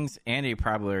rankings, Andy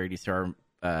probably already saw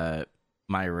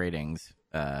my ratings.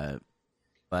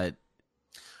 But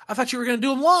I thought you were going to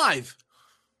do them live.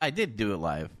 I did do it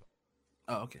live.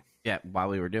 Oh, okay. Yeah, while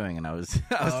we were doing it, I was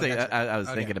Gotcha.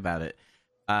 thinking about it.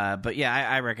 But yeah,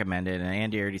 I recommend it, and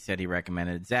Andy already said he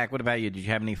recommended it. Zach, what about you? Did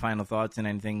you have any final thoughts and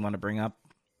anything you want to bring up?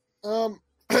 I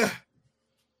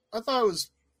thought it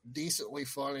was decently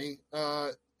funny.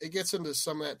 It gets into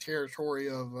some of that territory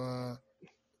of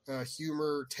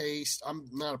humor, taste. I'm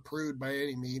not a prude by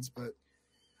any means, but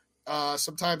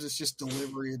sometimes it's just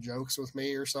delivery of jokes with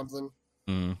me or something.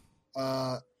 Mm.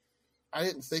 I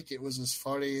didn't think it was as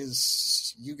funny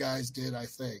as you guys did, I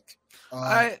think.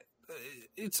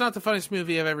 It's not the funniest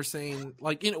movie I've ever seen.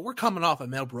 Like, we're coming off of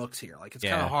Mel Brooks here. Like, it's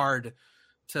kind of hard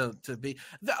to be.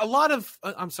 A lot of,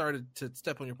 I'm sorry to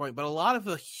step on your point, but a lot of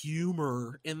the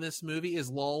humor in this movie is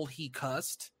lol, he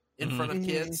cussed in front of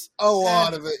kids. A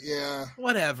lot of it, yeah.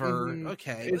 Whatever.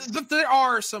 Okay. But there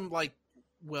are some, like,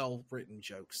 well-written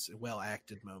jokes,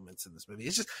 well-acted moments in this movie.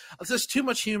 It's just too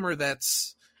much humor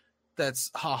that's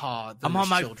haha. I'm on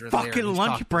my fucking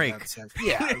lunch break.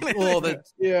 Yeah. Well,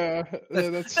 Yeah.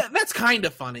 that's kind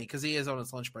of funny because he is on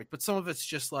his lunch break, but some of it's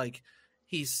just like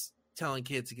he's telling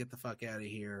kids to get the fuck out of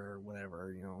here or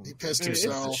whatever, He pissed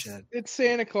himself. It's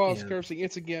Santa Claus cursing.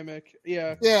 It's a gimmick.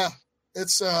 Yeah. Yeah.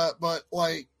 It's, but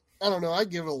like, I don't know. I'd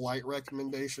give it a light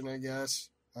recommendation, I guess.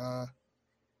 I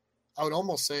would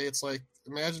almost say it's like,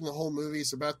 imagine the whole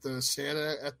movie's about the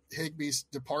Santa at Higbee's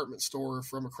department store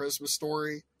from A Christmas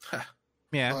Story.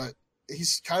 Yeah. But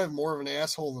he's kind of more of an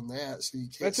asshole than that, so you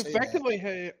can't That's say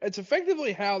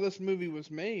effectively how this movie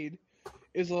was made.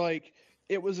 Is like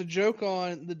it was a joke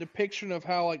on the depiction of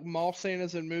how like mall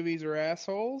Santas in movies are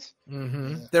assholes.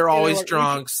 Mm-hmm. Yeah. They're always like,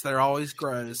 drunks. They're always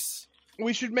gross.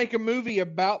 We should make a movie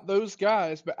about those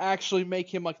guys, but actually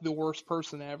make him like the worst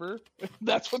person ever.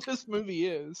 That's what this movie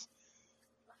is.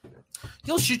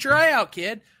 You'll shoot your eye out,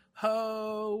 kid.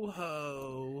 Ho,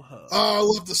 ho, ho. Oh, I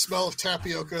love the smell of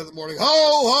tapioca in the morning. Ho,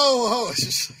 ho, ho. It's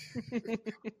just...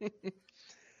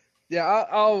 Yeah,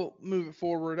 I'll move it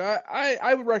forward.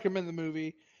 I would recommend the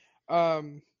movie.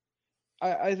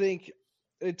 I think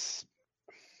it's,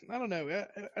 I don't know.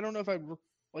 I don't know if I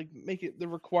like make it the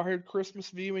required Christmas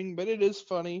viewing, but it is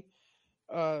funny.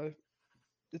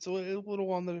 It's a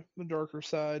little on the darker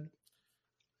side.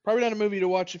 Probably not a movie to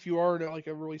watch if you are in like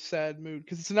a really sad mood,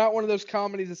 because it's not one of those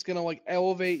comedies that's gonna like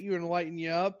elevate you and lighten you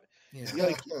up.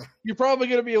 Yeah. You're probably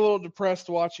gonna be a little depressed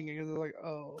watching it because it's like,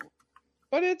 oh,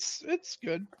 but it's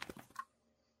good.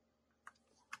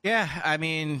 Yeah, I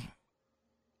mean,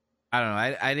 I don't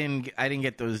know. I didn't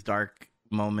get those dark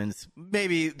moments.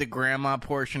 Maybe the grandma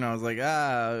portion, I was like,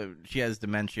 she has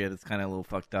dementia. It's kind of a little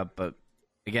fucked up. But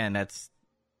again,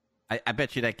 I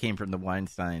bet you that came from the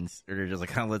Weinsteins. Or they're just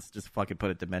like, let's just fucking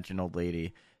put a dementia old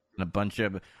lady and a bunch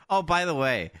of. Oh, by the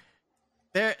way,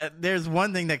 there's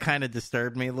one thing that kind of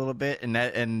disturbed me a little bit,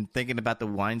 and thinking about the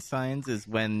Weinsteins is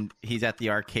when he's at the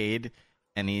arcade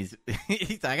and he's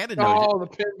I got to know. Oh, the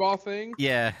pinball thing.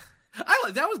 Yeah.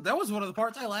 That was one of the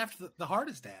parts I laughed the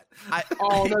hardest at.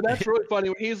 Oh no, that's really funny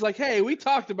when he's like, "Hey, we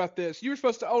talked about this. You were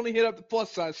supposed to only hit up the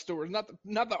plus size stores, not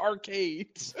the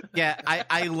arcades." Yeah,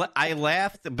 I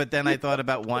laughed, but then I thought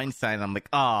about Weinstein. I'm like,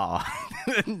 oh.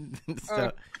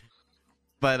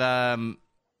 But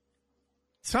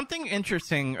something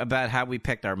interesting about how we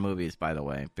picked our movies, by the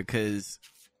way, because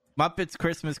Muppets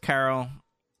Christmas Carol.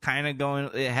 Kind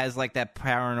of it has like that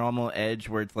paranormal edge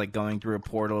where it's like going through a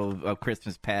portal of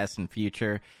Christmas past and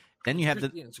future. Then you have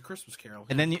it's a Christmas Carol,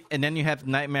 and then you have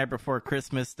Nightmare Before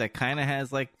Christmas that kind of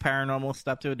has like paranormal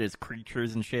stuff to it. There's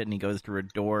creatures and shit, and he goes through a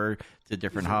door to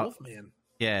different Wolfman.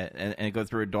 Yeah, and it goes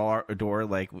through a door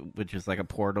like which is like a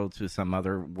portal to some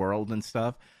other world and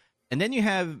stuff. And then you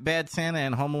have Bad Santa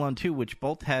and Home Alone 2, which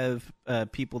both have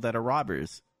people that are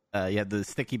robbers. You have the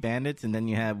Sticky Bandits, and then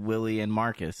you have Willie and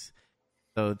Marcus.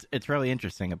 So it's really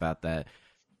interesting about that.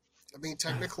 I mean,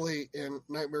 technically, in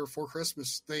Nightmare Before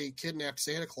Christmas, they kidnapped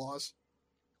Santa Claus.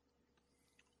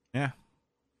 Yeah.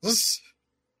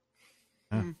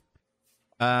 Yeah.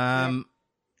 I'm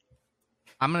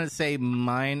gonna say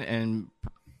mine, and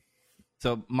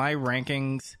so my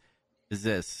rankings is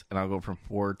this, and I'll go from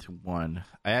 4 to 1.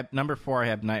 I have number 4. I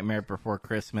have Nightmare Before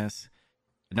Christmas.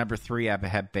 At number 3, I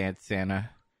have Bad Santa.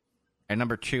 At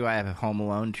number 2, I have Home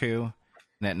Alone 2.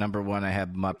 And at number 1, I have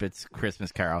Muppets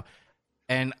Christmas Carol.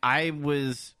 And I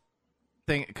was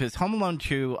thinking, because Home Alone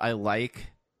 2, I like.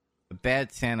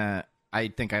 Bad Santa, I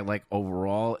think I like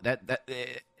overall.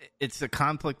 It's a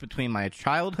conflict between my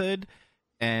childhood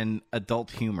and adult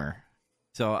humor.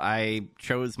 So I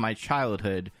chose my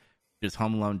childhood, which is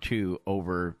Home Alone 2,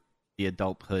 over the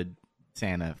adulthood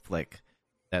Santa flick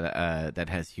that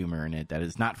has humor in it, that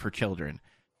is not for children.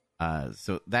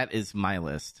 So that is my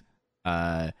list.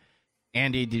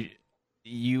 Andy, do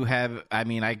you have? I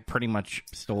mean, I pretty much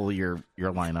stole your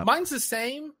lineup. Mine's the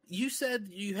same. You said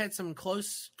you had some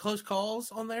close calls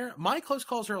on there. My close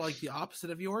calls are like the opposite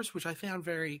of yours, which I found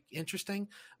very interesting.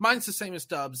 Mine's the same as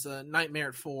Dub's. Nightmare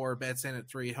at 4, Bad Santa at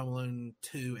 3, Home Alone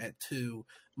 2 at 2,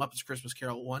 Muppets Christmas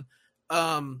Carol at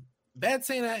 1. Bad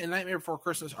Santa and Nightmare Before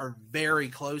Christmas are very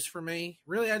close for me.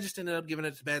 Really, I just ended up giving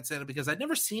it to Bad Santa because I'd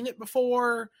never seen it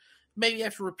before. Maybe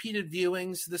after repeated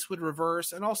viewings, this would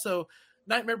reverse. And also,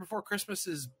 Nightmare Before Christmas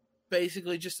is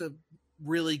basically just a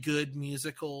really good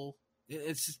musical.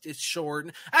 It's short.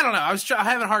 I don't know. I was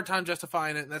having a hard time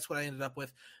justifying it, and that's what I ended up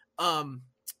with. Home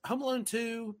Alone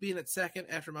 2 being at second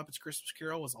after Muppets Christmas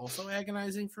Carol was also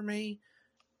agonizing for me.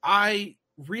 I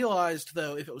realized,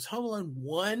 though, if it was Home Alone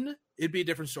 1, it'd be a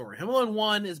different story. Home Alone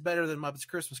 1 is better than Muppets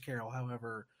Christmas Carol.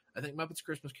 However, I think Muppets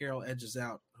Christmas Carol edges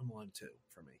out Home Alone 2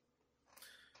 for me.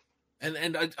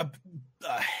 And a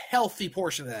healthy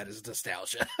portion of that is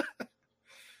nostalgia.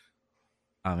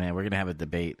 Oh, man, we're going to have a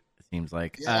debate, it seems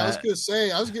like. Yeah, I was going to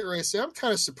say, I was getting ready to say, I'm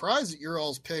kind of surprised at your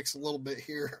all's picks a little bit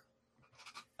here.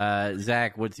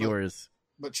 Zach, what's yours?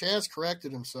 But Chaz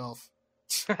corrected himself.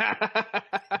 I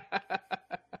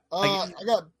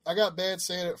got Bad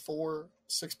Santa at 4,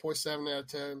 6.7 out of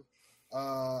 10.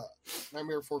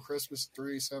 Nightmare Before Christmas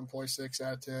 3, 7.6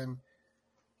 out of 10.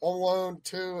 Home Alone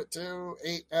 2 at 2,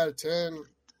 8 out of 10.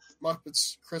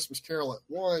 Muppets Christmas Carol at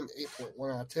 1,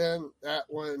 8.1 out of 10. That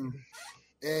one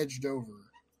edged over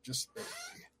just barely.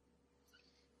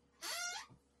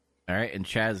 All right, and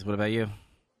Chaz, what about you?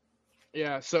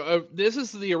 Yeah, so this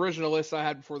is the original list I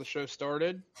had before the show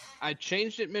started. I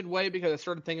changed it midway because I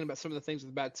started thinking about some of the things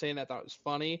with Bad Santa I thought was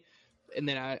funny, and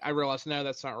then I realized, no,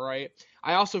 that's not right.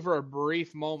 I also, for a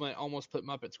brief moment, almost put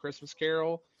Muppets Christmas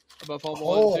Carol above Home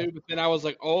Alone 2, but then I was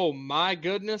like, oh my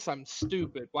goodness, I'm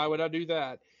stupid. Why would I do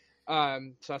that?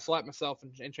 So I slapped myself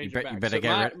and changed it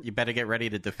back. You better get ready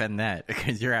to defend that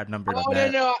because you're outnumbered on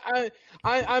that. that. No,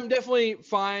 I'm definitely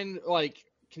fine, like,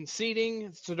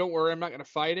 conceding, so don't worry, I'm not going to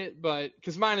fight it, but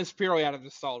because mine is purely out of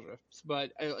nostalgia.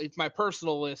 But it's my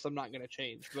personal list. I'm not going to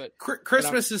change. But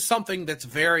Christmas is something that's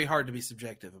very hard to be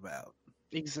subjective about.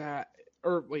 Exact.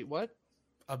 Or wait, what?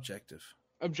 Objective.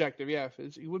 Objective. Yeah,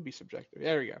 it would be subjective.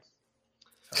 There you go.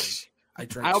 Sorry. I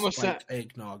drank spiked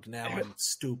eggnog. Now I'm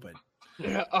stupid.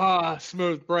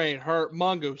 Smooth brain hurt.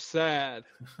 Mongo sad.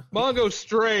 Mongo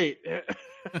straight. No,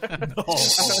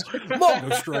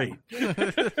 Mongo straight.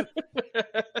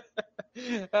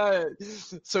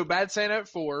 So Bad Santa at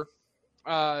 4,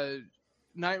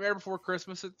 Nightmare Before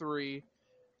Christmas at 3,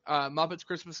 Muppets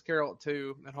Christmas Carol at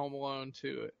 2, and Home Alone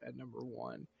 2 at number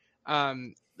 1.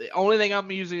 The only thing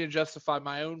I'm using to justify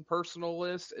my own personal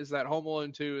list is that Home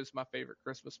Alone 2 is my favorite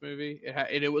Christmas movie.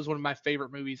 It was one of my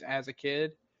favorite movies as a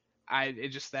kid.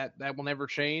 That will never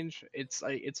change. It's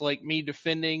like me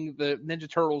defending the Ninja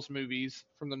Turtles movies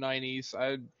from the 90s.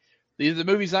 These are the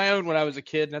movies I owned when I was a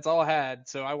kid, and that's all I had.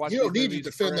 So I watched. You don't need to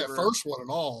defend that first one at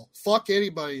all. Fuck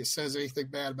anybody that says anything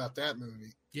bad about that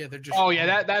movie. Yeah, they're just. Oh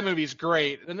yeah, that movie's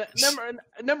great. And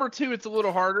number 2, it's a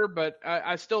little harder, but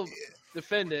I still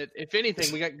defend it. If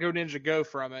anything, we got Go Ninja Go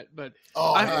from it. But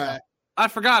I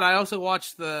forgot. I also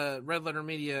watched the Red Letter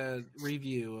Media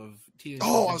review of Teenage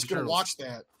Mutant Ninja I was going to watch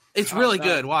that. It's really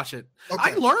good. Watch it.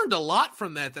 Okay. I learned a lot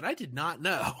from that I did not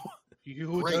know.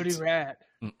 You dirty rat.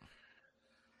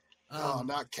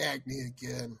 Not Cagney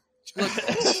again.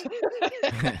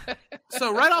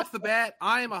 So right off the bat,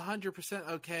 I am 100%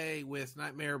 okay with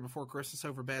Nightmare Before Christmas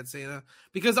over Bad Santa.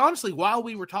 Because honestly, while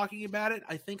we were talking about it,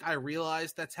 I think I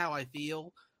realized that's how I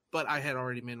feel. But I had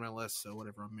already made my list, so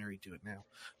whatever, I'm married to it now.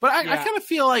 But I kind of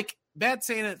feel like Bad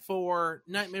Santa at 4,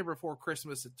 Nightmare Before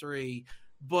Christmas at 3,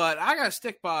 but I gotta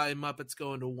stick by Muppets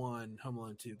going to 1, Home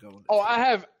Alone 2 going to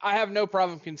 2. I have no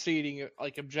problem conceding,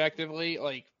 like, objectively,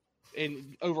 like,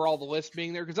 in overall the list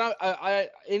being there, because I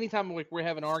anytime like we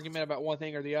have an argument about one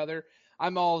thing or the other,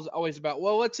 I'm always about,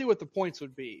 well, let's see what the points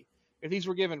would be if these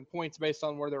were given points based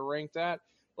on where they're ranked at.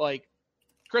 Like,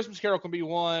 Christmas Carol can be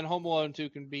 1, Home Alone 2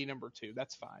 can be number 2.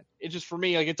 That's fine. It's just, for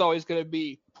me, like, it's always going to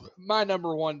be my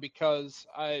number 1 because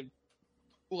I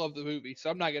love the movie, so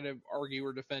I'm not going to argue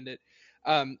or defend it.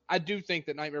 I do think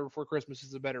that Nightmare Before Christmas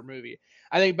is a better movie.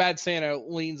 I think Bad Santa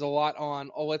leans a lot on,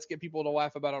 let's get people to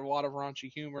laugh about a lot of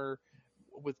raunchy humor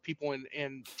with people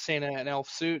in Santa and elf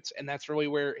suits, and that's really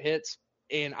where it hits.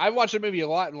 And I watched the movie a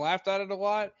lot and laughed at it a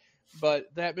lot, but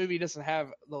that movie doesn't have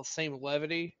the same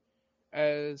levity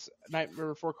as Nightmare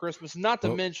Before Christmas. Not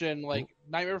to mention, like,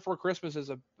 Nightmare Before Christmas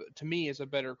to me is a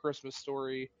better Christmas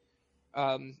story.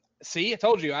 See, I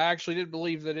told you. I actually did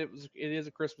believe that it is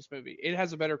a Christmas movie. It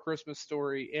has a better Christmas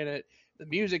story in it. The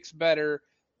music's better.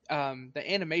 The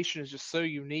animation is just so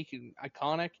unique and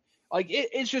iconic. Like,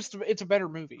 it's a better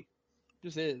movie. It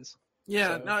just is.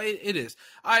 Yeah, so. No, it is.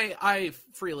 I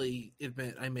freely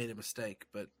admit I made a mistake,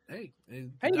 but hey.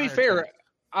 To be fair,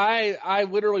 I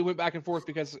literally went back and forth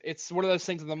because it's one of those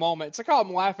things in the moment. It's like, oh,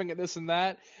 I'm laughing at this and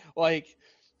that. Like,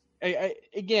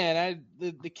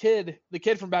 the kid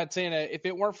from Bad Santa, if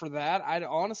it weren't for that, I'd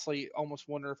honestly almost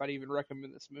wonder if I'd even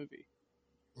recommend this movie.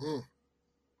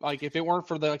 Like, if it weren't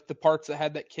for the parts that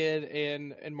had that kid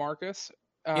and Marcus,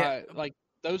 like,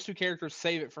 those two characters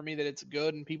save it for me that it's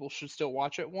good and people should still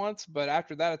watch it once. But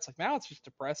after that, it's like, now it's just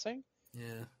depressing.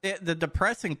 Yeah. The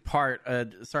depressing part,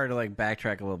 sorry to like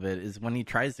backtrack a little bit, is when he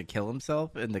tries to kill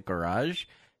himself in the garage.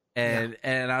 And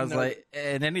I was like,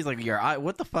 and then he's like, your eye,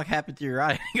 what the fuck happened to your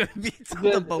eye?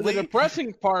 The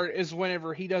depressing part is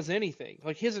whenever he does anything.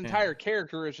 Like, his entire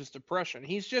character is just depression.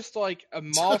 He's just like a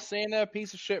mall Santa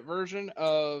piece of shit version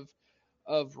of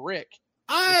Rick.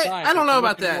 I don't know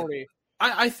about that.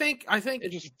 I think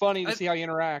it's just funny to see how he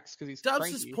interacts because he's Dubs'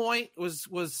 cranky. point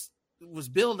was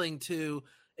building to,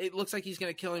 it looks like he's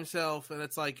going to kill himself, and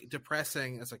it's like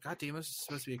depressing. It's like, God damn, this is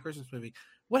supposed to be a Christmas movie.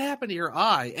 What happened to your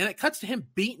eye? And it cuts to him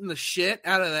beating the shit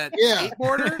out of that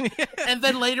skateboarder. And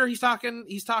then later he's talking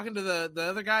to the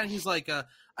other guy, and he's like,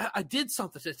 I did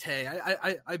something today.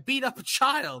 I beat up a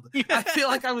child. I feel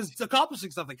like I was accomplishing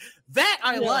something. That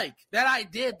I like. That I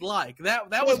did like. That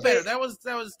was better.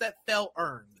 That felt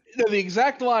earned. No, the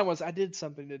exact line was, I did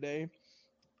something today.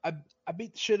 I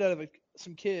beat the shit out of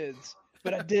some kids,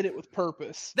 but I did it with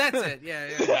purpose. That's it.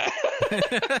 Yeah.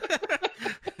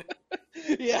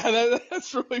 Yeah,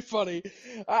 that's really funny.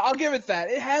 I'll give it that.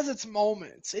 It has its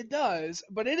moments. It does,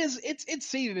 but it's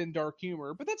seated in dark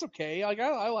humor. But that's okay. Like,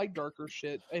 I like darker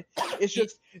shit. It's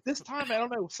just this time, I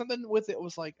don't know, something with it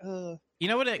was like, You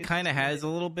know what it kind of has a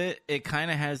little bit? It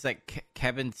kind of has that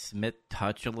Kevin Smith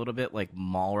touch a little bit, like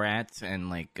Mallrats and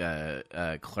like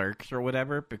Clerks or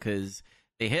whatever, because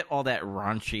they hit all that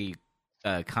raunchy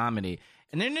comedy.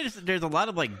 And then there's a lot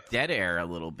of like dead air a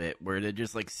little bit where they're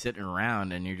just like sitting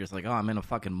around and you're just like, oh, I'm in a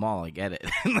fucking mall, I get it.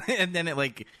 And then it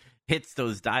like hits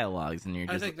those dialogues and you're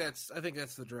just I think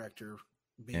that's the director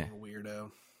being a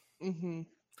weirdo. Mm-hmm.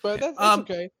 But that's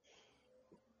okay.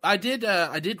 I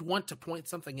did want to point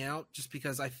something out just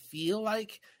because I feel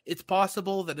like it's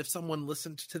possible that if someone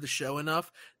listened to the show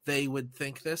enough, they would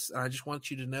think this. And I just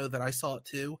want you to know that I saw it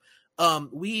too.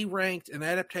 We ranked an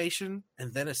adaptation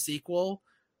and then a sequel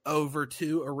over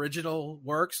 2 original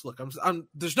works. Look, I'm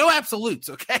there's no absolutes,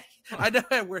 okay? I know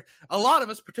a lot of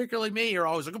us, particularly me, are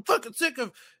always like, I'm fucking sick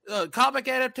of comic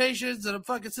adaptations, and I'm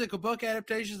fucking sick of book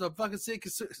adaptations, and I'm fucking sick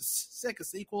of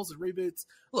sequels and reboots.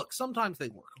 Look, sometimes they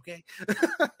work, okay?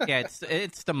 Yeah,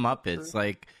 it's the Muppets.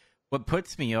 Like, what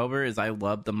puts me over is I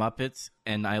love the Muppets,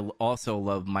 and I also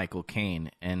love Michael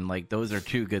Caine, and like those are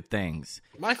 2 good things.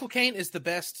 Michael Caine is the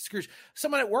best Scrooge.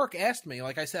 Someone at work asked me,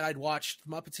 like I said, I'd watched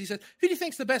Muppets. He said, "Who do you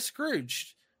think's the best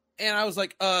Scrooge?" And I was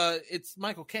like, it's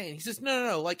Michael Caine." He says,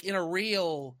 No, like in a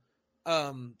real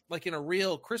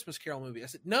Christmas Carol movie. I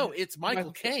said, "No, it's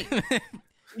Michael Caine."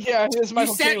 Yeah, it's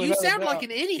Michael Caine. You sound like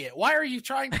an idiot. Why are you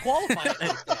trying to qualify it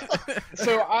like that?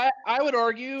 So I would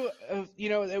argue,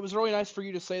 it was really nice for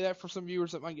you to say that for some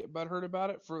viewers that might get butthurt about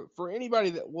it. For anybody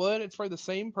that would, it's probably the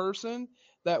same person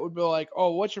that would be like,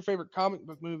 "Oh, what's your favorite comic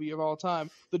book movie of all time?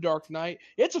 The Dark Knight."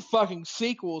 It's a fucking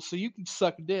sequel, so you can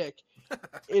suck dick.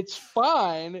 It's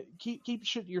fine. Keep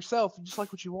shit to yourself and just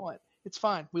like what you want. It's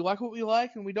fine. We like what we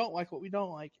like, and we don't like what we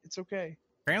don't like. It's okay.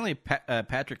 Apparently,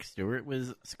 Patrick Stewart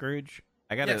was Scrooge.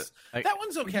 That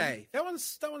one's okay. That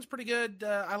one's pretty good.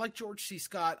 I like George C.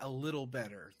 Scott a little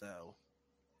better though.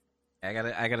 I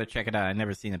gotta check it out. I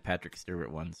never seen a Patrick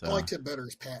Stewart one, so I liked it better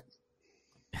as Patton.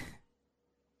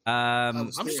 I'm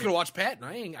just gonna watch Patton.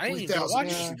 I ain't gonna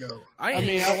watch.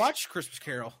 I watched Christmas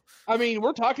Carol. I mean,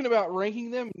 we're talking about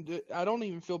ranking them. I don't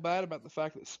even feel bad about the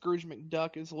fact that Scrooge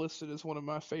McDuck is listed as one of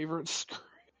my favorite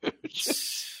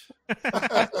Scrooge.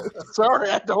 Sorry,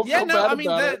 I don't. Yeah, feel no, bad I mean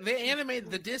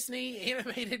about the Disney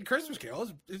animated Christmas Carol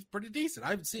is pretty decent. I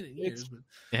haven't seen it in years, but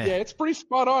yeah, it's pretty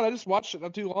spot on. I just watched it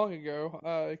not too long ago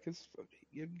because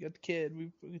you got the kid.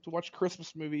 We get to watch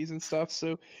Christmas movies and stuff.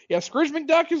 So yeah, Scrooge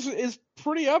McDuck is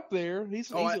pretty up there.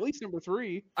 He's at least number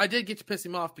 3. I did get to piss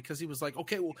him off because he was like,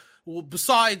 "Okay, well,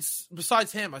 besides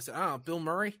him," I said, "I don't know, Bill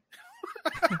Murray."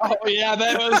 Oh yeah,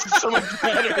 that was so much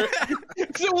better.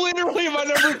 So literally, my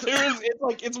number 2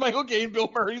 it's Michael Caine, Bill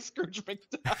Murray, Scrooge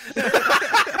McDuck.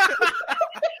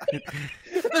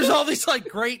 There's all these like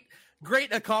great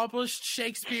accomplished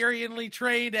Shakespeareanly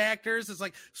trained actors. It's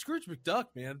like Scrooge McDuck,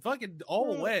 man, fucking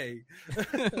all the way.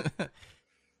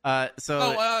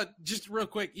 Just real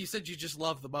quick, you said you just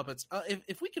love the Muppets.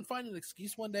 If we can find an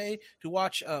excuse one day to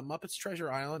watch Muppets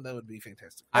Treasure Island, that would be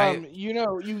fantastic. You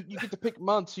get to pick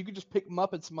months. You could just pick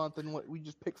Muppets month, and we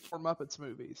just pick 4 Muppets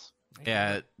movies.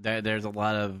 Yeah, there's a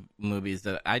lot of movies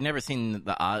that I never seen.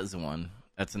 The Oz one.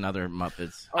 That's another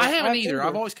Muppets. I haven't either.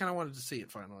 I've always kind of wanted to see it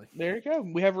finally. There you go.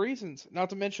 We have reasons.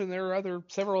 Not to mention there are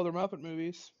several other Muppet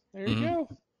movies. There you go.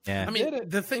 Yeah, I mean,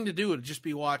 the thing to do would just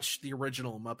be watch the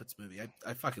original Muppets movie.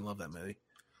 I fucking love that movie.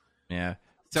 Yeah,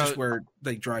 just where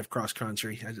they drive cross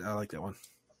country. I like that one.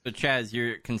 So Chaz,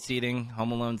 you're conceding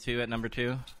Home Alone 2 at number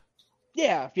 2?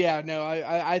 Yeah. No,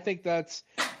 I think that's.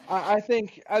 I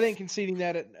think conceding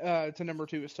that to number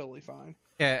 2 is totally fine.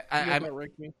 Yeah,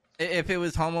 if it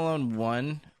was Home Alone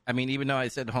 1, I mean, even though I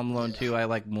said Home Alone 2 I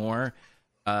like more,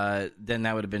 then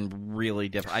that would have been really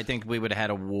different. I think we would have had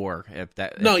a war if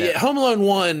that. Home Alone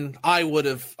 1, I would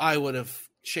have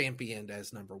championed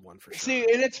as number 1 for sure.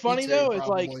 See, and it's funny though. It's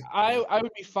like I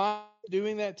would be fine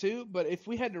doing that too. But if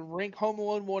we had to rank Home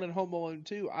Alone 1 and Home Alone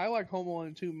 2, I like Home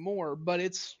Alone 2 more. But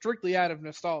it's strictly out of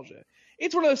nostalgia.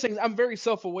 It's one of those things. I'm very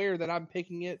self-aware that I'm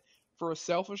picking it for a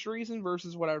selfish reason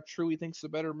versus what I truly think is a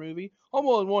better movie. Home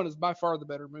Alone 1 is by far the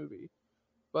better movie,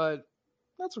 but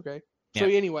that's okay. Yeah. So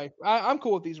anyway, I'm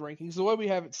cool with these rankings. The way we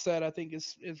have it set, I think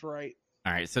is right.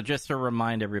 All right, so just to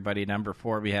remind everybody, number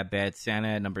 4, we have Bad Santa.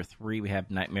 At number 3, we have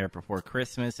Nightmare Before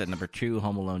Christmas. At number 2,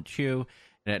 Home Alone 2.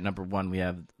 And at number 1, we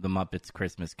have The Muppets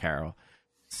Christmas Carol.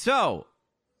 So,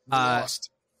 lost.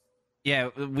 Yeah,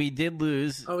 we did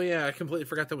lose. Oh, yeah, I completely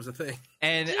forgot that was a thing.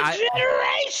 And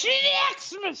Generation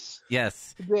Xmas!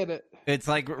 Yes. Did it. It's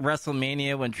like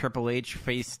WrestleMania when Triple H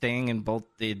faced Sting and both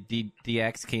the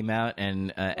DX came out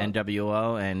and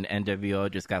NWO, and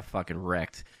NWO just got fucking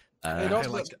wrecked.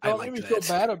 Don't make me feel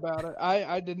bad about it.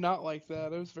 I did not like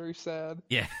that. It was very sad.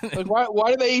 Yeah. Like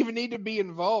why do they even need to be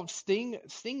involved? Sting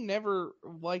never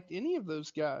liked any of those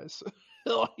guys.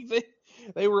 Like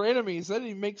They were enemies. That didn't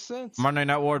even make sense. Monday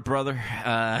Night War, brother.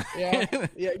 Yeah, exactly.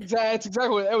 That's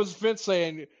exactly what that was. Vince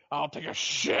saying, "I'll take a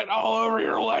shit all over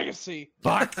your legacy."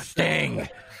 Buck Sting.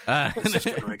 It's just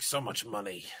gonna make so much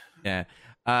money.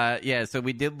 Yeah. So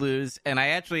we did lose, and I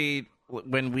actually,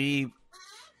 when we,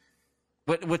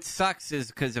 what sucks is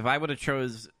because if I would have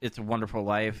chose It's a Wonderful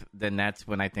Life, then that's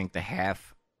when I think the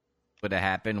half would have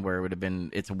happened, where it would have been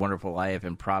It's a Wonderful Life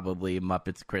and probably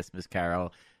Muppets Christmas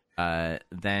Carol,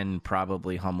 then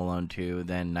probably Home Alone 2,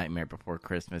 then Nightmare Before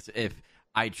Christmas. If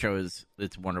I chose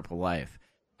It's a Wonderful Life,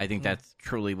 I think that's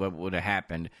truly what would have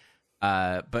happened.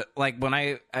 But like when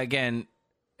I again,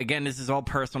 this is all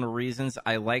personal reasons.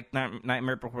 I like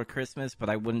Nightmare Before Christmas, but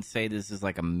I wouldn't say this is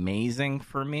like amazing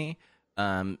for me.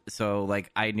 So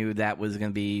like I knew that was going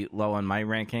to be low on my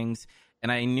rankings,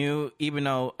 and I knew, even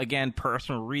though again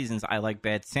personal reasons, I like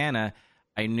Bad Santa,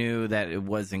 I knew that it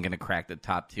wasn't going to crack the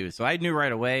top 2. So I knew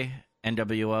right away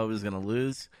NWO was going to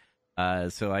lose.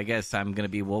 So I guess I'm going to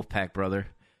be Wolfpack, brother.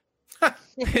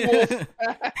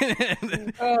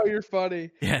 Oh, you're funny.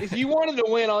 Yeah. If you wanted to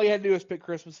win, all you had to do was pick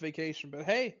Christmas Vacation. But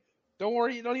hey, don't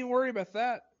worry. Don't even worry about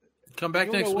that. Come back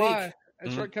You'll next know week. why.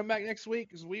 That's right. Come back next week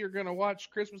because we are going to watch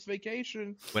Christmas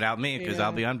Vacation. Without me, because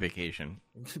I'll be on vacation.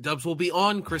 Dubs will be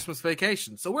on Christmas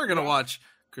vacation, so we're gonna watch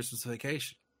Christmas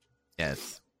Vacation.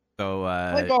 Yes. So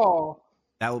Play ball.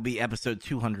 that will be episode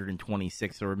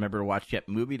 226. So remember to watch that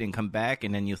movie, then come back,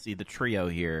 and then you'll see the trio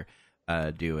here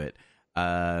do it.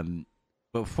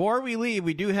 Before we leave,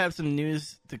 we do have some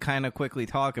news to kind of quickly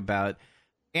talk about.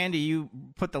 Andy, you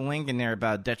put the link in there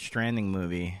about Death Stranding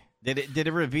movie. Did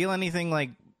it reveal anything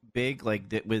like big? Like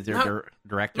was there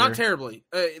director? Not terribly.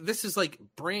 This is like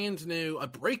brand new,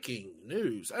 breaking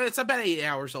news. It's about 8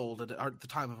 hours old at the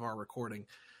time of our recording.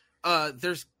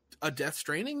 There's a Death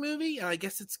Stranding movie, and I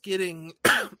guess it's getting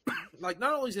like,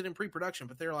 not only is it in pre-production,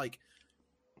 but they're like,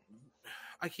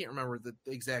 I can't remember the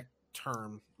exact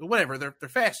term, but whatever. They're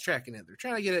fast tracking it. They're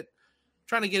trying to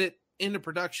get it into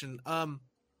production.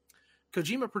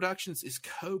 Kojima Productions is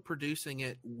co-producing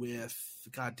it with,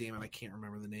 God damn it, I can't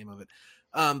remember the name of it.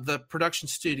 The production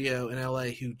studio in LA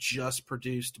who just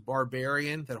produced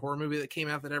Barbarian, that horror movie that came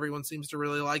out that everyone seems to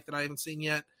really like that I haven't seen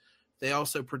yet. They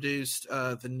also produced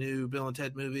the new Bill and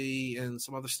Ted movie and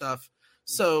some other stuff.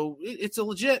 So it's a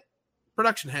legit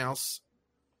production house.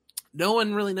 No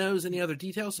one really knows any other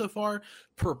details so far.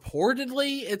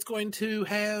 Purportedly, it's going to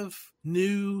have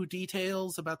new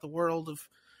details about the world of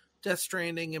Death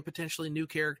Stranding and potentially new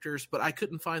characters, but I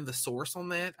couldn't find the source on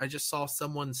that. I just saw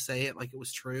someone say it like it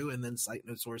was true and then cite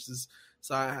no sources.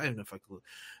 So I have no fucking clue.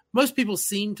 Most people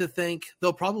seem to think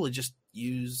they'll probably just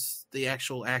use the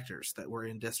actual actors that were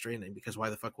in Death Stranding, because why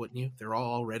the fuck wouldn't you? They're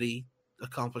all already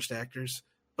accomplished actors.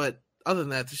 But other than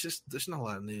that, there's not a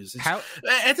lot of news.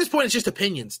 At this point, it's just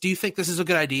opinions. Do you think this is a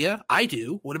good idea? I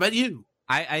do. What about you?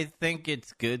 I think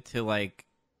it's good to like,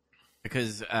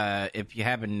 because if you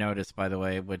haven't noticed, by the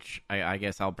way, which I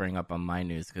guess I'll bring up on my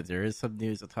news, because there is some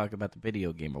news to talk about the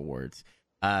Video Game Awards,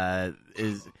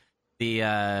 is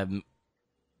the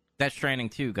Death Stranding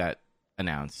 2 got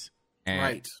announced.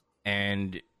 Right.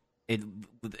 And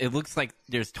it looks like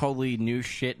there's totally new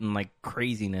shit and like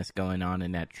craziness going on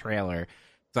in that trailer.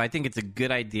 So I think it's a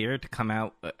good idea to come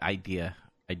out idea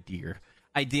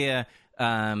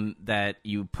that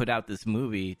you put out this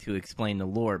movie to explain the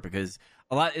lore, because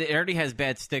it already has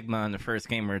bad stigma on the first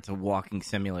game where it's a walking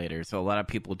simulator. So a lot of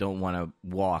people don't want to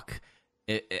walk.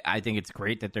 I think it's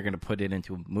great that they're going to put it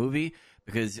into a movie,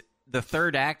 because the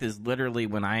third act is literally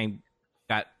when I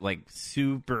got like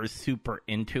super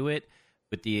into it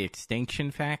with the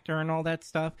extinction factor and all that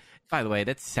stuff. By the way,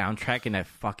 that soundtrack in that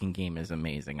fucking game is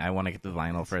amazing. I want to get the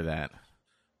vinyl for that.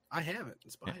 I have it.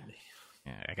 It's behind me.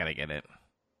 Yeah, I gotta get it.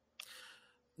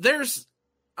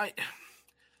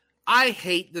 I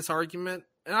hate this argument,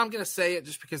 and I'm gonna say it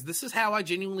just because this is how I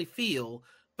genuinely feel,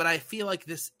 but I feel like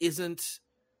this isn't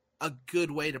a good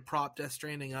way to prop Death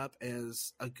Stranding up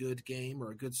as a good game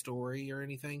or a good story or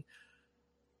anything.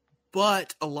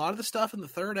 But a lot of the stuff in the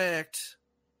third act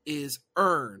is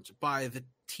earned by the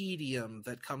tedium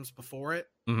that comes before it.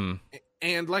 Mm-hmm.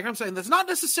 And like I'm saying, that's not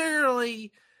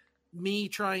necessarily me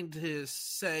trying to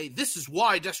say this is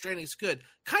why Death Stranding is good.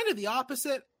 Kind of the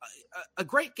opposite. A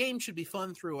great game should be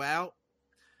fun throughout.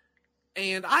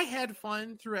 And I had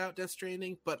fun throughout Death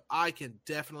Stranding, but I can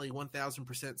definitely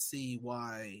 1000% see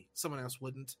why someone else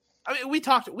wouldn't. I mean, we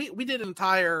did an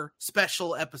entire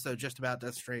special episode just about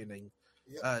Death Stranding.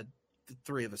 Yep. The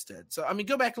three of us did. So, I mean,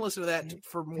 go back and listen to that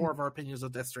for more of our opinions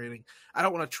of Death Stranding. I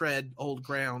don't want to tread old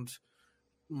ground,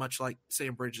 much like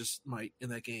Sam Bridges might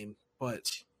in that game.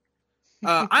 But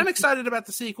I'm excited about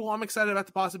the sequel. I'm excited about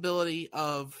the possibility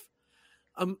of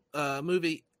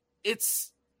movie.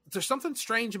 There's something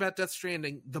strange about Death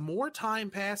Stranding. The more time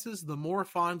passes, the more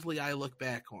fondly I look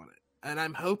back on it. And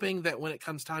I'm hoping that when it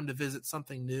comes time to visit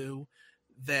something new,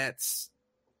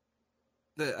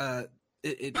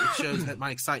 it shows that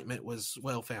my excitement was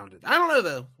well founded. I don't know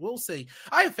though. We'll see.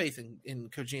 I have faith in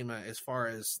Kojima as far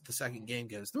as the second game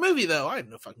goes. The movie though, I have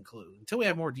no fucking clue. Until we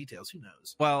have more details, who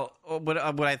knows? Well, what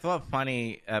I thought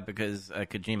funny because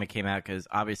Kojima came out, because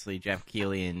obviously Jeff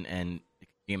Keighley and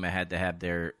Kojima had to have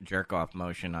their jerk off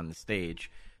motion on the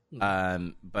stage,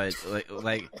 but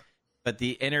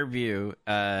the interview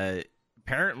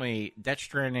apparently Death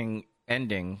Stranding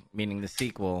ending, meaning the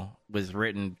sequel, was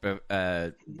written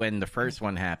when the first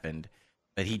one happened,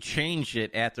 but he changed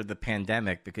it after the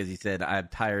pandemic because he said, I'm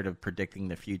tired of predicting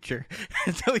the future.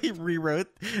 So he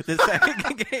rewrote the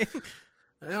second game.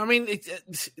 I mean,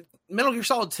 Metal Gear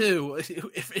Solid 2,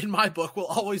 in my book, will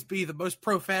always be the most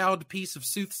profound piece of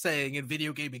soothsaying in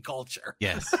video gaming culture.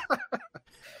 Yes.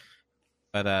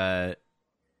 But I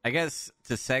guess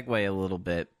to segue a little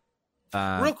bit.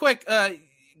 Real quick,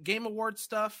 Game Awards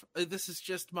stuff. This is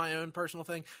just my own personal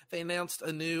thing. They announced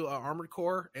a new Armored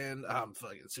Core, and I'm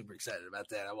fucking super excited about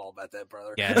that. I'm all about that,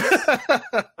 brother. Yes.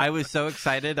 I was so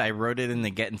excited. I wrote it in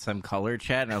the Getting Some Color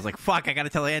chat, and I was like, "Fuck, I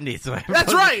gotta tell Andy." So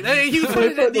that's right. He put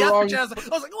it in the other chat. I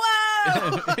was like,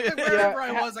 "Wow!" Wherever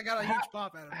I was, I got a huge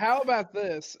pop out of it. How about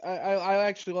this? I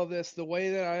actually love this. The way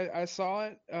that I saw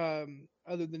it,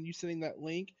 other than you sending that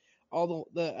link, all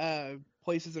the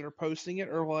places that are posting it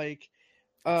are like.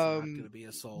 It's not going to be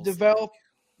a Souls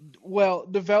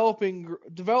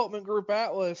development group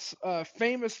Atlas,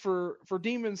 famous for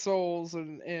Demon Souls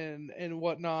and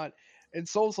whatnot, and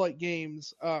Souls-like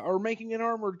games, are making an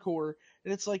Armored Core,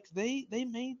 and it's like they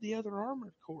made the other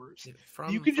Armored Cores.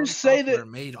 You could just say that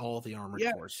made all the Armored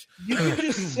Cores. You could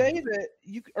just say that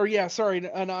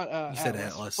not you said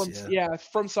Atlas.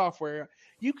 From Software.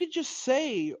 You could just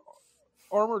say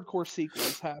Armored Core sequel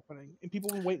is happening, and people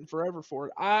have been waiting forever for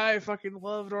it. I fucking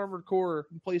loved Armored Core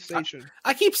in PlayStation.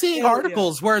 I keep seeing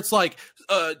articles where it's like,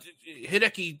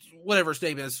 Hideki, whatever his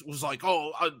name is, was like,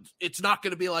 it's not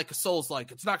going to be like a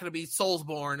Souls-like. It's not going to be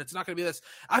Soulsborne. It's not going to be this.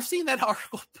 I've seen that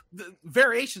article, the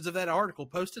variations of that article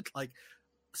posted like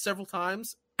several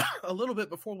times. A little bit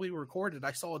before we recorded,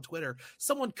 I saw on Twitter,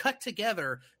 someone cut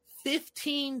together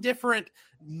 15 different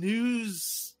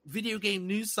video game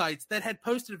news sites that had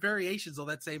posted variations on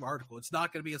that same article. It's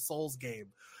not going to be a Souls game.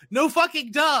 No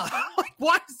fucking duh. Like,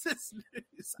 why is this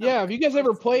news? Yeah, have you guys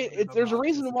ever played it? There's a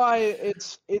reason why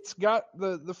it's got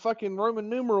the fucking Roman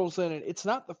numerals in it. It's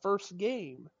not the first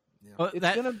game. Yeah. Well,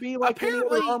 it's going to be like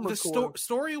apparently the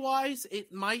story-wise,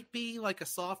 it might be like a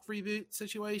soft reboot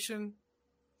situation.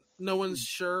 No one's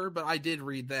sure, but I did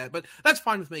read that. But that's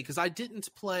fine with me because I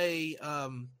didn't play.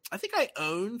 I think I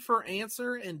owned For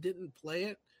Answer and didn't play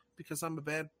it because I'm a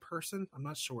bad person. I'm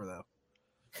not sure though.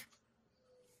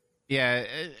 Yeah,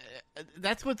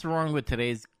 that's what's wrong with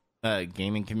today's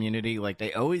gaming community. Like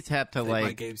they always have to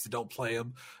like games that don't play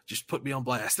them. Just put me on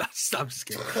blast. I'm just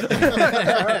kidding.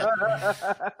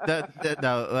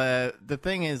 The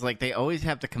thing is, like, they always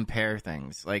have to compare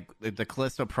things. Like the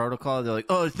Callisto Protocol, they're like,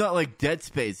 "Oh, it's not like Dead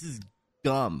Space. This is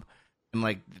dumb," and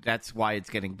like that's why it's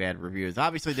getting bad reviews.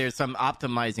 Obviously, there's some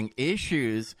optimizing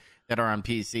issues that are on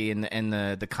PC, and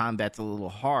the combat's a little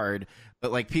hard.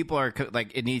 But like people are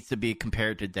like, it needs to be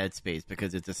compared to Dead Space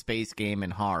because it's a space game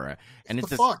and horror, and it's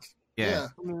just, fuck. Yeah.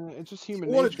 I mean, it's just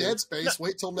human nature. What a Dead Space?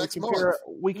 Wait till next month.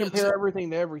 We compare everything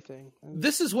to everything.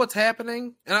 This is what's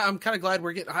happening, and I'm kind of glad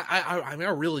we're getting. I mean,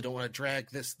 I really don't want to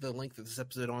drag the length of this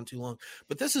episode on too long,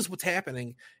 but this is what's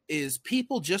happening: is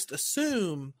people just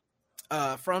assume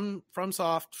from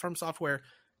software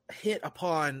hit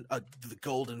upon the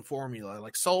golden formula.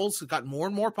 Like Souls got more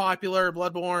and more popular,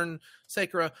 Bloodborne,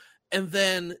 Sekiro, and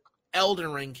then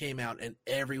Elden Ring came out, and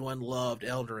everyone loved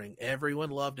Elden Ring. Everyone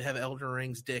loved to have Elden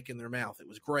Ring's dick in their mouth. It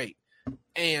was great.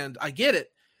 And I get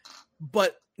it.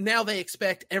 But now they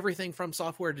expect everything from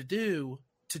software to do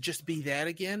to just be that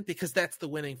again, because that's the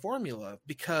winning formula.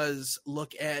 Because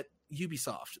look at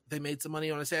Ubisoft. They made some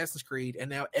money on Assassin's Creed, and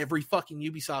now every fucking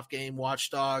Ubisoft game,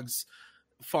 Watch Dogs,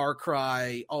 Far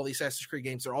Cry, all these Assassin's Creed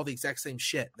games are all the exact same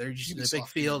shit. They're just Ubisoft, in a big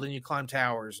field, and you climb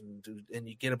towers, and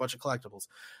you get a bunch of collectibles.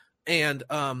 And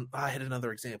I had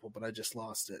another example, but I just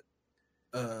lost it.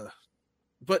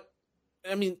 But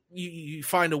I mean, you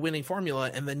find a winning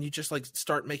formula, and then you just like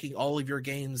start making all of your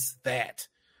games that.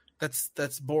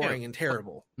 That's boring and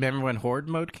terrible. Remember when Horde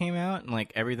mode came out, and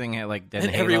like everything had like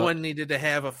and everyone needed to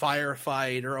have a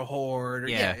firefight or a horde.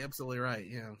 Yeah, absolutely right.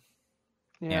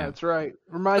 Yeah, that's right.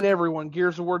 Remind everyone,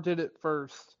 Gears of War did it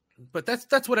first. But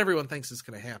that's what everyone thinks is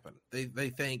going to happen. They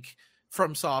think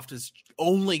FromSoft is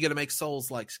only going to make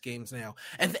Souls-like games now,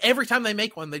 and every time they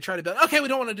make one, they try to be like, okay, we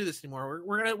don't want to do this anymore.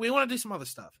 We want to do some other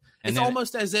stuff. It's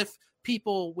almost as if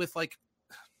people with like,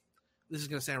 this is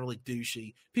going to sound really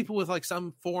douchey, people with like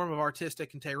some form of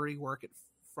artistic integrity work at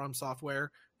From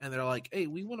Software, and they're like, hey,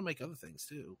 we want to make other things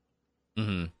too.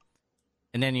 Mm-hmm.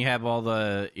 And then you have all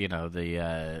the,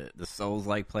 the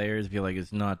Souls-like players be like,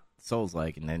 it's not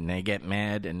Souls-like, and then they get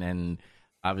mad, and then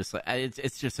obviously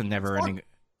it's just a never-ending.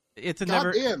 It's a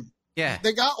never. Goddamn. Yeah.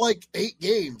 They got like 8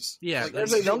 games. Yeah, Like,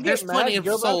 there's plenty of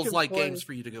Go back and Souls-like play. games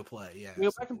for you to go play. Yeah. Go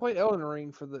back and play Elden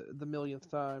Ring for the millionth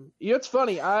time. You know, it's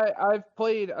funny. I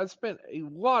spent a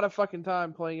lot of fucking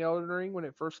time playing Elden Ring when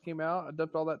it first came out. I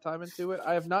dumped all that time into it.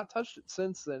 I have not touched it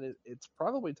since then. It's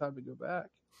probably time to go back.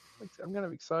 I'm kind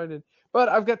of excited, but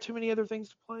I've got too many other things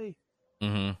to play.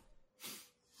 Mm-hmm.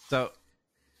 So,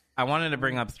 I wanted to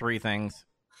bring up 3 things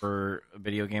for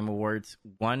Video Game Awards.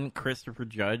 One, Christopher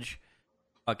Judge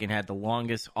fucking had the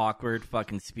longest awkward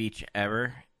fucking speech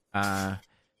ever.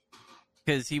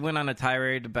 Because he went on a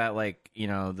tirade about, like,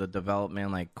 the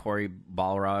development, like Cory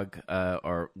Balrog,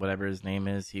 or whatever his name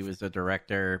is. He was the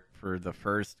director for the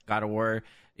first God of War.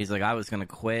 He's like, I was going to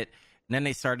quit. And then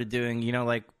they started doing,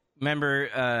 like, remember,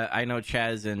 I know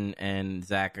Chaz and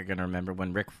Zach are going to remember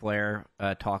when Ric Flair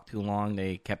talked too long.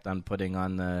 They kept on putting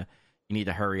on the, you need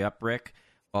to hurry up, Rick.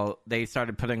 Well, they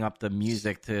started putting up the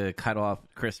music to cut off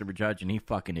Christopher Judge, and he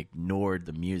fucking ignored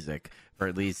the music for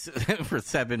at least for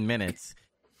 7 minutes.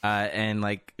 And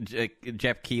like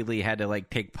Jeff Keighley had to like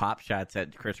take pop shots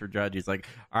at Christopher Judge. He's like,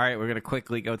 "All right, we're gonna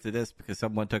quickly go through this because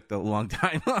someone took the long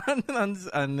time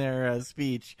on their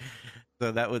speech."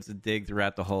 So that was a dig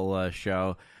throughout the whole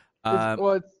show.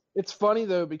 It's funny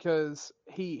though because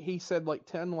he said like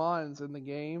 10 lines in the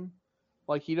game.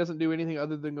 Like he doesn't do anything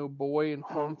other than go boy and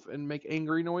humph and make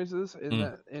angry noises,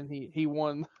 and he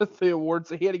won the awards.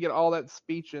 So he had to get all that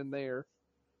speech in there.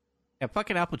 Yeah,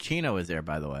 fucking Al Pacino is there,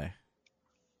 by the way.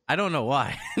 I don't know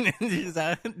why. He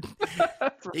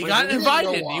got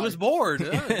invited. He was bored.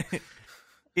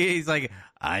 He's like,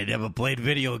 I never played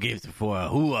video games before.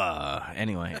 Hooah.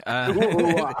 Anyway.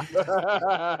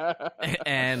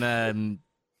 And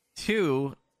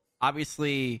 2,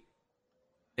 obviously,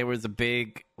 there was a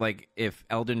big, like, if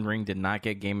Elden Ring did not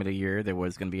get Game of the Year, there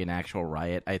was going to be an actual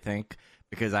riot, I think.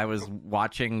 Because I was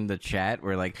watching the chat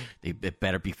where, like, it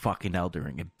better be fucking Elden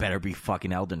Ring. It better be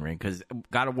fucking Elden Ring. Because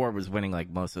God of War was winning, like,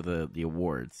 most of the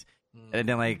awards. And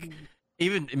then, like,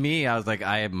 even me, I was like,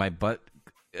 my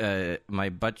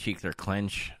butt cheeks are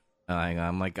clenched.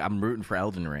 I'm rooting for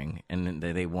Elden Ring. And then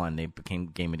they won. They became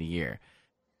Game of the Year.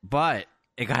 But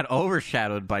it got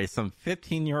overshadowed by some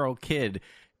 15-year-old kid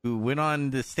who went on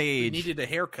the stage. He needed a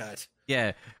haircut.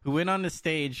 Yeah, who went on the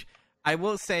stage. I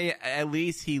will say, at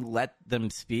least he let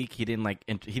them speak. He didn't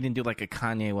he didn't do like a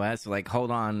Kanye West, like, hold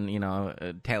on,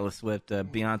 Taylor Swift,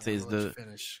 Beyonce is the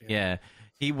finish. Yeah.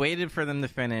 He waited for them to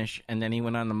finish, and then he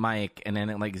went on the mic, and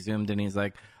then it like zoomed, and he's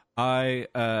like, I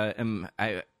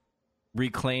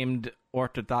reclaimed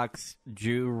Orthodox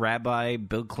Jew Rabbi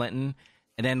Bill Clinton.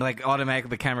 And then, like, automatically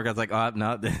the camera goes like, oh,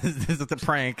 no, this is a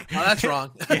prank. Oh, that's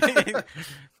wrong.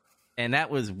 And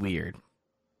that was weird.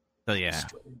 So, yeah.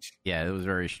 Strange. Yeah, it was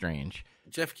very strange.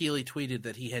 Jeff Keighley tweeted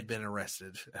that he had been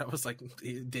arrested. I was like,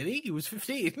 did he? He was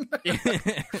 15.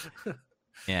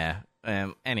 Yeah.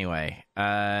 Anyway,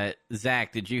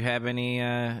 Zach, did you have any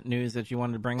news that you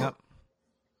wanted to bring up?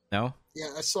 No? Yeah,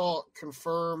 I saw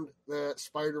confirmed that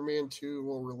Spider-Man 2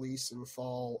 will release in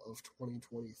fall of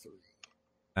 2023.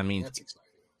 That's exciting.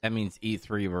 That means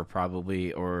E3 were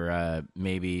probably, or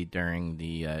maybe during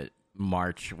the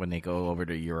March when they go over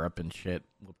to Europe and shit,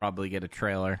 we'll probably get a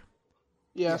trailer.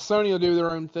 Yeah, Sony will do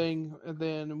their own thing, and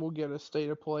then we'll get a state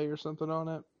of play or something on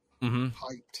it. Mm-hmm.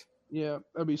 Hyped. Yeah,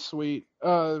 that'd be sweet.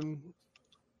 Yeah,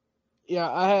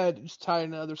 I had just tied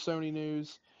into other Sony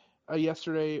news.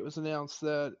 Yesterday, it was announced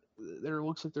that there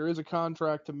looks like there is a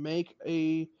contract to make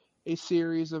a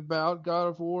series about God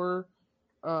of War.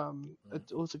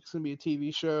 It looks like it's going to be a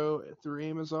TV show through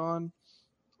Amazon.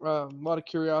 A lot of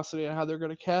curiosity on how they're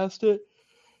going to cast it.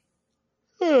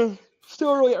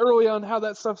 Still really early on how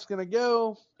that stuff's going to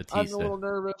go. Batista. I'm a little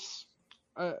nervous.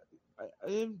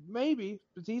 Maybe.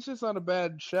 Batista's not a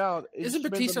bad shout. Isn't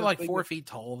Batista like 4 feet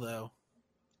tall, though?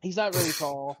 He's not really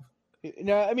tall.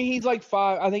 No, I mean, he's like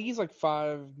 5. I think he's like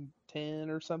 5'10"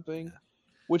 or something. Yeah.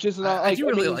 Which is not. I do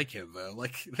really like him though.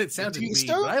 Like it sounded mean,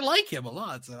 but I like him a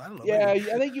lot. So I don't know. Yeah,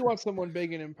 I think you want someone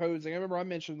big and imposing. I remember I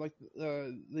mentioned like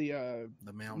the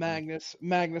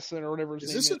Magnuson or whatever his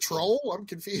name is. Is this a troll? I'm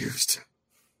confused.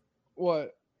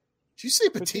 What? Did you say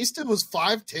Batista was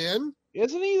 5'10"?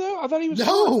 Isn't he though? I thought he was.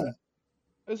 No.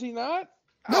 Is he not?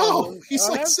 No, he's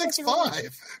like that's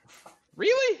 6'5".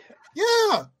 Really?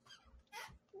 Yeah.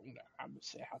 I'm gonna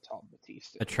say how tall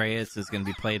Batista. Atreus is going to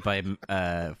be played by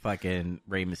fucking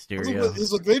Rey I was Mysterio. like,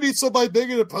 he's like, they need somebody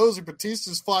big and imposing.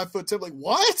 Batista's 5'10". Like,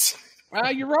 what?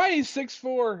 You're right. He's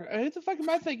 6'4". Who the fuck am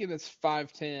I thinking? That's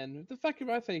 5'10". What the fuck am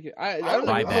I thinking? I don't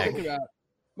know what I'm thinking about.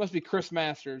 Must be Chris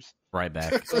Masters. Right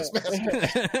back. Chris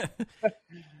Masters.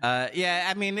 Yeah,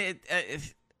 I mean,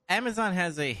 Amazon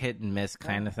has a hit and miss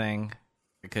kind of thing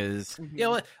because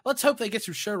let's hope they get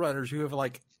some showrunners who have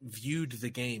like viewed the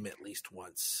game at least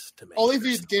once to make. Oh, they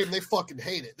viewed the game. They fucking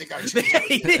hate it. They got They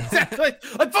hate it, exactly.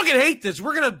 I fucking hate this.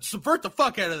 We're gonna subvert the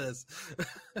fuck out of this.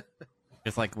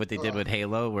 just like what they did with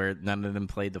Halo, where none of them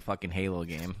played the fucking Halo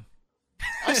game.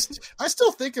 I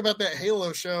still think about that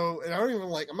Halo show, and I'm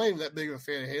not even that big of a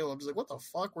fan of Halo. I'm just like, what the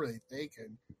fuck were they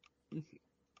thinking?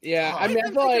 Yeah, I I've mean, I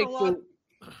been feel thinking like. a lot-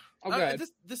 Okay.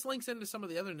 This links into some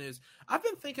of the other news. I've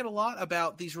been thinking a lot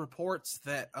about these reports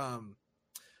that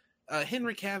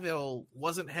Henry Cavill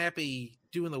wasn't happy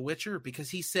doing The Witcher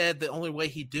because he said the only way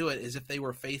he'd do it is if they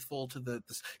were faithful to the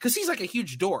because he's like a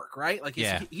huge dork, right? Like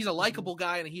he's a likable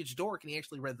guy and a huge dork, and he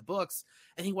actually read the books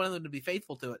and he wanted them to be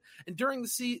faithful to it. And during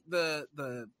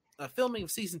the filming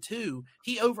of season 2,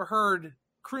 he overheard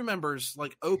crew members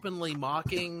like openly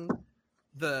mocking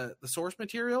the source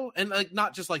material, and like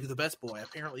not just like the best boy.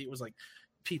 Apparently, it was like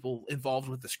people involved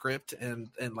with the script and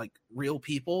like real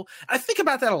people. I think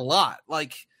about that a lot.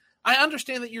 Like, I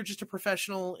understand that you're just a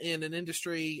professional in an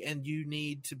industry and you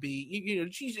need to be, you know,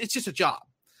 it's just a job.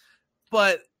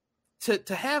 But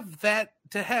to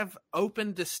have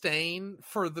open disdain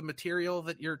for the material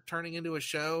that you're turning into a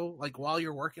show, like while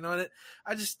you're working on it,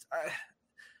 I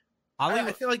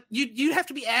feel like you have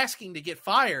to be asking to get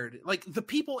fired. Like the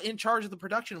people in charge of the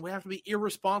production would have to be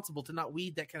irresponsible to not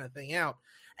weed that kind of thing out.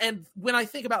 And when I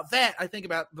think about that, I think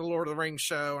about the Lord of the Rings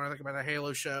show, and I think about the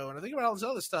Halo show, and I think about all this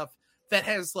other stuff that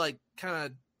has like kind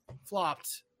of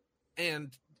flopped,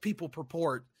 and people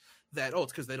purport that, oh,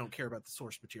 it's because they don't care about the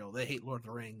source material. They hate Lord of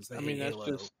the Rings. They hate Halo.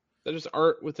 That's just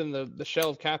art within the shell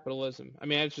of capitalism. I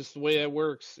mean, it's just the way that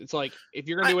works. It's like if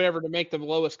you're gonna do whatever to make the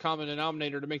lowest common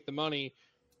denominator to make the money,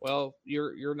 well,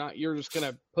 you're just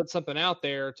gonna put something out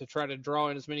there to try to draw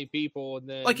in as many people, and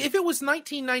then like if it was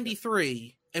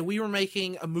 1993 and we were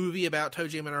making a movie about Toe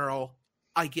Jam and Earl,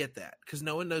 I get that because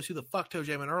no one knows who the fuck Toe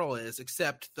Jam and Earl is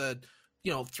except the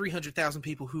 300,000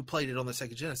 people who played it on the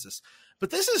Sega Genesis.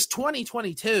 But this is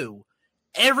 2022.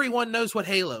 Everyone knows what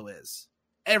Halo is.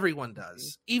 Everyone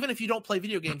does. Even if you don't play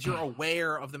video games, you're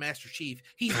aware of the Master Chief.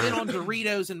 He's been on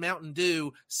Doritos and Mountain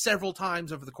Dew several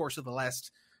times over the course of the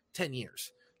last 10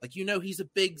 years. Like, he's a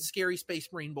big, scary space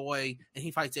marine boy, and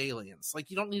he fights aliens. Like,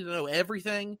 you don't need to know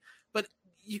everything, but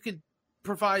you could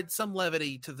provide some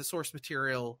levity to the source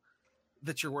material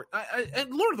that you're working.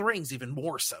 And Lord of the Rings even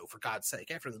more so, for God's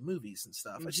sake, after the movies and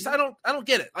stuff. It's just, I don't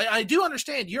get it. I do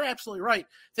understand. You're absolutely right.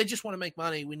 They just want to make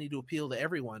money. We need to appeal to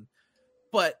everyone.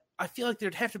 But I feel like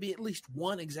there'd have to be at least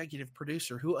one executive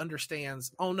producer who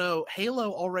understands, oh no,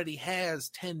 Halo already has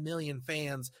 10 million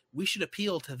fans. We should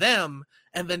appeal to them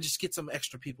and then just get some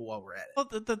extra people while we're at it. Well,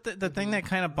 the thing that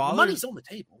kind of bothers... Money's on the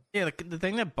table. Yeah, the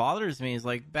thing that bothers me is,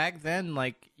 like, back then,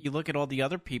 like, you look at all the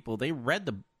other people, they read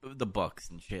the books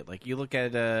and shit. Like, you look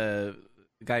at the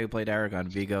guy who played Aragorn,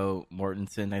 Viggo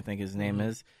Mortensen, I think his name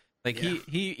is. Like,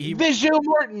 he Viggo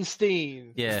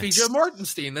Mortensen. Yeah. Viggo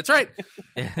Mortensen, that's right.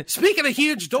 Speaking of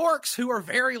huge dorks who are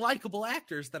very likable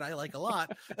actors that I like a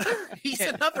lot, he's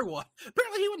another one.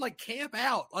 Apparently he would, like, camp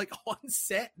out, like, on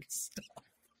set and stuff.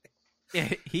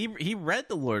 Yeah, he read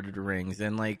the Lord of the Rings,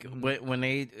 and like when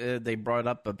they brought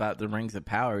up about the Rings of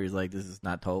Power, he's like, "This is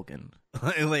not Tolkien,"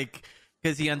 like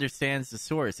because he understands the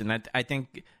source. And I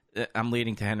think I'm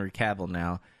leading to Henry Cavill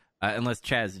now. Unless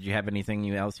Chaz, did you have anything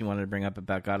else you wanted to bring up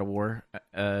about God of War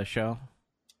show?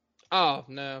 Oh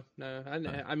no.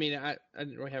 I mean, I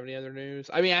didn't really have any other news.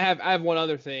 I mean, I have one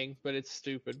other thing, but it's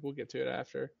stupid. We'll get to it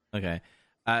after. Okay,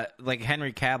 like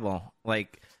Henry Cavill,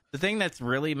 like. The thing that's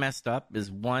really messed up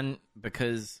is, one,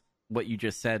 because what you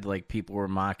just said, like, people were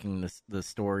mocking the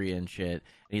story and shit. And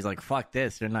he's like, fuck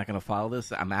this. They're not going to follow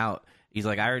this. I'm out. He's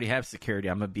like, I already have security.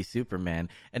 I'm going to be Superman.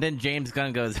 And then James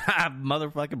Gunn goes,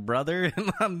 motherfucking brother.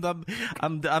 And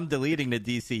I'm deleting the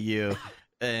DCU.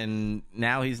 And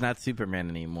now he's not Superman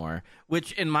anymore.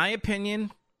 Which, in my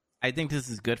opinion... I think this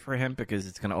is good for him because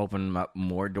it's going to open up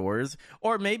more doors.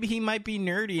 Or maybe he might be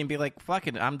nerdy and be like, fuck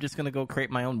it, I'm just going to go create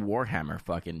my own Warhammer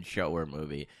fucking show or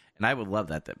movie. And I would love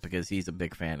that because he's a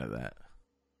big fan of that.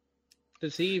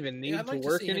 Does he even need to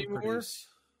work anymore?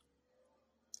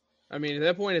 I mean, at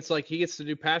that point, it's like he gets to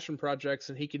do passion projects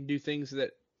and he can do things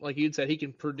that like you'd said, he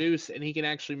can produce and he can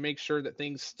actually make sure that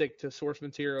things stick to source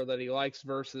material that he likes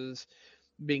versus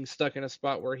being stuck in a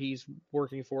spot where he's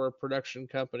working for a production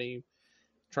company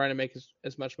trying to make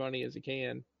as much money as he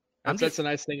can. That's a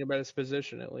nice thing about his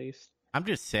position, at least. I'm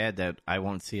just sad that I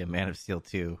won't see a Man of Steel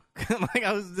 2. Like,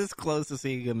 I was this close to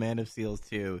seeing a Man of Steel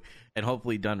 2 and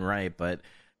hopefully done right, but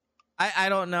I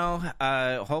don't know.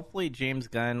 Hopefully James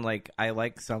Gunn, like, I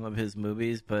like some of his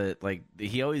movies, but like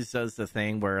he always does the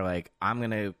thing where like I'm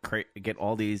going to get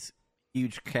all these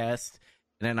huge casts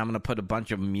and then I'm going to put a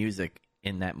bunch of music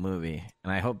in that movie.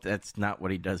 And I hope that's not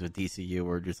what he does with DCU.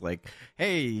 We're just like,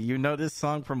 hey, you know this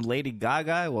song from Lady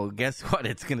Gaga? Well, guess what?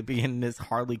 It's going to be in this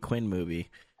Harley Quinn movie.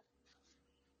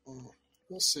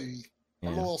 We'll see. Yeah.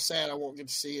 I'm a little sad I won't get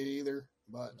to see it either,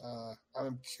 but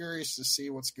I'm curious to see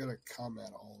what's going to come out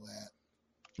of all that.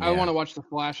 Yeah. I want to watch The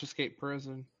Flash escape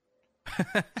prison.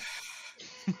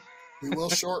 We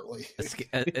will shortly.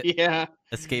 Yeah.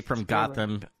 Escape from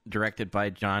Gotham, directed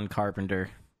by John Carpenter,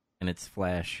 and it's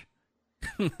Flash.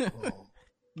 Oh.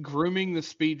 Grooming the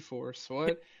Speed Force.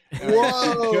 What?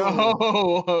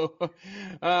 Whoa!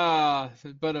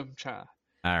 But cha.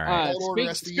 All right.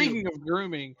 Speaking of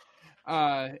grooming,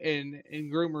 and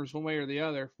groomers one way or the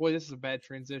other. Boy, this is a bad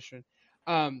transition.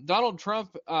 Donald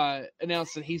Trump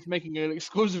announced that he's making an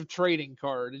exclusive trading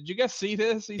card. Did you guys see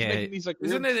this? He's making these like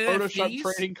Isn't weird it Photoshop NFTs?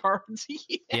 trading cards.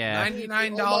 Yeah.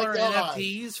 $99 God.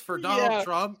 NFTs for Donald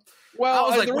Trump. Well, I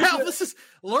was like, the wow, reason- this is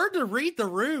learn to read the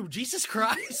room. Jesus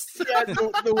Christ. Yeah,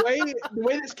 the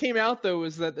way this came out though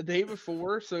was that the day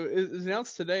before, so it was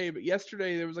announced today, but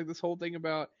yesterday there was like this whole thing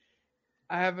about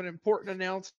I have an important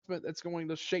announcement that's going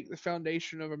to shake the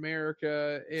foundation of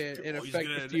America and affect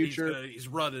the future. He's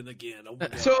running again. Oh my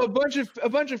God. So a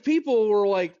bunch of people were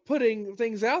like putting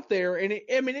things out there, and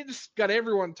it just got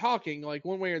everyone talking like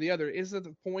one way or the other. Isn't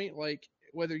the point like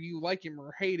whether you like him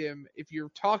or hate him? If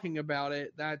you're talking about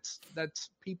it, that's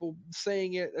people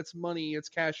saying it. That's money. It's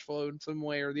cash flow in some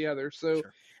way or the other. So.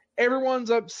 Sure. Everyone's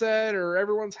upset or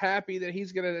everyone's happy that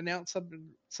he's going to announce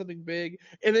something big,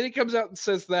 and then he comes out and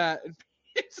says that, and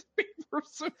people are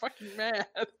so fucking mad.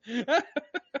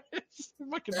 It's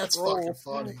fucking That's troll. fucking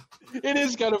funny. It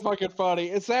is kind of fucking funny.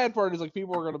 The sad part is like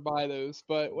people are going to buy those,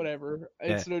 but whatever.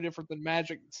 It's no different than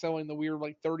Magic selling the weird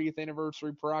like 30th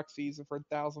anniversary proxies for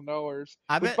 $1,000.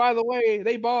 Which, by the way,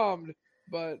 they bombed.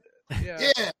 But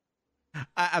yeah.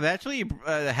 I'm actually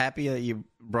happy that you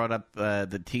brought up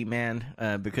the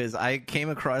T-Man because I came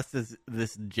across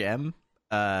this gem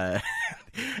and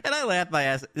I laughed my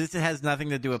ass. This has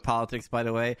nothing to do with politics, by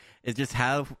the way. It's just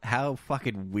how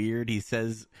fucking weird he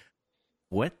says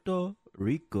Puerto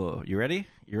Rico. You ready?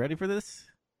 You ready for this?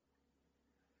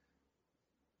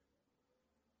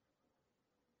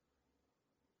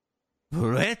 Puerto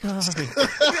Rico.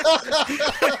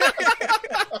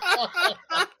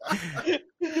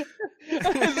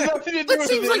 That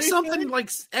seems like something like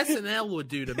SNL would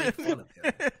do to make fun of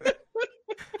him.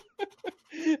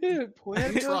 He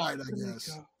tried, I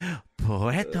guess.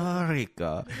 Puerto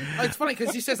Rico. It's funny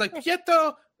because he says like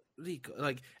Puerto Rico.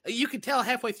 Like you can tell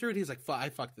halfway through it, he's like, "I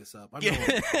fucked this up."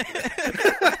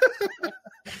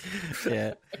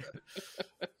 Yeah.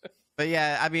 But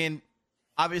yeah, I mean,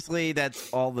 obviously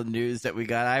that's all the news that we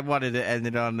got. I wanted to end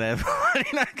it on that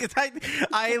because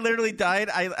I literally died.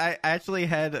 I actually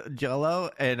had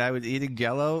Jell-O and I was eating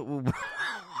Jell-O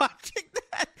watching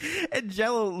that, and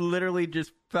Jell-O literally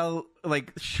just fell,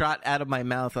 like, shot out of my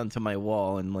mouth onto my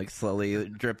wall and like slowly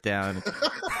dripped down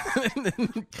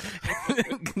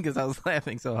because I was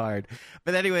laughing so hard.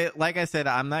 But anyway, like I said,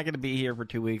 I'm not going to be here for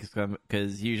 2 weeks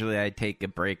because usually I take a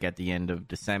break at the end of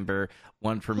December.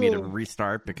 One for me to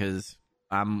restart because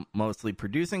I'm mostly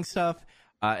producing stuff,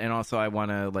 and also I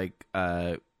want to like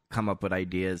come up with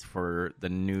ideas for the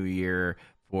new year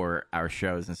for our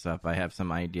shows and stuff. I have some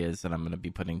ideas that I'm going to be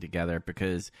putting together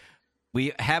because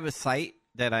we have a site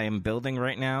that I am building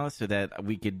right now so that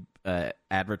we could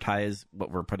advertise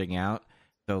what we're putting out.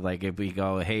 So like if we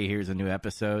go, hey, here's a new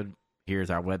episode, here's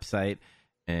our website,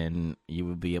 and you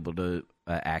will be able to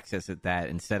access it that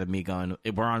instead of me going,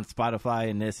 we're on Spotify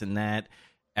and this and that.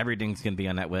 Everything's going to be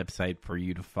on that website for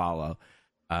you to follow.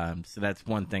 So that's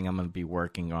one thing I'm going to be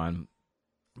working on.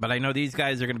 But I know these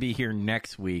guys are going to be here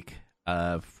next week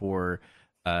for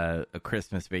a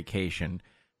Christmas vacation.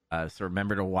 So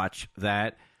remember to watch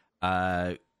that.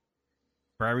 For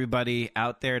everybody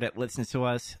out there that listens to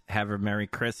us, have a Merry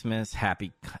Christmas,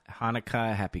 Happy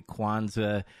Hanukkah, Happy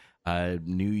Kwanzaa,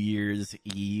 New Year's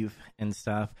Eve and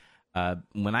stuff.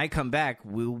 When I come back,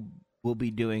 we'll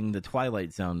be doing the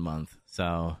Twilight Zone month.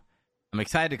 So I'm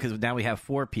excited because now we have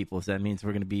 4 people. So that means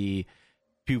we're going to be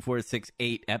 2, 4, 6,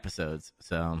 8 episodes.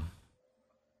 So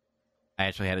I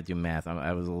actually had to do math.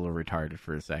 I was a little retarded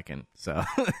for a second. So,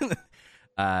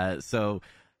 so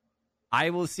I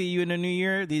will see you in the new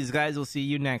year. These guys will see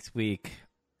you next week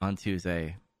on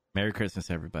Tuesday. Merry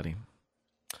Christmas, everybody.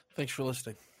 Thanks for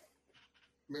listening.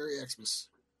 Merry Xmas.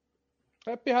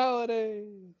 Happy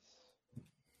holidays.